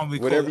 Whatever, it's gonna be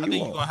cool. I think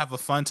you're gonna have a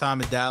fun time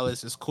in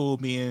Dallas. It's cool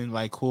being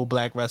like cool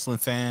black wrestling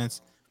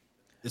fans.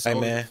 It's gonna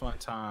be a fun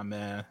time,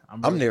 man.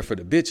 I'm there for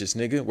the bitches,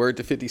 nigga. Word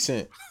to 50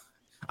 Cent.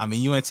 I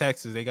mean, you in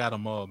Texas, they got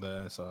them all,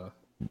 man. So.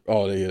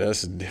 Oh yeah,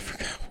 that's a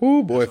different.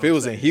 Whoo boy, if it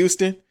was in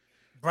Houston,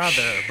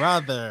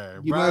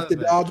 brother, you might have to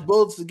dodge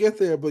bullets to get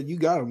there, but you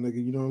got them, nigga.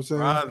 You know what I'm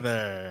saying,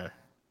 brother.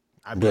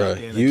 I be out Bruh,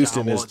 there in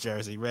Houston the John is Wall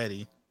jersey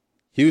ready.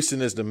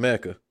 Houston is the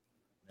mecca.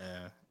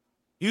 Yeah,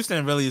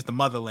 Houston really is the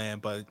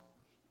motherland, but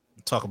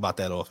we'll talk about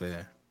that off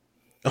air.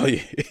 Oh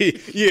yeah,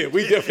 yeah.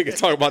 We definitely can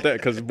talk about that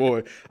because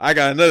boy, I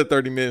got another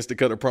 30 minutes to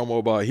cut a promo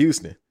about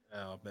Houston.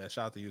 Oh man,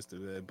 shout out to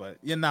Houston, man. But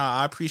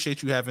I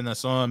appreciate you having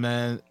us on,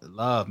 man.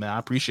 Love, man. I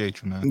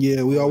appreciate you, man.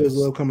 Yeah, we always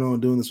love coming on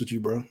and doing this with you,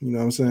 bro. You know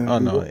what I'm saying? I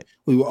know.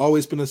 We will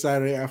always spend a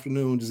Saturday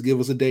afternoon. Just give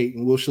us a date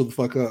and we'll show the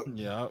fuck up.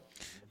 Yeah.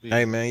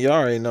 Hey man, y'all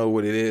already know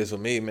what it is with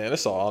me, man.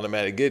 It's all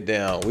automatic get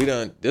down. We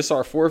done. This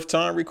our 4th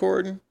time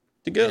recording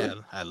together.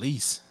 Yeah, at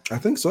least. I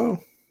think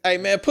so. Hey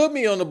man, put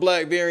me on the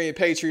Black Variant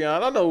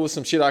Patreon. I know what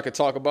some shit I could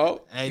talk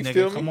about. Hey, You nigga,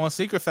 feel come me? on,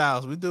 Secret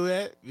Files. We do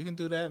that. We can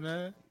do that,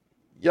 man.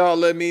 Y'all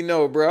let me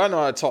know, bro. I know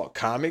how to talk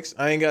comics.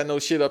 I ain't got no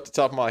shit up the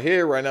top of my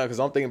head right now because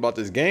I'm thinking about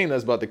this game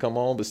that's about to come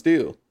on, but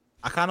still.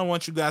 I kind of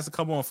want you guys to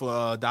come on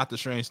for Doctor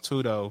Strange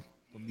 2, though.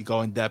 When we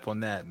go in depth on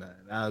that, man.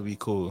 That would be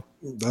cool.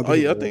 Oh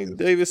yeah, I think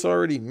Davis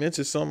already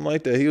mentioned something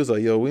like that. He was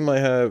like, yo, we might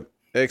have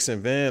X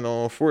and Van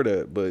on for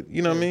that, but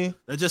you know what I mean?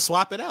 Let's just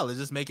swap it out. Let's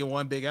just make it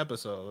one big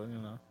episode, you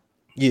know.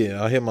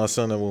 Yeah, I'll hit my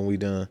son up when we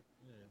done.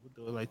 Yeah,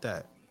 we'll do it like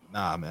that.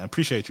 Nah, man.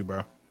 Appreciate you,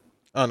 bro.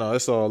 I know,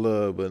 it's all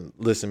love, but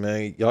listen,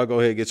 man, y'all go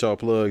ahead and get y'all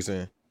plugs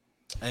in.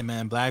 Hey,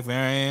 man. Black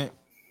Variant,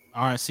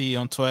 RNC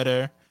on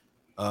Twitter,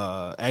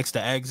 X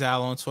the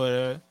Exile on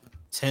Twitter,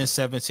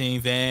 1017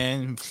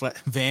 Van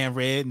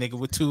Red, nigga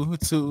with two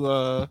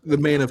The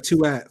man of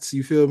two hats.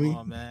 You feel me?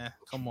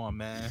 Come on,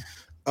 man.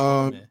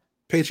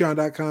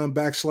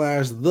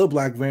 Patreon.com/the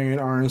Black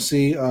Variant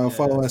RNC.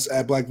 Follow us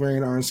at Black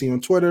Variant RNC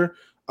on Twitter.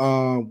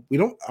 I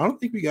don't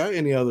think we got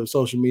any other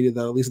social media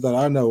that at least that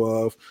I know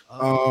of.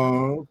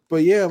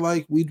 But yeah,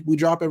 like we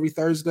drop every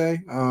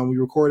Thursday. We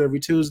record every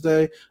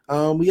Tuesday.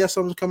 We got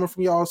something coming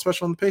from y'all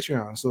special on the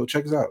Patreon. So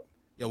check us out.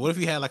 Yeah, what if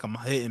you had like a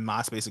hidden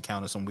MySpace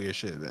account or some weird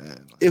shit,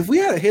 man? If we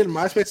had a hidden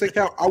MySpace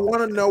account, I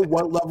want to know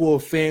what level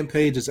of fan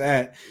page is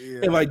at. Yeah.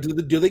 And like,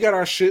 do they got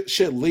our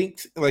shit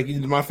linked? Like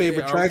my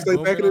favorite tracks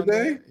like back in the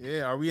day? That?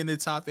 Yeah, are we in the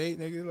top 8,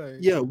 nigga? Like,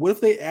 yeah, what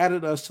if they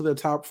added us to the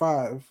top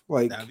 5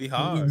 like that'd be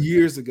hard.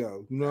 Years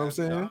ago? You know what I'm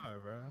saying?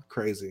 Hard, bro.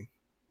 Crazy.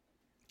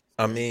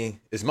 I mean,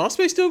 is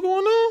MySpace still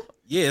going on?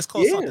 Yeah, it's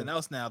called something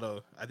else now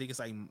though. I think it's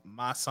like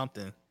My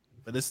Something,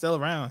 but it's still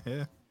around.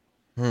 Yeah,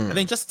 I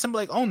think Justin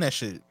Timberlake owned that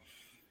shit.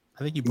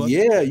 I think you.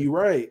 Yeah, you're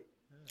right.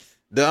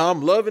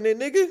 I'm loving it,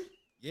 nigga.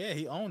 Yeah,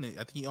 he owned it.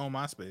 I think he owned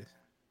MySpace.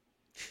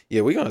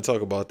 Yeah, we're gonna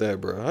talk about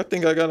that, bro. I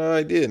think I got an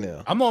idea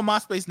now. I'm on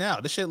MySpace now.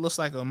 This shit looks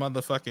like a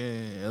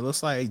motherfucking. It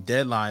looks like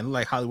Deadline. It looks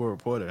like Hollywood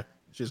Reporter.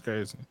 It's just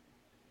crazy.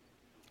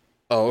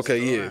 Oh, okay,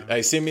 yeah.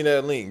 Hey, send me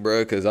that link,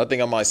 bro, because I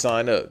think I might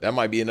sign up. That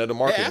might be another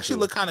market. It actually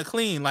look kind of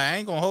clean. Like I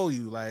ain't gonna hold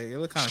you. Like it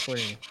look kind of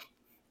clean.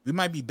 We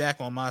might be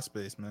back on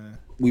MySpace, man.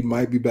 We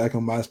might be back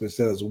on MySpace.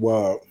 That is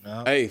wild.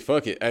 No. Hey,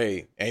 fuck it.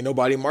 Hey, ain't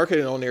nobody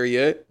marketing on there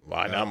yet.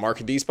 Why not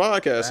market these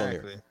podcasts on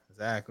there?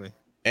 Exactly.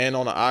 And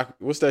on the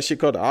what's that shit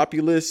called? The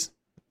Opulus?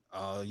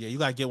 Oh yeah, you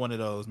gotta get one of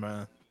those,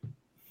 man.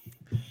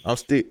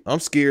 I'm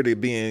scared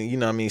of being, you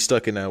know what I mean,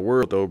 stuck in that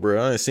world though,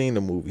 bro. I ain't seen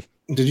the movie.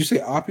 Did you say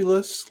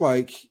Opulus?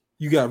 Like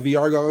you got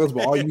VR goggles,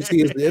 but all you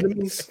see is the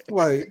enemies?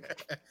 Like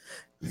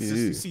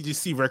you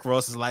see Rick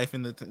Ross's life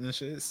in the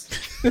shits.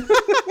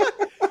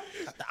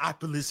 The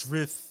Oculus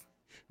Rift,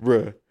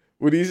 bruh.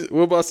 What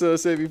about to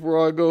say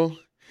before I go?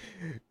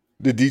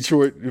 The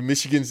Detroit, the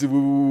Michigan,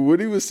 what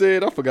he was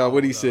saying? I forgot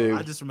what he said.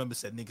 I just remember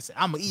said nigga said,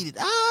 "I'm gonna eat it."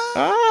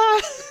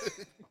 I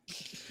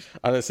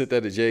done sent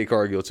that to Jay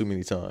Cargill too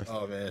many times.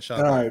 Oh man,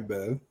 all right,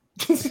 man.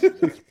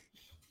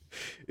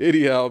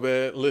 Anyhow,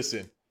 man,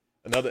 listen.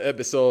 Another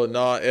episode.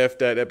 Nah, F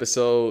that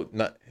episode.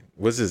 Not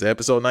what's this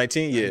episode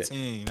 19? Yeah,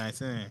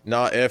 19.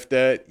 Nah, F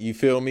that. You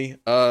feel me?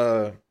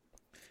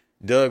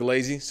 Doug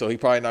lazy, so he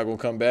probably not gonna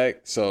come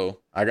back. So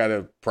I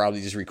gotta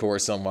probably just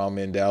record something while I'm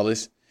in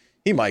Dallas.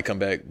 He might come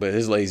back, but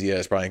his lazy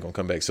ass probably ain't gonna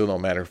come back. So it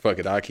don't matter. Fuck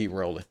it, I'll keep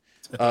rolling.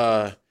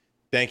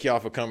 Thank y'all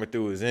for coming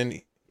through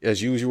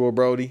as usual,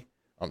 Brody.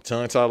 I'm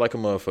tongue tied like a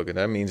motherfucker.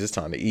 That means it's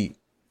time to eat.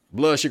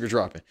 Blood sugar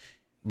dropping.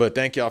 But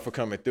thank y'all for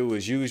coming through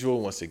as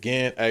usual. Once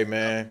again, hey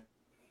man,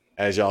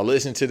 as y'all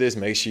listen to this,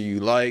 make sure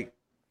you like,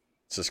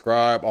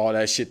 subscribe, all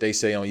that shit they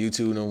say on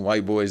YouTube. Them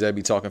white boys that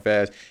be talking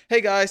fast.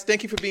 Hey guys,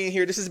 thank you for being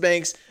here. This is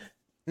Banks.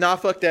 Nah,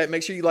 fuck that.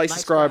 Make sure you like,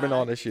 subscribe, and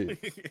all that shit.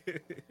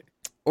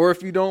 Or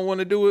if you don't want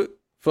to do it,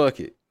 fuck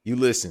it. You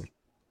listen.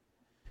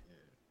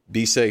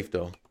 Be safe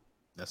though.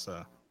 That's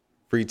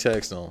free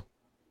text on.